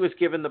don't think he was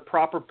given the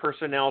proper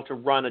personnel to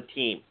run a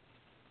team.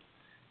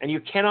 And you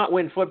cannot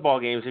win football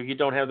games if you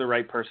don't have the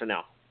right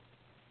personnel.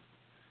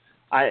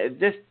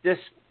 This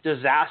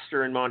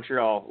disaster in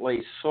Montreal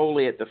lays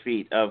solely at the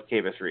feet of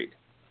Kavis Reed.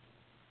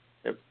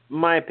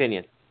 My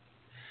opinion.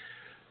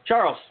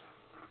 Charles.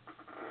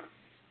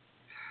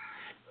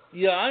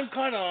 Yeah, I'm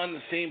kind of on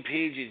the same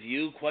page as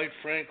you, quite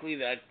frankly,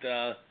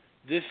 that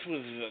this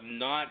was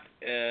not...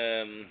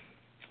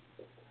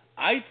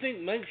 I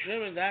think Mike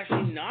Sherman's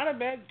actually not a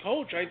bad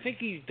coach. I think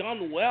he's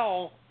done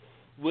well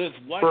with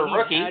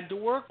what he had to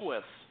work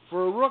with.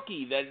 For a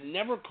rookie that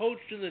never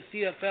coached in the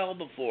CFL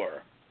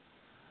before.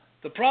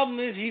 The problem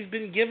is he's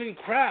been given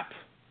crap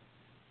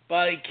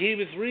by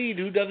Kavis Reed,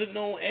 who doesn't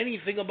know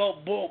anything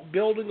about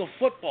building a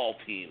football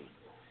team.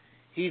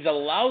 He's a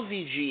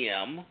lousy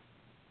GM.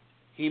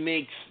 He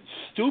makes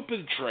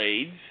stupid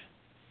trades.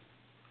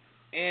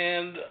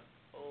 And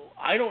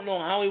I don't know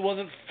how he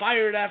wasn't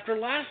fired after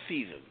last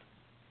season.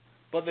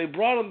 But they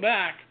brought him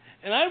back.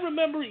 And I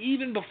remember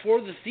even before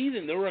the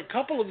season, there were a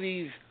couple of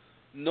these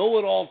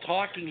know-it-all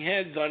talking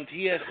heads on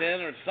TSN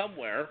or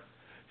somewhere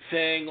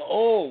saying,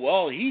 oh,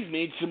 well, he's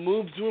made some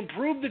moves to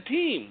improve the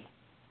team.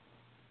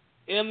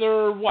 And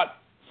they're,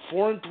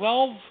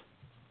 4-12?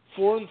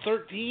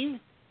 4-13?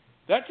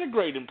 That's a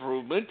great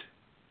improvement.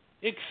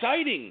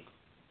 Exciting.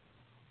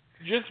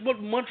 Just what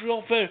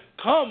Montreal said,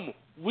 come,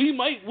 we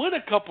might win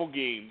a couple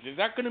games. Is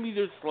that going to be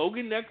their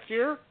slogan next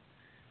year?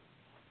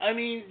 I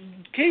mean,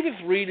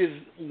 Kavis Reed is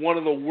one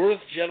of the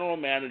worst general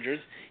managers.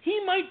 He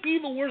might be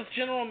the worst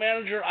general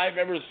manager I've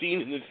ever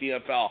seen in the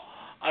CFL.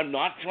 I'm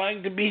not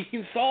trying to be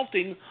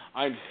insulting.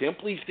 I'm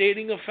simply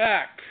stating a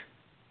fact.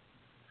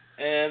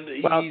 And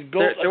he's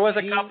built there was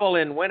team. A couple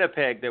in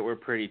Winnipeg that were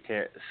pretty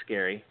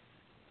scary.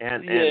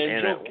 And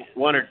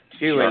one or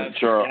two in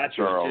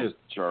Charles.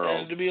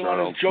 And to be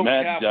honest, Joe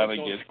Cap was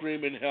no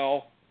screaming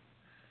hell.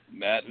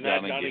 Matt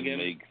Dunnigan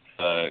makes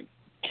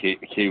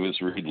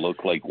Kavis Reed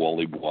look like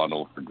Wally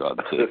Buono, for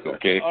God's sake,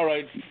 okay? All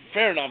right,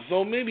 fair enough.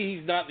 So maybe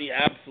he's not the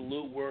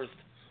absolute worst,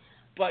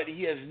 but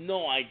he has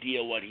no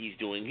idea what he's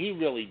doing. He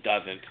really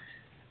doesn't.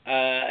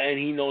 And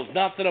he knows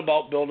nothing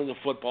about building a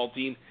football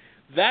team.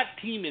 That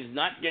team is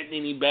not getting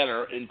any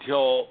better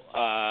until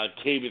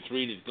Kavis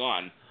Reed is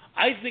gone.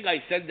 I think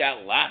I said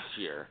that last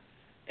year,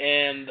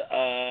 and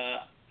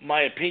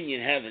my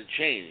opinion hasn't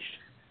changed.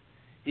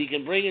 He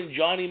can bring in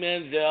Johnny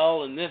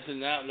Manziel and this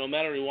and that, no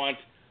matter what he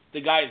wants. The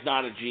guy's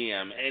not a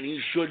GM, and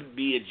he shouldn't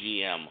be a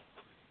GM.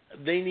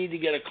 They need to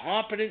get a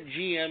competent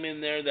GM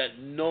in there that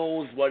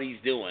knows what he's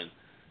doing,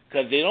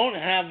 because they don't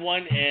have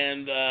one,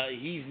 and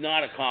he's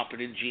not a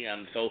competent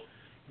GM. So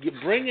you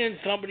bring in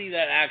somebody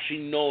that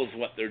actually knows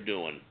what they're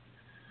doing.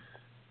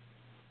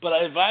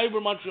 But if I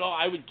were Montreal,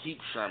 I would keep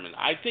Sherman.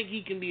 I think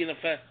he can be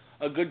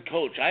a good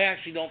coach. I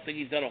actually don't think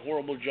he's done a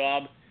horrible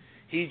job.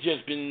 He's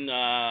just been,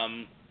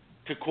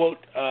 to quote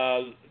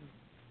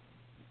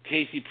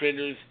Casey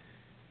Printers,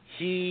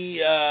 he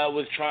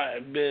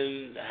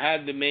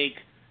had to make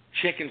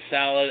chicken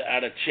salad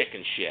out of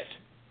chicken shit,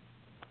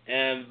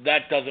 and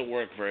that doesn't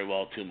work very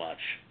well too much.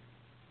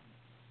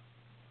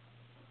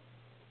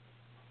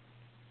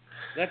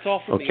 That's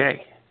all for me.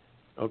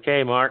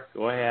 Okay, Mark,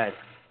 go ahead.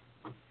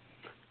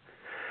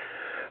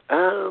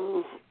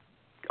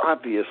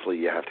 Obviously,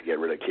 you have to get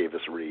rid of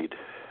Kavis Reed.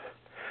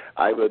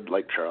 I would,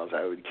 like Charles,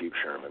 I would keep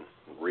Sherman.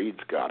 Reed's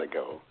got to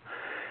go.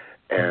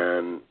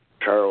 And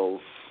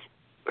Charles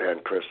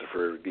and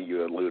Christopher,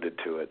 you alluded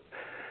to it,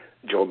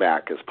 Joe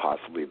Mack is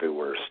possibly the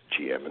worst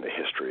GM in the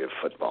history of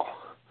football.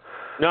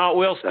 No,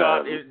 Will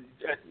Scott,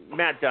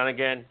 Matt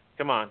Dunnigan,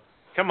 come on.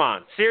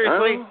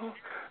 Seriously?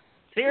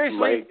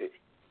 Seriously?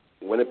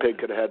 Winnipeg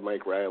could have had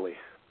Mike Riley.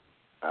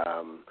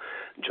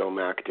 Joe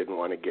Mack didn't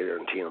want to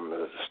guarantee him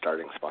the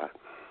starting spot.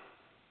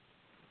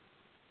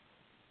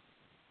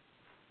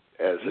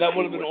 That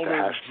would have been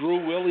over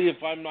Drew Willie,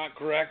 if I'm not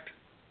correct.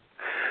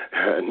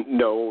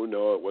 No,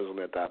 it wasn't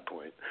at that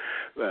point.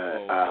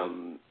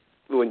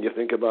 When you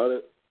think about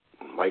it,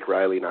 Mike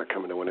Riley not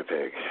coming to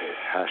Winnipeg,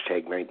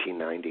 hashtag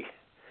 1990.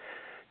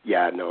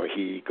 Yeah, no,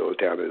 he goes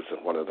down as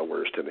one of the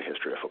worst in the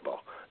history of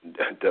football.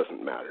 It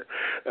doesn't matter.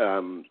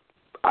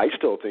 I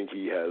still think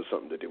he has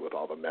something to do with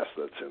all the mess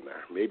that's in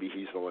there. Maybe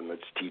he's the one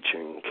that's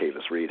teaching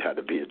Kavis Reed how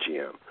to be a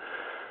GM.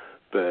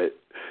 But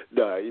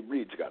no,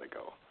 Reed's got to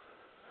go.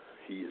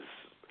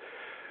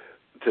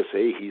 To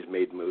say he's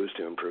made moves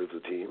to improve the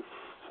team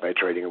by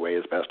trading away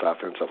his best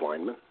offensive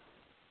lineman,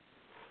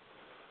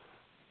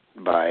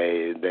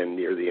 by then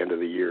near the end of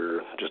the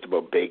year just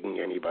about begging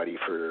anybody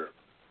for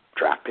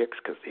draft picks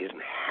because they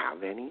didn't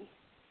have any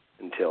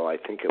until I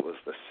think it was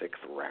the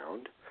 6th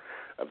round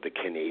of the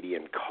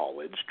Canadian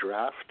college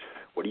draft.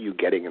 What are you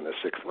getting in the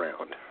 6th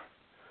round?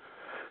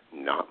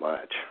 Not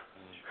much.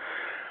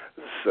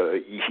 So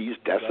he's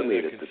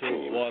decimated the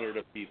team. Water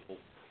to people.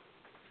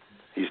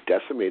 He's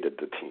decimated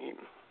the team.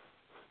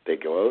 They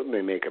go out and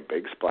they make a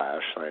big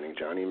splash signing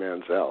Johnny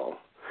Manziel,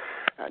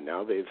 and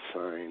now they've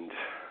signed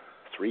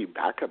 3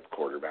 backup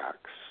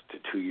quarterbacks to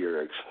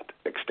 2-year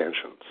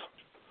extensions.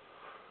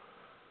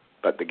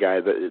 But the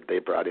guy that they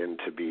brought in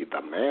to be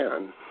the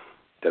man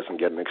doesn't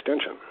get an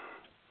extension.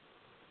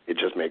 It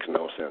just makes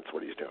no sense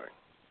what he's doing.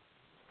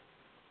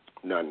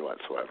 None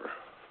whatsoever.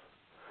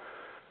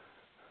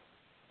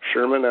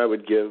 Sherman, I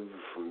would give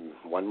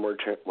one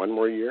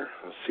more year,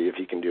 see if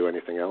he can do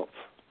anything else.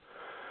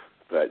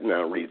 But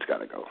no, Reed's got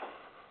to go.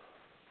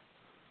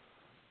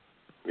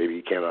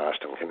 Maybe Ken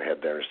Austin can head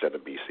there instead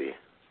of BC.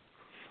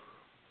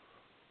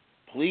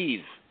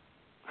 Please.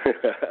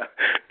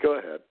 Go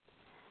ahead.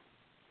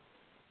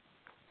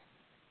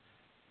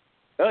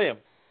 William.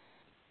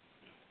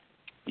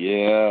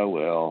 Yeah,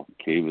 well,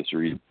 Kavis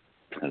Reed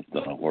has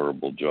done a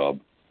horrible job,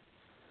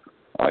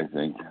 I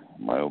think,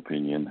 in my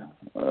opinion.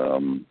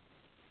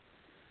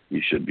 He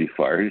should be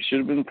fired. He should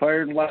have been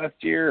fired last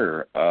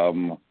year.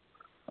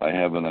 I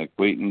have an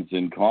acquaintance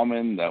in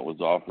common that was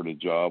offered a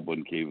job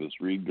when Kavis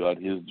Reed got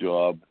his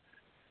job,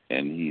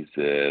 and he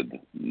said,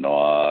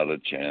 not a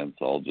chance,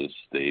 I'll just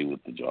stay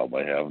with the job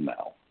I have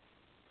now.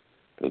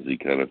 Because he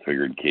kind of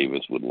figured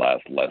Kavis would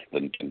last less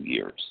than 2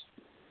 years.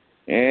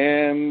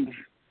 And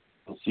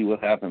we'll see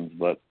what happens,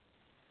 but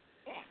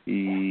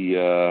he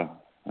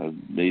has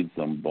made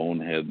some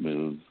bonehead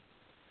moves.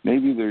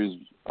 Maybe there's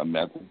a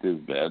method to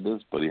his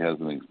madness, but he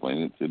hasn't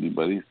explained it to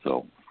anybody,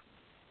 so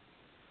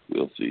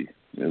we'll see.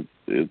 And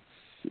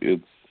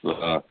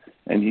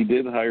he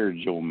did hire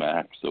Joe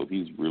Mack, so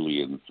he's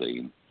really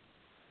insane.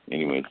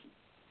 Anyways,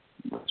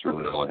 that's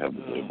really all I have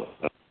to say about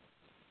that.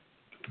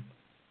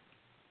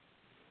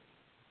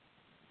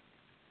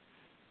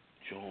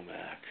 Joe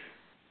Mack.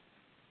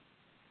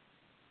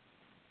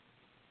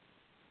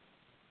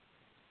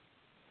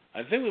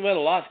 I think we might have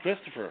lost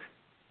Christopher.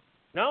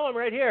 No, I'm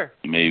right here.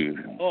 Maybe.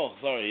 Oh,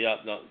 sorry. Yeah,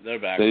 no, they're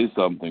back. Say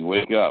something.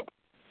 Wake up.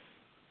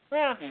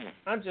 Yeah,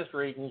 I'm just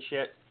reading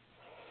shit.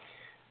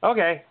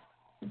 Okay.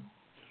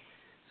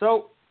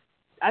 So,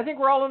 I think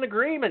we're all in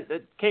agreement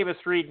that Kavis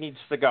Reed needs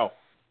to go.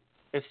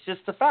 It's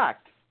just a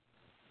fact.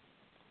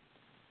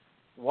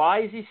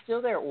 Why is he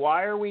still there?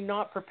 Why are we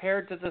not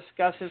prepared to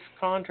discuss his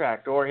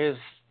contract or his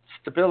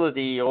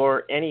stability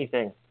or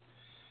anything?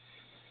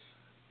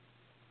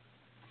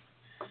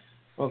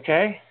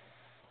 Okay?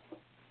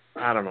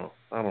 I don't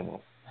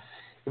know.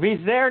 If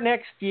he's there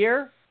next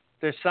year,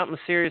 there's something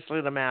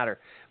seriously the matter.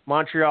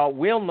 Montreal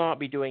will not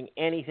be doing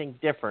anything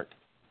different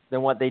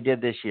than what they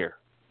did this year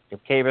if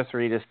Kavis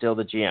Reed is still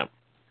the GM.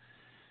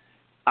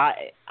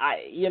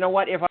 You know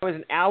what? If I was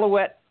an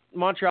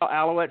Montreal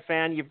Alouette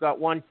fan, you've got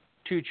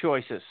two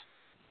choices.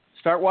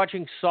 Start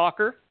watching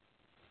soccer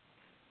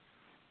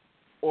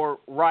or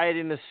riot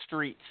in the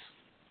streets.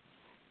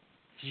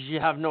 You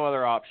have no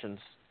other options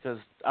because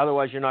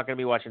otherwise you're not going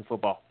to be watching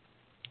football.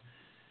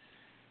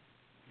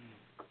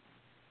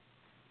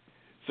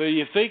 So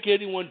you think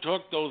anyone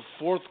took those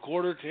fourth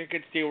quarter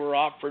tickets they were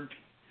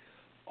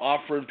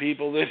offering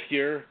people this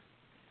year?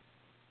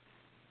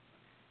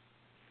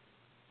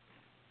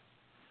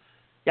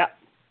 Yeah.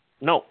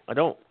 No, I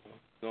don't.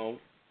 No.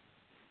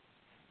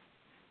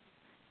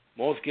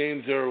 Most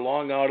games are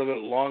long out of it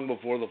long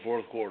before the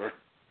fourth quarter.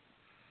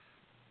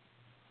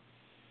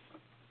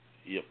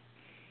 Yep.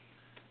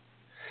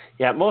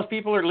 Yeah, most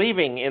people are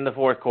leaving in the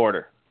fourth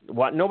quarter.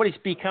 Nobody's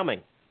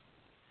becoming.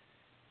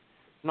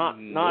 Not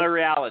a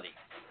reality.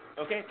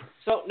 Okay,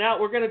 so now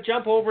we're going to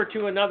jump over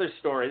to another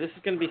story. This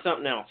is going to be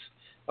something else.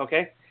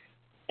 Okay,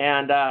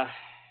 and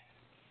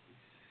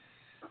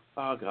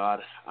oh God,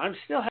 I'm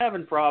still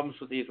having problems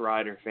with these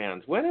Rider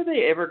fans. When are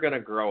they ever going to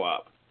grow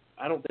up?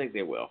 I don't think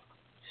they will.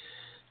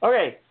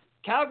 Okay,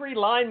 Calgary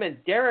lineman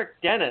Derek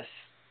Dennis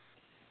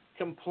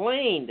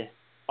complained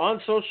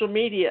on social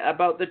media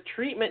about the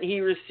treatment he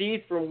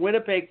received from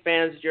Winnipeg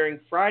fans during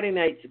Friday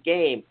night's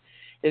game.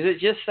 Is it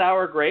just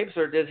sour grapes,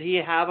 or does he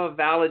have a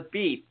valid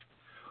beef?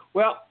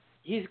 Well,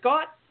 he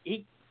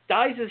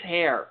dyes his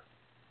hair.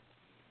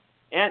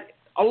 And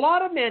a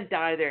lot of men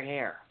dye their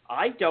hair.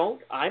 I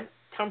don't. I'm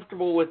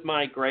comfortable with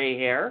my gray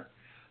hair.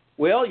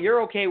 Will,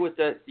 you're okay with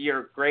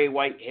your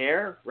gray-white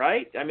hair,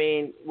 right? I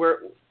mean,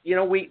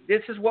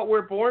 this is what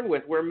we're born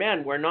with. We're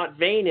men. We're not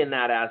vain in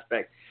that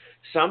aspect.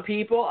 Some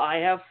people, I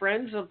have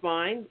friends of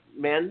mine,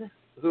 men,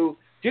 who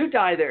do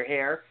dye their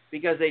hair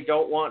because they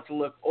don't want to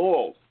look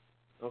old.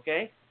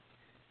 Okay?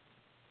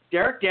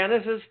 Derek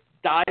Dennis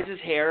dyes his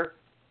hair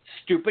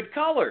stupid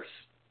colors.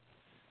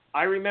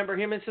 I remember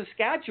him in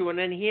Saskatchewan,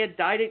 and he had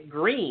dyed it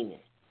green.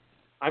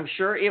 I'm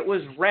sure it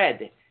was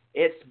red.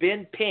 It's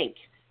been pink.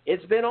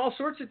 It's been all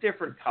sorts of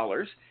different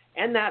colors,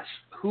 and that's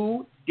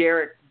who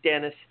Derek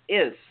Dennis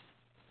is.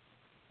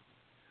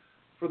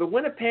 For the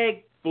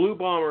Winnipeg Blue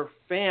Bomber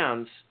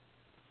fans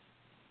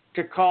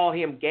to call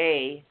him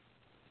gay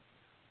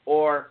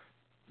or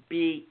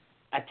be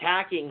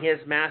attacking his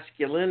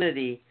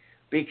masculinity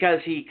because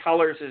he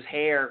colors his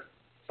hair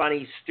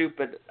funny,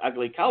 stupid,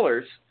 ugly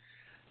colors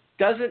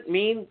doesn't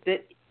mean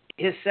that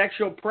his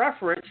sexual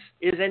preference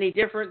is any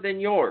different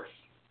than yours.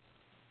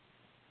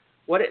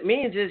 What it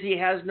means is he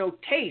has no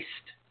taste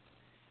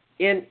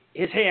in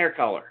his hair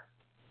color.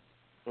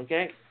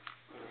 Okay?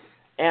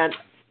 And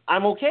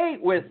I'm okay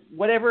with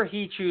whatever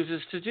he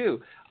chooses to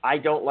do. I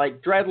don't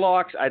like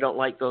dreadlocks. I don't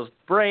like those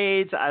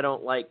braids. I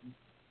don't like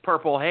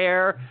purple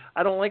hair.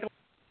 I don't like to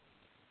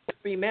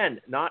be men,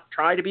 not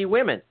try to be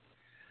women.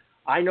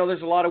 I know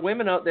there's a lot of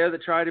women out there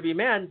that try to be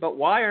men, but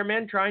why are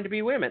men trying to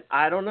be women?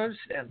 I don't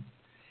understand.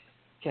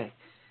 Okay.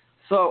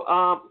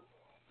 So,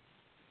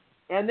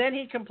 and then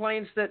he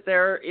complains that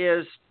there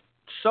is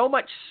so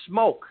much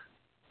smoke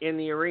in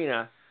the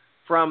arena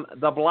from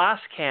the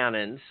blast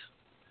cannons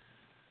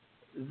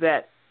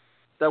that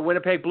the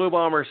Winnipeg Blue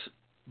Bombers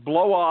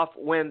blow off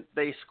when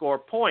they score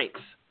points.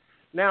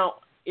 Now,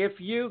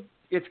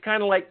 it's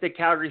kind of like the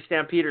Calgary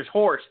Stampeders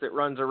horse that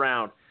runs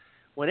around.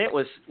 When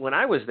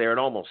I was there, it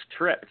almost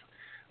tripped.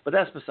 But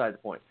that's beside the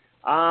point.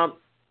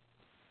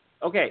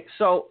 Okay,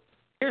 so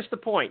here's the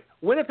point.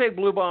 Winnipeg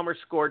Blue Bombers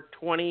scored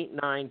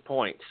 29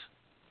 points.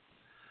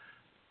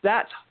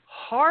 That's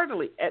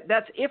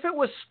if it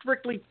was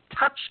strictly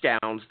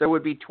touchdowns, there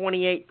would be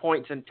 28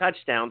 points in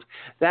touchdowns.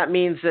 That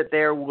means that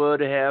there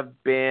would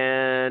have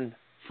been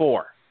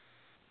 4.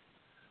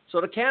 So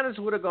the cannons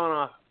would have gone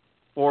off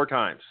 4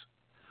 times.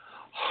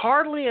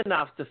 Hardly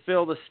enough to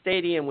fill the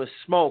stadium with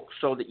smoke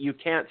so that you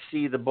can't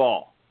see the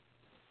ball.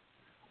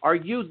 Are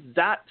you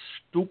that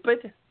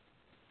stupid?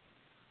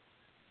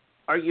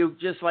 Are you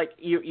just like,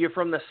 you're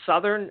from the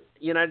southern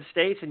United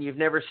States and you've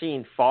never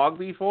seen fog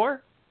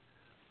before?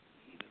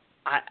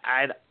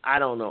 I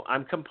don't know.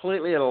 I'm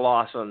completely at a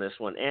loss on this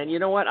one. And you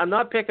know what? I'm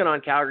not picking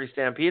on Calgary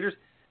Stampeders.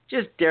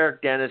 Just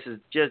Derek Dennis is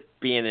just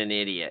being an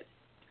idiot.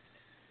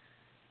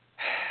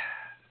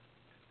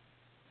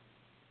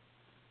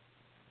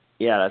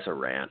 Yeah, that's a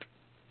rant.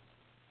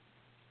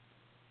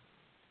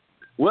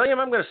 William,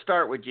 I'm going to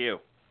start with you.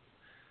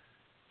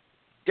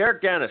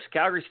 Derek Dennis,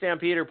 Calgary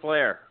Stampeder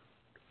player.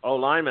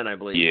 Lineman, I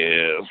believe.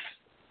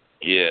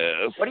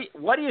 Yes.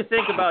 What do you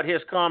think about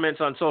his comments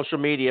on social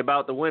media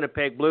about the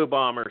Winnipeg Blue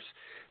Bombers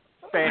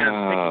fans picking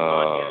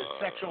on his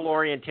sexual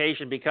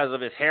orientation because of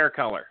his hair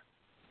color?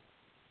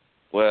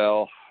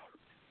 Well,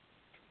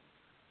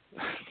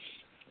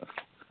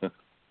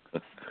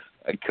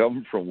 I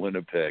come from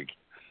Winnipeg.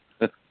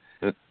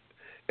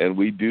 And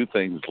we do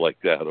things like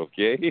that,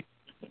 okay?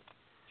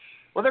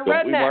 Well, they're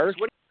Don't we, rednecks. Mark?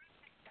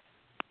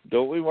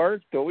 Don't we,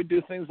 Mark? Don't we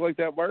do things like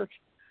that, Mark?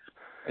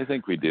 I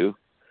think we do.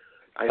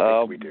 I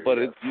think we do. But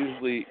yes.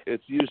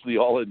 it's usually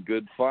all in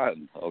good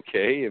fun,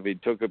 okay? If he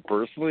took it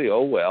personally,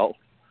 oh well.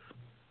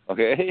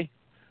 Okay?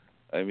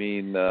 I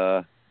mean,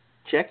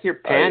 check your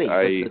panties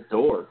at the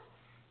door.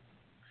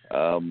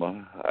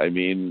 I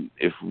mean,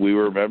 if we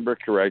remember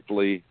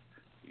correctly,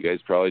 you guys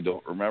probably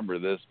don't remember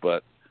this,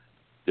 but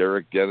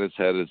Derek Dennis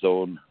had his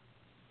own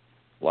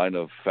line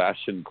of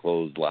fashion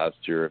clothes last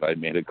year, and I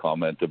made a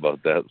comment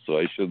about that, so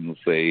I shouldn't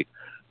say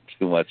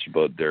too much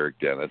about Derek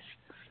Dennis.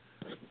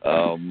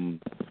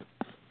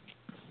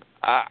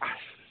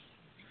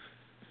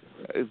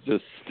 It's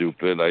just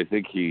stupid. I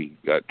think he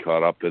got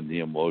caught up in the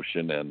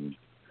emotion, and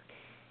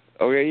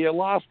okay, you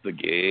lost the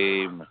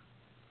game.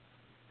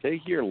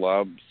 Take your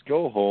lumps,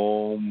 go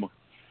home,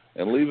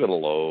 and leave it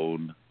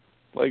alone.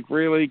 Like,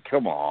 really?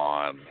 Come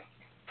on.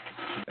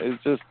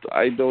 It's just,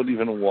 I don't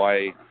even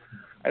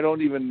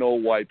know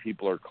why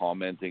people are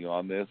commenting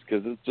on this,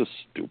 because it's just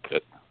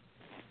stupid.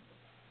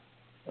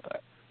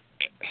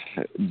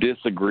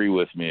 Disagree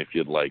with me if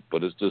you'd like,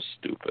 but it's just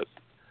stupid.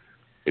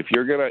 If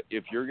you're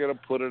gonna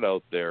put it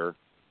out there,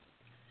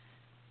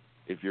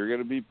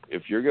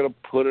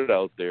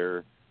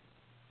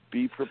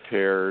 be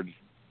prepared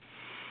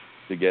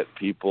to get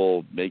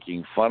people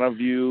making fun of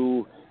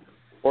you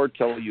or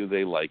telling you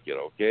they like it,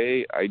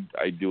 okay?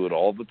 I do it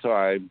all the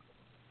time,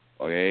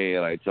 okay?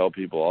 And I tell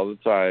people all the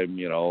time,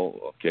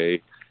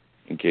 okay,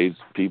 in case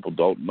people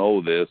don't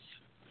know this,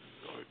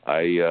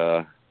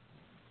 a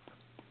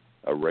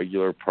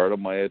regular part of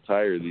my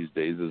attire these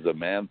days is a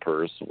man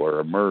purse,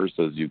 or a merce,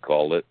 as you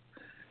call it.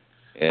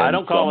 And I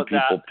don't call it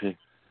that.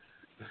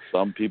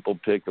 Some people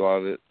pick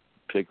on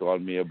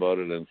me about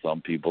it, and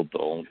some people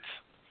don't.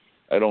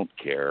 I don't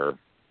care.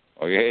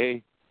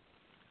 Okay?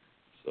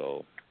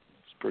 So,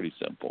 it's pretty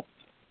simple.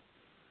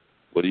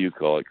 What do you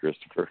call it,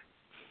 Christopher?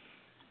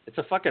 It's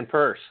a fucking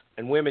purse,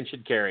 and women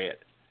should carry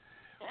it.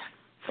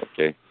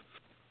 Okay.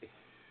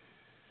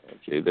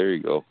 Okay, there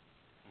you go.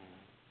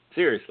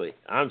 Seriously,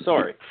 I'm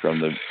sorry.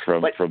 From the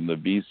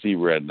BC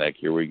redneck,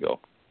 here we go.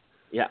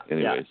 Yeah,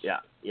 anyways. yeah,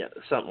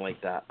 something like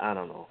that. I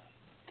don't know.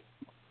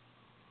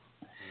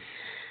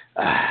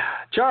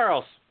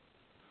 Charles.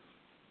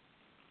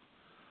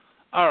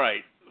 All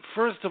right.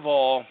 First of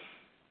all,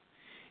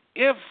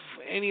 if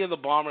any of the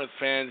Bombers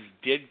fans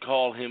did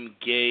call him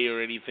gay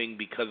or anything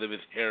because of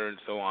his hair and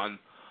so on,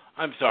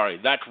 I'm sorry.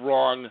 That's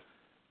wrong.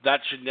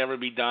 That should never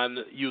be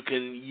done. You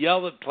can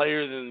yell at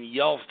players and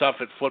yell stuff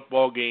at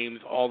football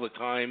games all the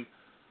time.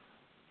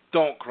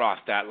 Don't cross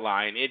that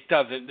line. It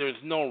doesn't. There's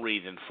no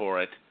reason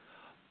for it.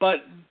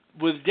 But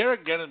with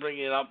Derek Dennis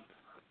bringing it up,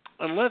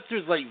 unless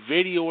there's like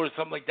video or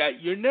something like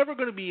that, you're never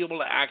going to be able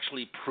to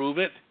actually prove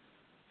it.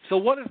 So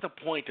what is the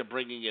point of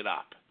bringing it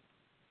up?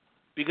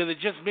 Because it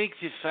just makes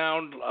you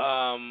sound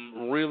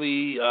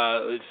really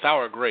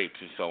sour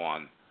grapes and so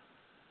on.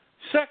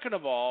 Second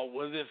of all,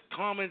 with his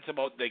comments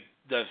about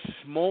the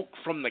smoke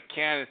from the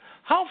cannon,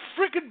 how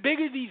freaking big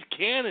are these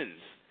cannons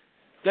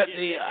that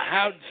they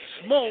had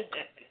smoke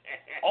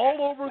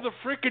all over the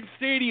freaking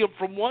stadium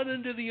from one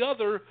end to the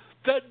other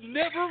that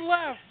never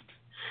left?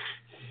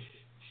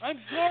 I'm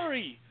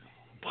sorry.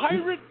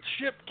 Pirate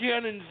ship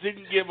cannons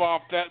didn't give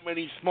off that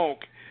many smoke,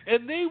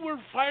 and they were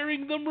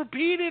firing them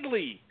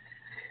repeatedly.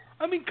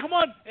 I mean, come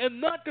on. And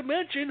not to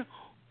mention,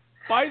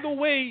 by the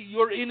way,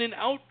 you're in an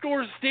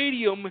outdoor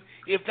stadium.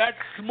 If that's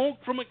smoke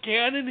from a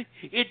cannon,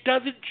 it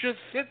doesn't just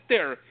sit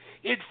there.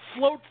 It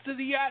floats to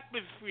the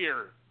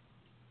atmosphere.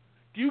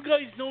 Do you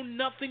guys know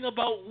nothing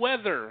about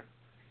weather?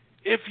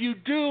 If you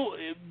do,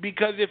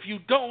 because if you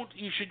don't,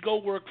 you should go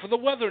work for the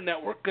Weather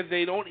Network, because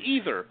they don't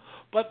either.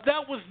 But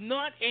that was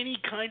not any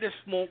kind of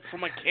smoke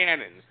from a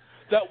cannon.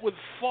 That was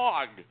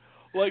fog.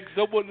 Like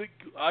someone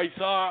I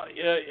saw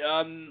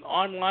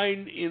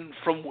online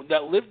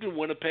that lived in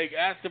Winnipeg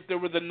asked if there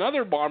was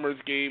another Bombers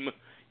game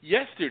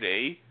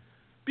yesterday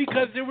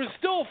because there was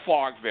still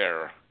fog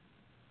there.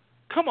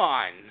 Come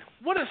on.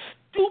 What a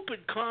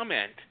stupid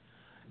comment.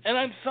 And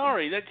I'm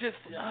sorry, that just...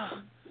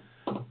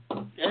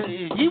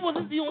 he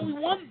wasn't the only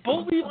one. Bo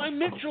Levi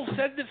Mitchell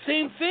said the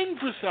same thing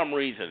for some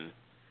reason.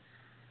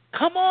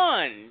 Come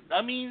on.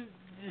 I mean,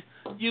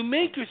 you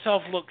make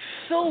yourself look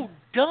so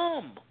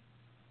dumb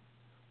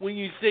when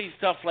you say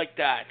stuff like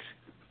that.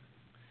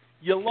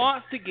 You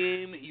lost the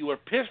game. You were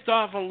pissed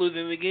off on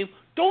losing the game.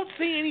 Don't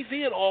say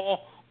anything at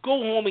all. Go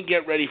home and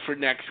get ready for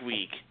next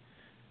week.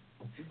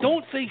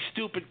 Don't say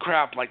stupid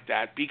crap like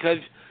that, because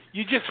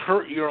you just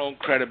hurt your own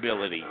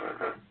credibility.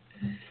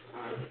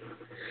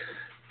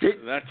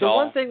 That's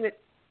all.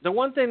 The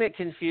one thing that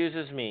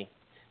confuses me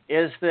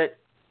is that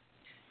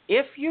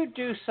if you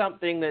do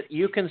something that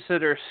you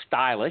consider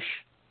stylish,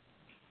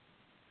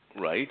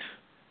 right,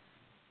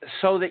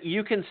 so that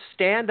you can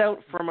stand out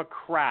from a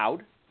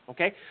crowd,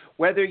 okay,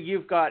 whether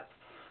you've got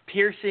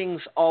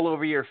piercings all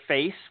over your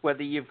face,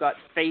 whether you've got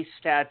face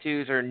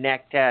tattoos or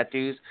neck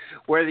tattoos,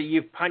 whether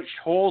you've punched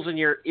holes in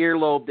your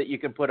earlobe that you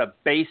can put a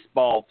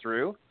baseball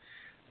through,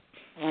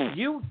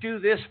 you do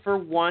this for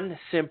one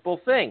simple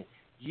thing.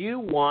 You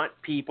want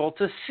people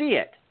to see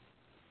it,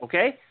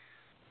 okay?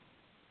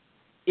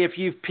 If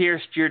you've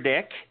pierced your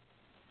dick,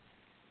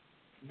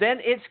 then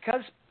it's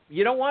because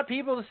you don't want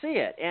people to see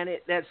it, and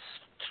that's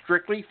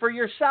strictly for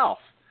yourself.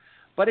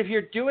 But if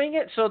you're doing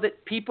it so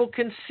that people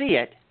can see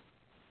it,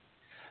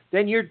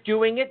 then you're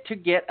doing it to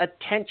get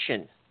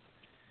attention.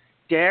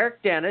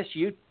 Derek Dennis,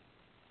 you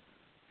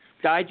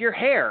dyed your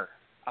hair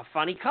a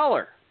funny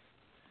color.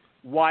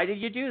 Why did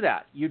you do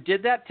that? You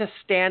did that to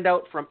stand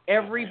out from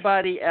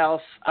everybody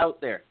else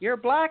out there. You're a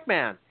black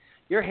man.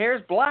 Your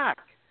hair's black.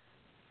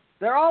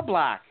 They're all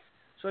black.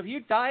 So if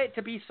you dye it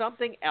to be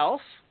something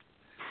else,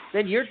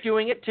 then you're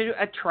doing it to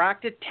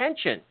attract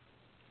attention.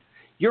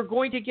 You're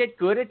going to get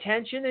good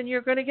attention and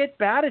you're going to get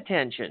bad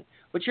attention,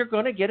 but you're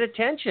going to get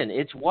attention.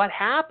 It's what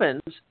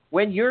happens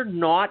when you're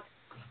not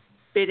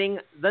fitting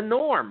the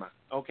norm,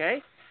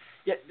 okay?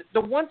 Yeah,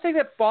 the one thing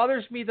that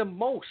bothers me the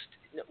most,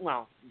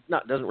 well,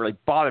 doesn't really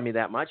bother me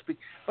that much,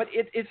 but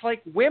it's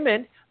like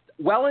women,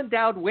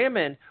 well-endowed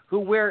women who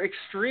wear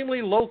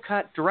extremely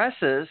low-cut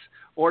dresses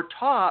or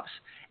tops,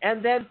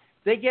 and then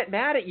they get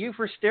mad at you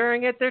for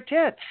staring at their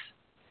tits.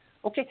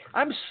 Okay,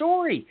 I'm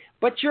sorry,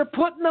 but you're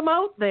putting them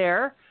out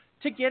there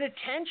to get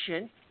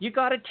attention. You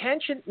got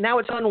attention. Now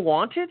it's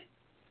unwanted.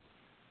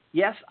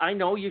 Yes, I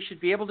know you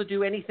should be able to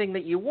do anything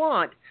that you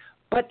want,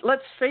 but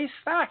let's face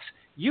facts.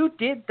 You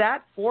did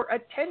that for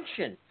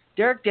attention.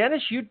 Derek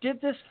Dennis, you did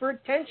this for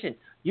attention.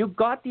 You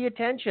got the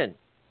attention.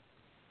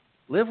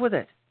 Live with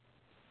it.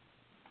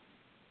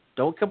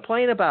 Don't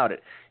complain about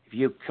it. If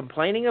you're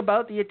complaining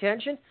about the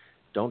attention,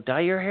 don't dye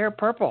your hair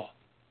purple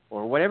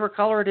or whatever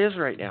color it is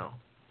right now.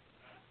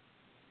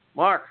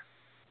 Mark,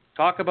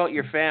 talk about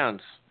your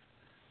fans.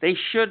 They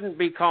shouldn't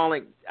be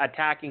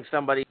attacking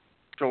somebody's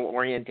sexual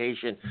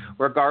orientation,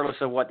 regardless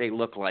of what they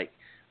look like,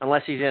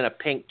 unless he's in a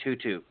pink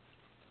tutu.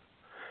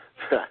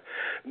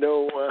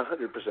 No,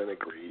 100%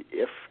 agree.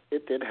 If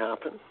it did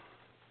happen,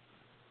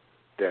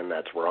 then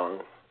that's wrong.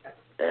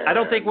 And I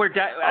don't think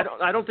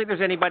I don't think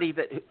there's anybody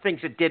that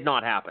thinks it did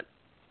not happen.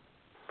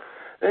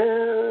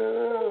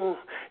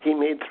 He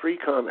made 3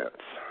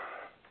 comments,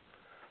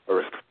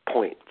 or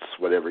points,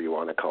 whatever you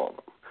want to call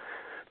them.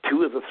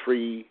 2 of the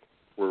 3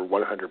 were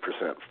 100%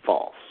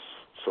 false.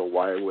 So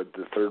why would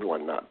the third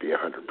one not be 100%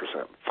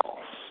 false?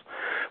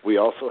 We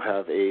also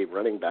have a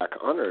running back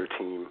on our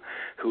team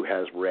who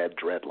has red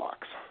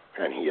dreadlocks,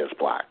 and he is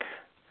black.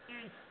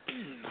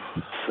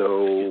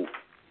 So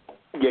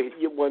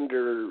you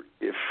wonder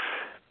if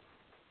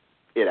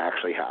it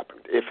actually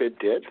happened. If it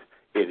did,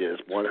 it is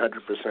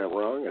 100%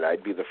 wrong, and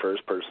I'd be the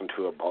first person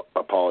to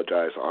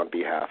apologize on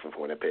behalf of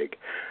Winnipeg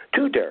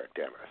to Derek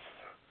Dennis.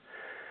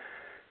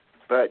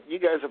 But you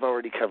guys have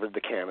already covered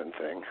the cannon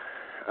thing.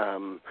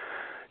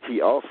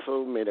 He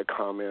also made a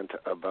comment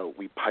about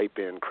we pipe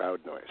in crowd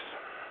noise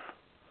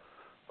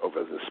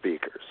over the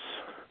speakers.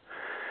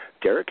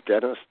 Derek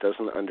Dennis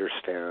doesn't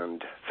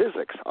understand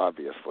physics,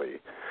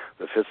 obviously,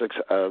 the physics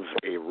of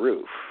a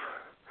roof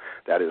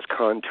that is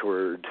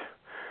contoured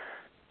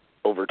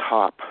over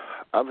top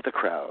of the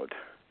crowd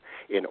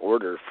in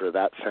order for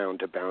that sound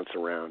to bounce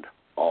around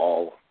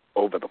all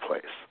over the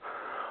place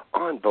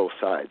on both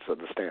sides of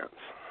the stands.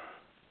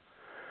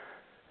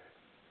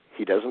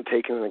 He doesn't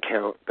take into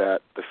account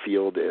that the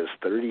field is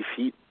 30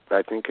 feet,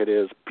 I think it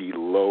is,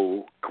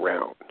 below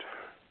ground.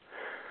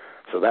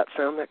 So that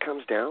sound that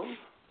comes down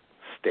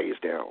stays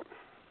down.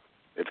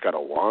 It's got a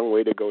long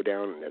way to go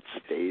down, and it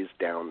stays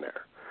down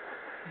there.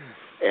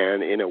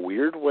 And in a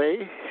weird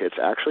way, it's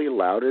actually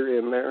louder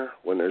in there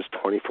when there's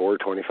 24,000 or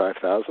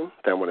 25,000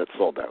 than when it's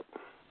sold out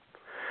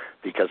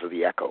because of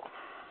the echo.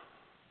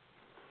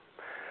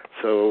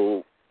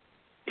 So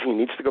he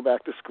needs to go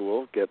back to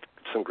school, get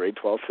some grade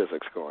 12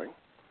 physics going.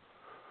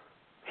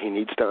 He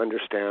needs to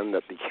understand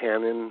that the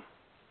cannon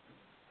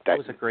that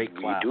was a great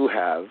we class. do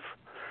have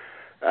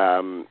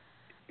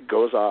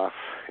goes off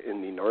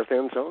in the north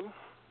end zone,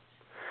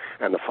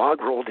 and the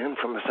fog rolled in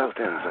from the south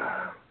end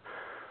zone.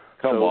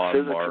 Come so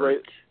on, Mark.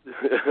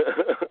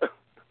 Right...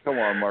 Come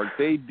on, Mark.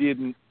 They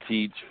didn't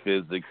teach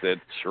physics at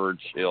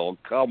Churchill.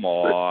 Come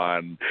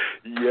on.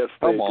 Yes,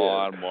 they Come did.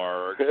 on,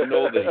 Mark.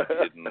 No, they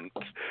didn't.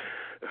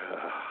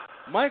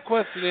 My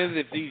question is,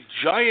 if these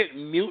giant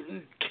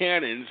mutant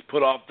cannons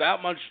put off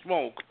that much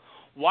smoke,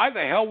 why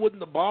the hell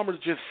wouldn't the Bombers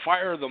just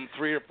fire them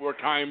 3 or 4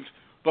 times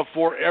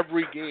before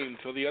every game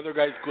so the other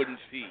guys couldn't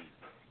see?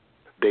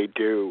 They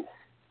do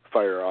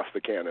fire off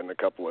the cannon a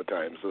couple of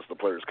times as the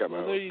players come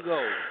out. There you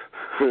go.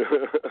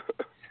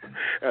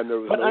 And there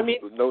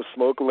was no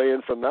smoke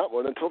laying from that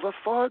one until the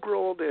fog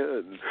rolled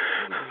in.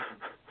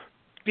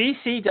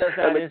 BC does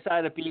that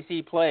inside of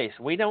BC Place.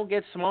 We don't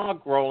get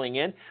smog rolling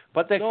in,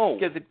 but the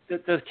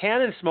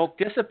cannon smoke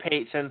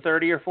dissipates in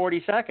 30 or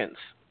 40 seconds.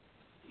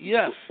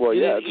 Yes, well, in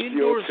yeah, an it's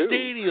indoor CO2.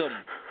 stadium.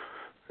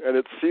 And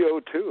it's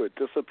CO2. It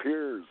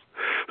disappears.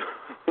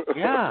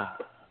 Yeah.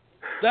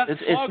 That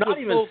it's fog not was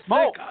even so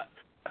smoke. thick,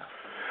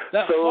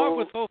 That fog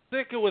was so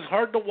thick it was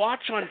hard to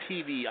watch on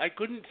TV. I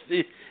couldn't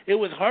see. It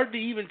was hard to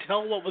even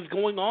tell what was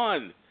going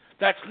on.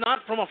 That's not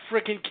from a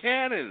frickin'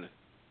 cannon.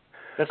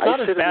 That's not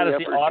as bad as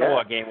the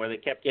Ottawa game where they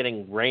kept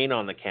getting rain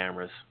on the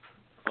cameras.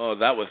 Oh,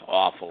 that was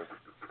awful.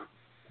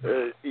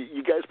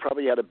 You guys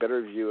probably had a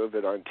better view of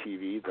it on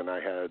TV than I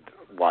had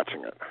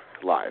watching it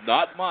live.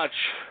 Not much.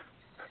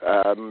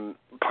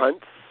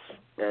 Punts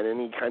and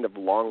any kind of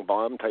long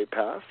bomb type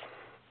pass,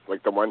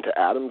 like the one to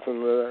Adams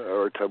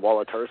or to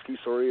Wolotarski,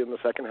 in the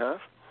second half,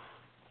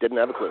 didn't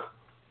have a clue.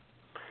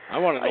 I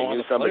want to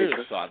know how the players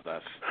saw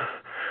this.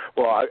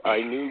 Well,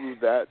 I knew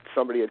that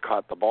somebody had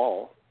caught the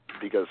ball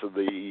because of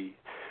the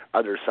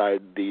other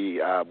side,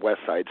 the west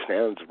side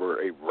stands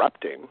were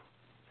erupting,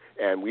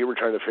 and we were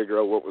trying to figure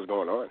out what was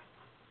going on.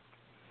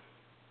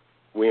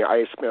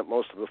 I spent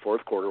most of the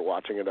fourth quarter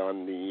watching it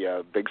on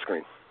the big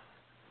screen.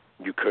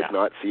 You could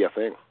not see a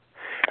thing,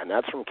 and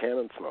that's from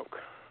cannon smoke.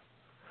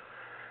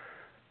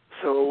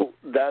 So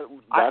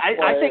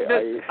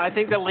I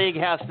think the league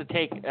has to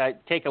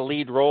take a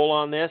lead role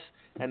on this,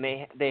 and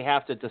they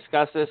have to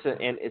discuss this,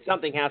 and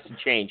something has to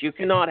change. You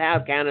cannot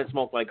have cannon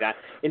smoke like that.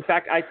 In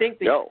fact, I think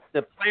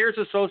the Players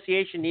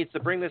Association needs to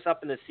bring this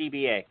up in the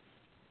CBA.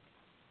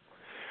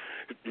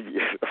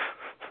 Yeah.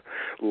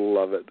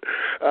 Love it.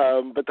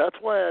 But that's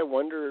why I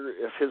wonder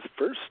if his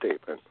first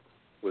statement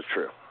was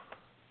true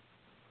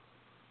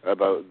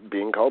about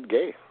being called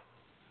gay.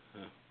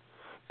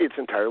 It's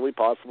entirely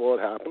possible it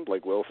happened.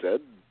 Like Will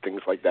said,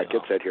 things like that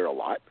get said here a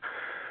lot.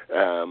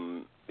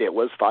 It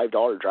was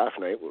 $5 draft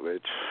night,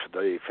 which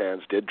the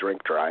fans did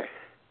drink dry.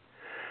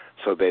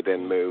 So they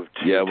then moved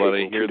to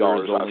taking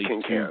 $2 off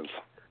King cans.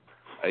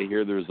 I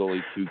hear there's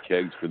only 2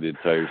 kegs for the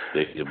entire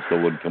stadium.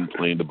 Someone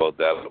complained about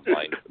that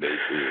online today,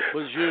 too.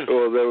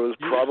 Well, there was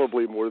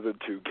probably more than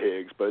 2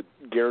 kegs, but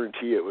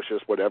guarantee it was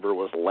just whatever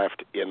was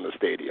left in the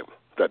stadium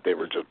that they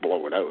were just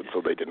blowing out,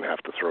 so they didn't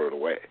have to throw it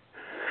away.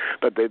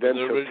 But they then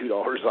took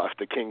 $2 off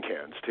the King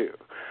cans, too.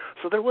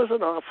 So there was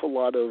an awful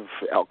lot of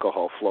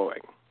alcohol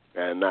flowing,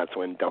 and that's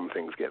when dumb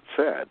things get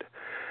said.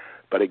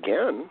 But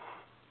again,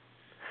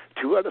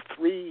 2 out of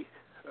 3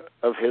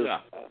 of his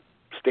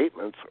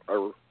statements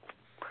are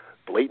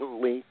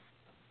blatantly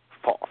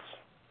false.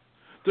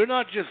 They're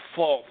not just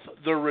false,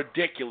 they're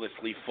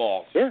ridiculously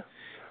false. Yeah.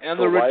 And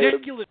the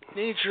ridiculous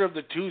nature of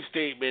the 2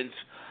 statements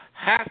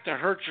has to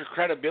hurt your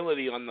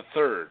credibility on the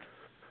third.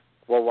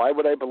 Well, why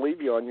would I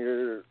believe you on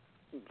your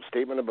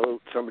statement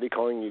about somebody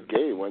calling you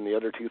gay when the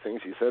other 2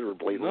 things you said were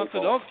blatantly false?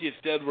 Nothing else you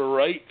said were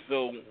right,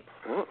 so...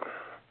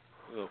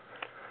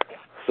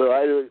 So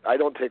I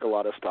don't take a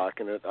lot of stock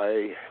in it.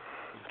 I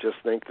just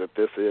think that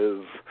this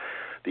is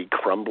the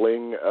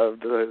crumbling of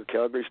the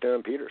Calgary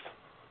Stampeders.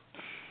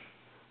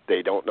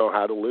 They don't know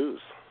how to lose.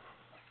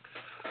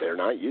 They're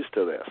not used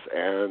to this.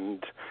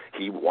 And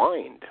he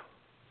whined.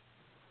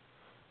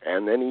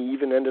 And then he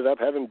even ended up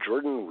having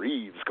Jordan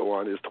Reeves go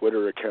on his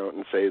Twitter account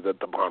and say that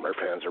the Bomber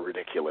fans are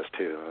ridiculous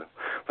too.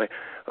 Like,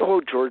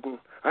 oh, Jordan,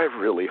 I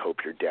really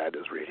hope your dad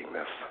is reading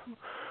this.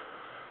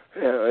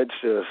 Yeah, it's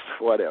just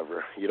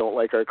whatever. You don't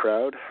like our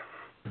crowd?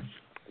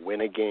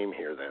 Win a game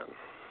here then.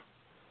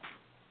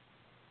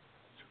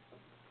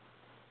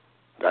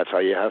 That's how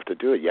you have to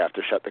do it. You have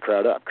to shut the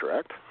crowd up,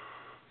 correct?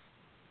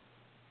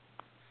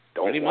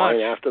 Don't whine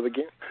after the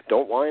game.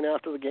 Don't whine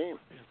after the game.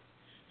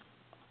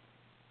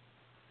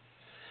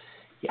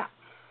 Yeah.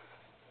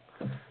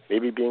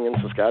 Maybe being in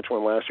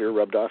Saskatchewan last year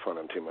rubbed off on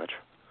him too much.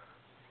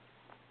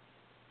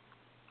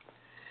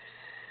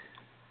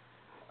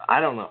 I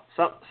don't know.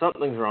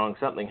 Something's wrong.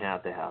 Something had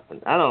to happen.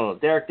 I don't know.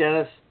 Derek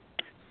Dennis,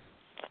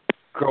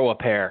 grow a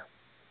pair.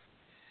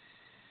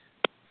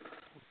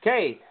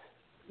 Okay.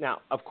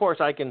 Now, of course,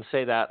 I can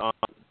say that on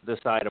the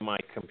side of my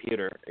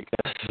computer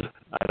because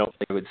I don't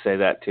think I would say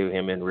that to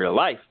him in real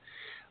life.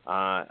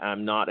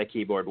 I'm not a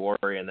keyboard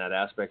warrior in that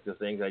aspect of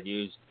things. I'd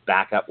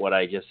back up what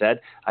I just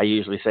said. I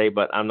usually say,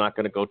 but I'm not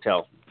going to go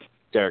tell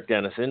Derek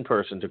Dennis in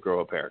person to grow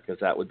a pair because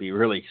that would be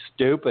really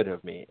stupid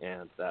of me,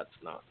 and that's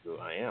not who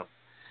I am.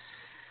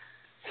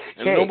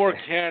 And no more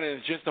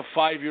cannons, just a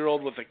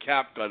 5-year-old with a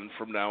cap gun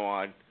from now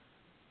on.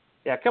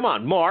 Yeah, come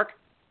on, Mark.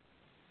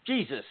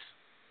 Jesus.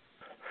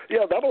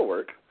 Yeah, that'll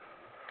work.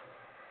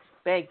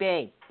 Bang,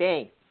 bang,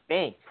 bang,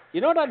 bang.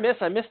 You know what I miss?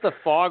 I miss the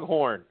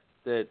foghorn,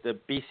 the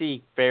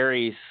BC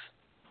Ferries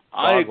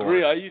foghorn. I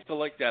agree. I used to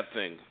like that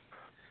thing.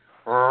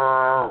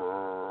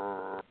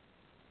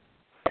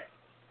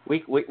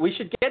 We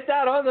should get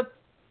that on the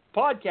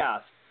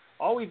podcast.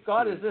 All we've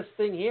got is this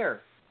thing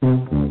here.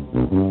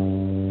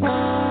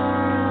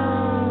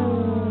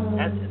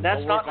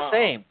 That's not the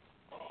same.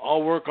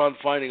 I'll work on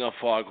finding a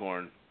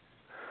foghorn.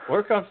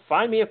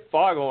 Find me a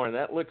foghorn.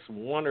 That looks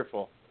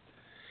wonderful.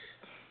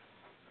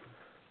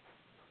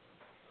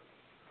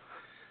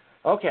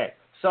 Okay,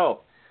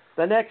 so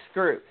the next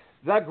group.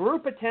 The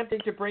group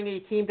attempting to bring a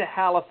team to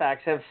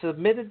Halifax have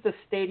submitted the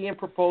stadium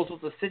proposal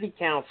to City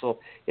Council.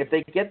 If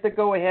they get the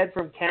go-ahead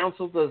from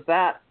Council, does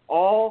that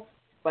all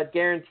but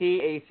guarantee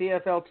a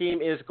CFL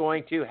team is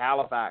going to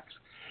Halifax?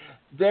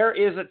 There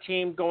is a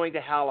team going to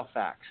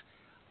Halifax.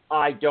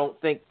 I don't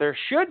think there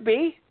should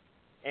be,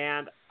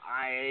 And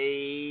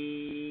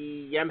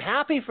I am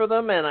happy for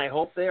them, and I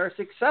hope they are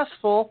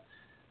successful.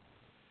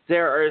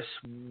 There is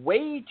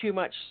way too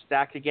much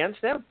stacked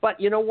against them. But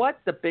you know what?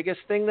 The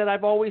biggest thing that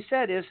I've always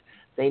said is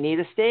they need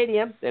a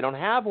stadium. They don't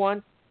have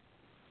one.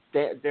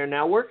 They're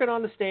now working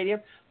on the stadium.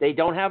 They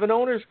don't have an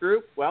owners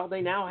group. Well,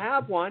 they now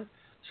have one.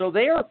 So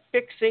they are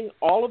fixing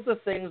all of the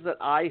things that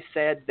I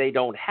said they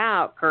don't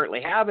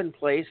currently have in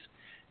place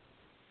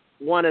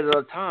one at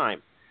a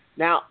time.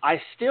 Now,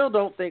 I still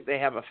don't think they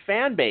have a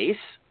fan base,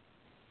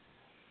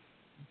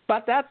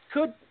 but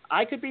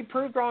I could be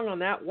proved wrong on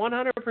that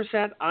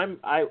 100%.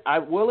 I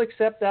will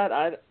accept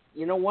that.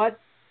 You know what?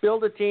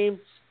 Build a team,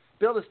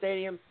 build a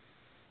stadium.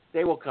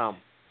 They will come.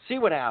 See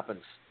what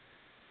happens.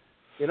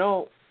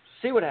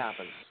 See what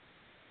happens.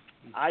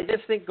 I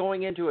just think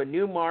going into a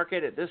new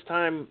market at this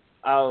time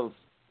of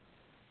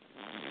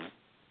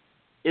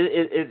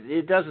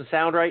it doesn't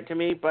sound right to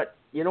me, but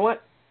you know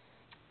what?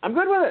 I'm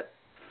good with it.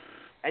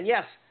 And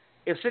yes,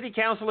 if City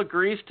Council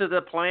agrees to the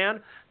plan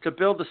to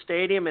build the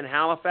stadium in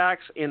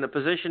Halifax in the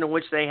position in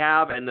which they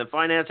have and the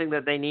financing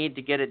that they need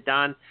to get it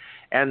done,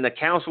 and the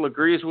council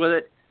agrees with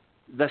it,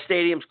 the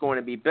stadium's going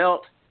to be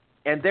built,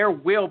 and there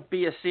will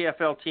be a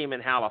CFL team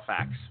in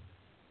Halifax.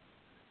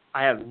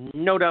 I have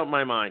no doubt in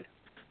my mind.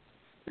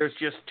 There's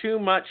just too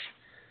much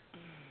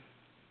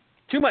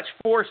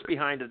force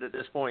behind it at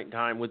this point in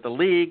time with the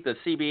league, the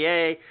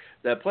CBA,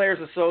 the Players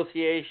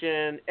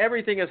Association.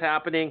 Everything is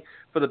happening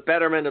for the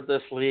betterment of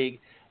this league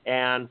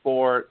and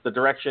for the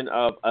direction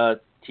of a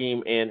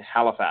team in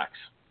Halifax.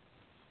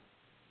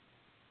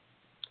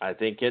 I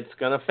think it's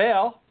going to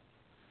fail,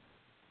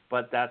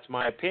 but that's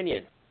my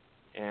opinion.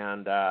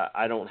 And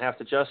I don't have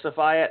to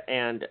justify it,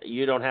 and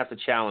you don't have to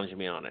challenge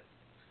me on it.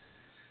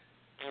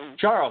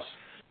 Charles,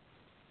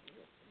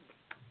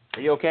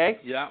 are you okay?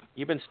 Yeah.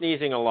 You've been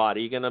sneezing a lot. Are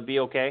you going to be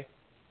okay?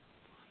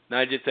 No,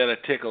 I just had a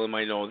tickle in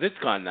my nose. It's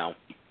gone now.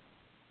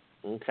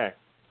 Okay.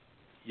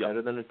 Yep.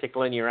 Better than a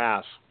tickle in your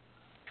ass.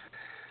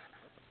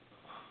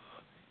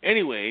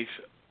 Anyways,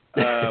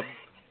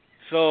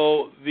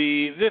 so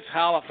this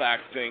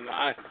Halifax thing,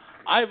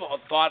 I've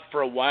thought for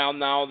a while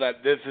now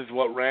that this is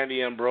what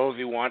Randy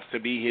Ambrosie wants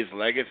to be his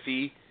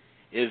legacy,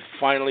 is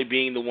finally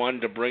being the one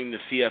to bring the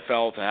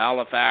CFL to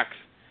Halifax.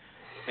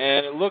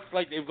 And it looks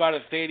like they've got a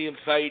stadium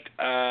site.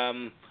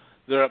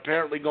 They're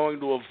apparently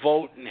going to a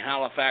vote in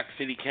Halifax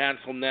City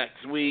Council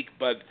next week,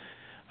 but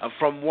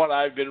from what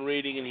I've been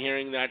reading and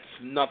hearing, that's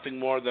nothing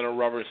more than a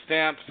rubber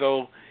stamp.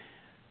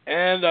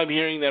 And I'm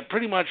hearing that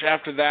pretty much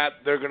after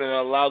that, they're going to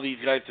allow these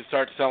guys to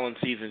start selling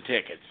season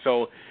tickets.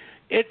 So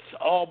it's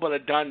all but a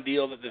done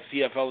deal that the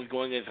CFL is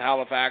going as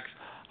Halifax.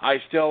 I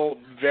still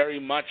very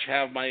much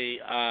have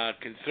my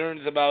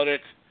concerns about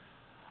it.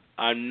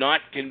 I'm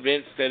not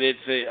convinced that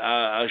it's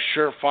a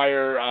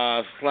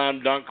surefire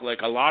slam dunk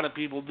like a lot of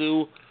people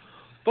do,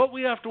 but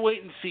we have to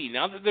wait and see.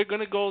 Now that they're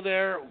going to go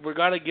there, we're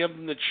going to give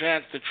them the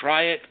chance to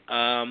try it.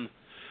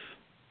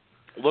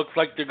 Looks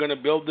like they're going to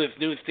build this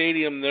new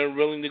stadium. They're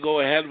willing to go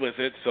ahead with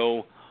it.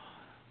 So,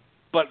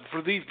 but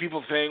for these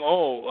people saying,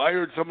 "Oh, I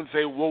heard someone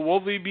say, well,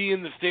 will they be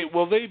in the state?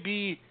 Will they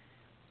be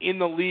in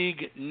the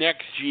league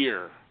next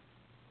year?"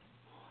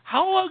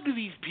 How long do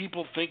these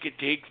people think it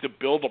takes to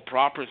build a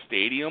proper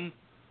stadium?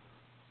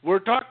 We're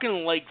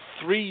talking like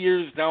 3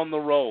 years down the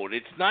road.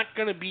 It's not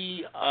going to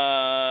be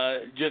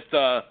just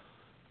a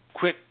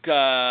quick,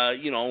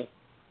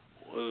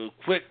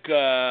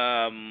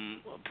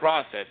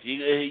 process.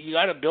 You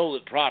got to build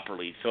it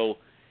properly. So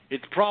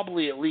it's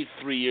probably at least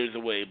 3 years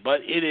away, but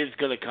it is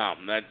going to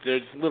come.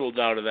 There's little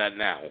doubt of that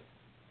now.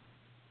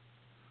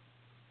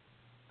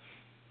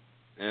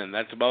 And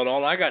that's about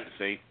all I got to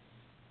say.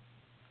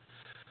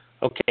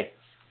 Okay.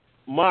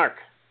 Mark.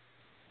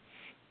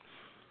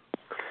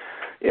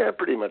 Yeah,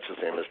 pretty much the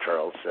same as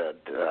Charles said.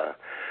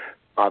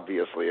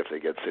 Obviously, if they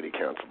get City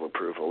Council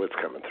approval, it's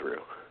coming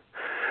through.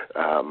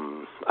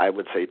 I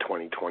would say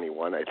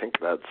 2021. I think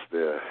that's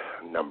the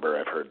number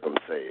I've heard them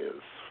say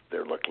is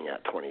they're looking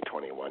at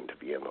 2021 to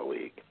be in the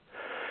league.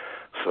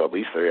 So at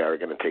least they are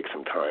going to take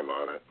some time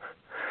on it.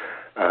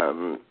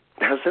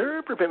 Has there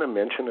ever been a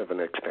mention of an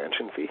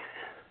expansion fee?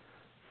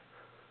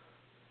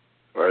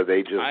 Or are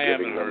they just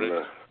giving them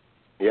the...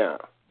 Yeah.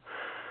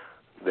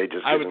 They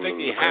just I would think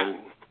they have...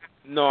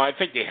 No, I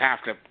think they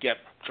have to get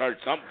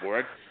charged something for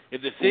it.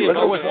 If the city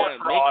there was one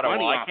for make Ottawa.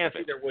 money I can't off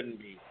see there wouldn't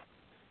be.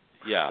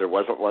 Yeah. There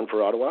wasn't one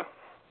for Ottawa?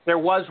 There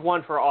was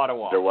one for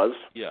Ottawa. There was?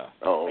 Yeah.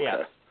 Oh, okay.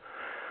 Yes.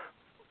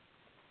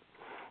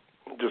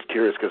 Just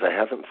curious because I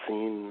haven't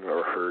seen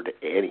or heard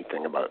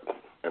anything about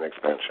an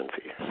expansion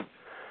fee.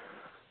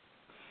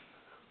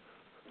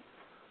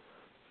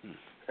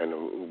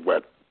 And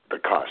what the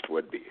cost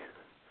would be.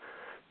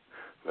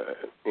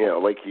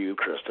 Like you,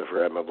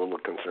 Christopher, I'm a little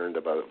concerned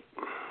about,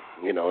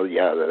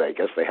 that I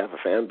guess they have a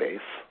fan base.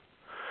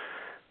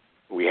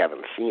 We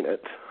haven't seen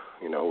it,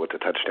 with the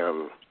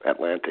touchdown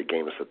Atlanta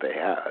games that they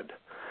had.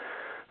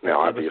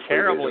 Now, obviously, they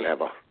didn't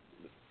have a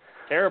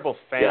terrible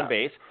fan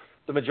base.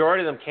 The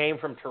majority of them came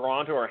from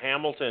Toronto or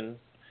Hamilton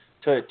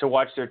to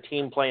watch their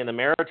team play in the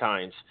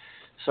Maritimes.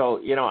 So,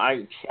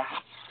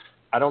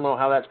 I don't know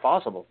how that's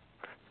possible.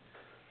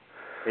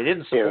 They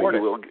didn't support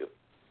it.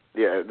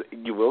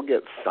 You will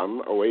get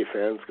some away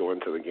fans going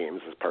to the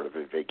games as part of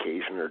a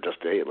vacation or just,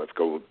 hey, let's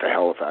go to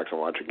Halifax and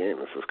watch a game.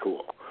 This is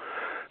cool.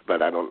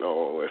 But I don't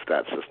know if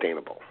that's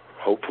sustainable.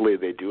 Hopefully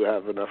they do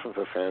have enough of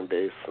a fan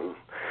base and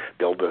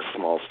build a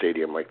small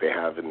stadium like they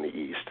have in the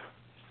East.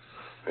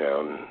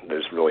 And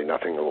there's really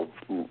nothing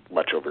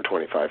much over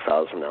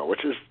 25,000 now,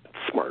 which is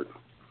smart.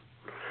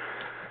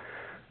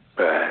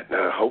 But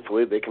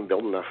hopefully they can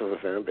build enough of a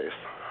fan base,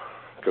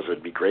 because it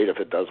would be great if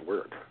it does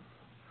work.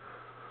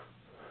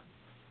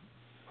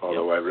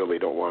 Although I really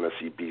don't want to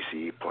see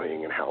BC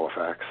playing in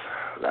Halifax.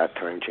 That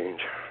time change.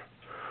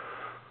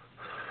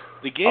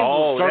 The game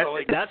will start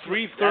at that's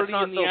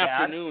 3:30 in the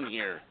afternoon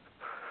here.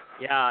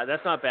 Yeah,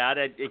 that's not bad.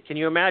 Can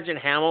you imagine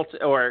Hamilton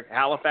or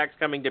Halifax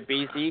coming to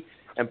BC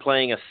and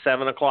playing a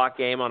 7:00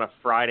 game on a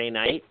Friday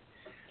night,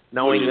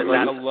 knowing that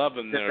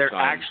they're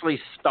actually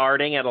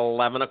starting at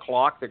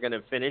 11:00, they're going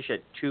to finish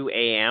at 2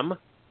 a.m.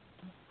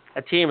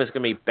 That team is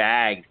going to be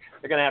bagged.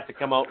 They're going to have to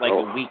come out like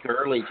a week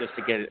early just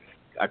to get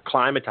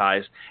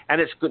acclimatized, and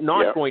it's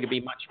not going to be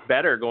much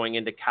better going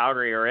into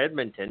Calgary or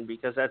Edmonton,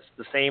 because that's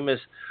the same as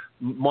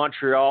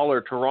Montreal or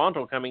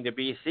Toronto coming to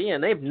BC,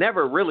 and they've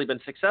never really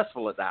been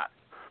successful at that.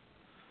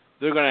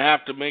 They're going to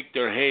have to make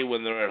their hay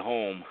when they're at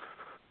home.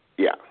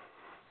 Yeah.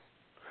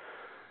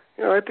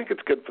 I think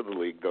it's good for the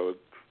league, though,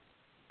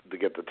 to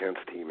get the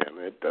 10th team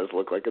in. It does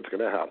look like it's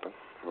going to happen,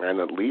 and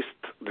at least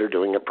they're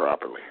doing it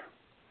properly.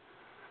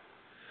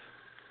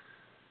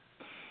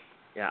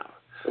 Yeah.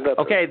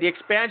 Okay, the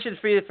expansion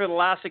fee for the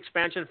last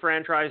expansion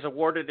franchise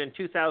awarded in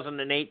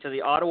 2008 to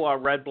the Ottawa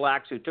Red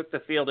Blacks, who took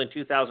the field in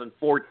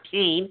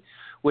 2014,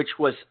 which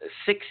was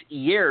 6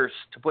 years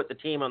to put the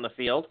team on the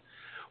field,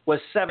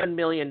 was $7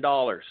 million.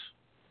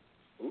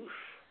 Oof.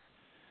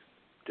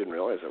 Didn't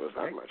realize it was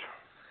that much.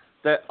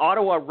 The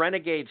Ottawa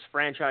Renegades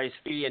franchise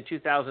fee in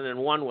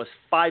 2001 was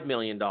 $5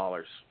 million.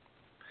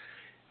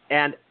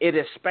 And it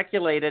is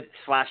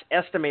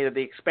speculated/estimated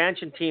the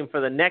expansion team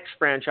for the next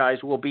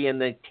franchise will be in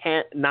the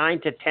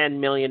 $9 to $10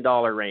 million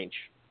range.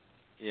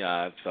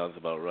 Yeah, that sounds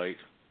about right.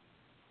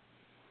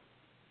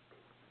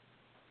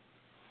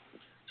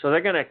 So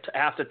they're going to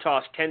have to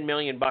toss $10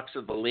 million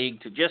of the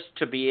league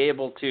to be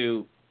able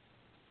to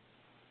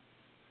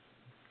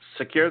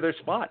secure their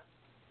spot.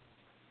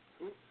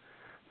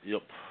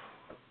 Yep.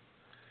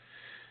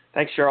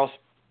 Thanks, Charles.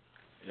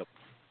 Yep.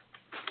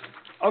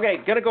 Okay,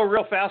 going to go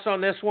real fast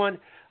on this one.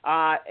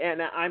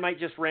 And I might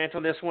just rant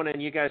on this one, and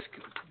you guys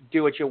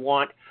do what you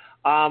want.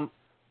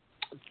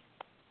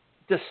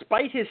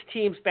 Despite his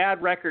team's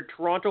bad record,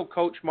 Toronto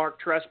coach Mark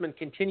Trestman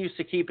continues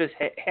to keep his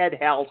head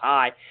held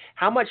high.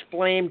 How much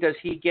blame does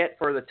he get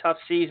for the tough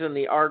season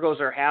the Argos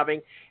are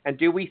having, and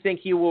do we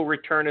think he will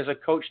return as a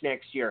coach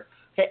next year?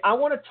 Okay, I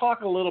want to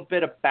talk a little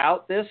bit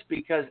about this,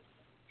 because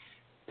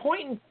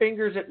pointing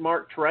fingers at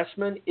Mark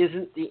Trestman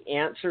isn't the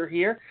answer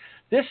here.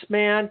 This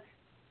man,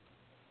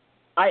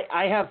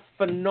 I have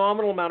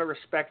phenomenal amount of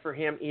respect for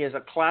him. He is a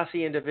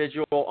classy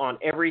individual on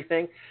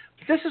everything.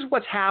 This is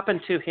what's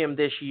happened to him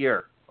this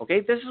year.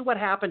 Okay, this is what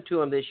happened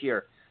to him this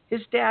year.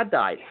 His dad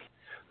died,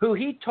 who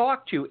he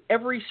talked to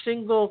every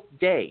single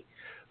day,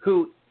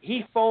 who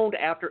he phoned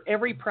after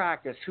every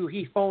practice, who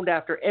he phoned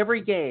after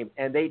every game,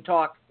 and they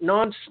talked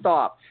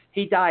nonstop.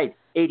 He died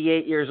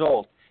 88 years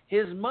old.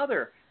 His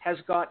mother has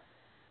got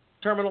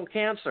terminal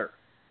cancer,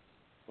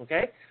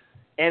 okay,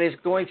 and is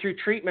going through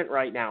treatment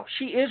right now.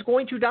 She is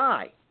going to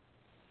die,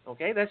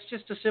 okay? That's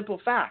just a simple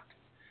fact.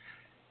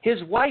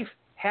 His wife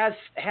has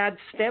had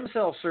stem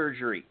cell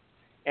surgery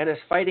and is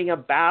fighting a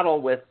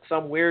battle with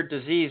some weird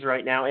disease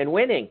right now and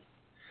winning,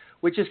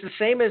 which is the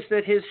same as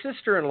that his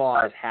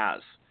sister-in-law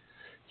has.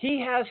 He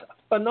has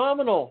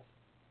phenomenal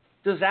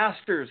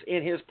disasters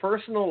in his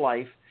personal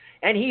life,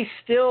 and he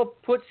still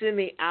puts in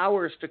the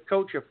hours to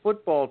coach a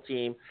football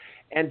team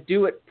and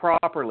do it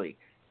properly.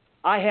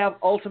 I have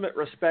ultimate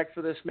respect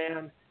for this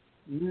man.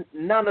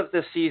 None of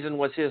this season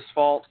was his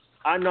fault.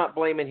 I'm not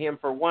blaming him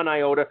for one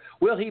iota.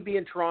 Will he be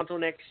in Toronto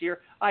next year?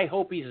 I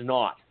hope he's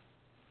not.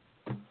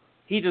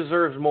 He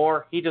deserves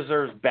more. He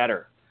deserves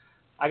better.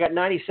 I got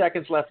 90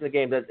 seconds left in the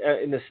game.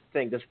 In this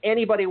thing. Does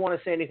anybody want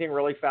to say anything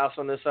really fast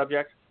on this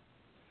subject?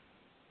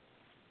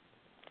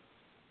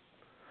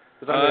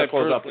 I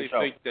personally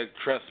think that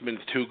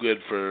Trestman's too good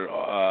for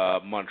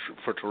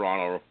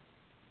Toronto.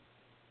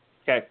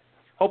 Okay.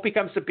 Hope he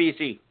comes to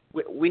BC.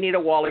 We need a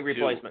Wally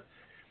replacement.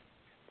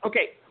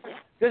 Okay.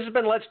 This has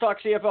been Let's Talk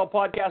CFL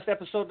Podcast,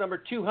 episode number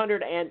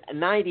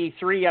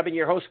 293. I've been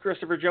your host,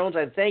 Christopher Jones,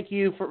 and thank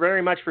you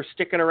very much for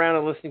sticking around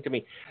and listening to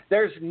me.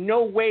 There's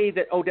no way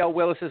that Odell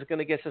Willis is going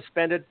to get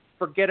suspended.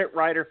 Forget it,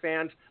 Rider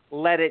fans.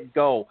 Let it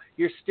go.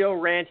 You're still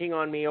ranting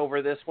on me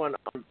over this one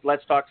on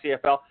Let's Talk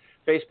CFL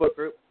Facebook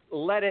group.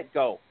 Let it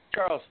go.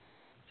 Charles,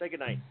 say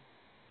goodnight.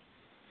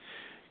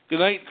 Good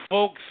night,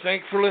 folks.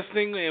 Thanks for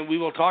listening, and we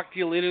will talk to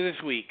you later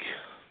this week.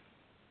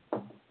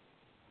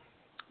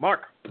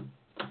 Mark.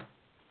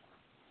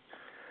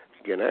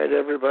 Good night,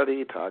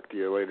 everybody. Talk to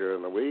you later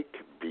in the week.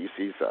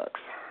 BC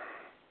sucks.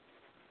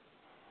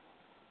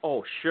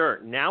 Oh,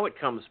 sure. Now it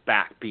comes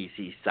back.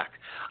 BC sucks.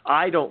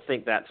 I don't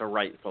think that's a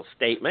rightful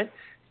statement.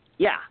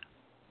 Yeah.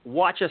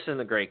 Watch us in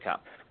the Grey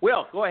Cup.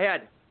 Will, go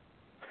ahead.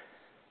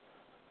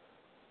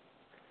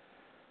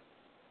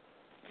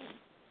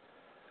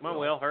 Come on,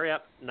 Will. Hurry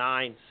up.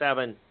 9,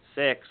 7,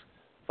 6,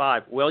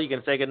 5. Will, you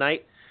can say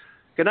goodnight?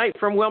 Good night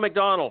from Will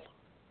McDonald.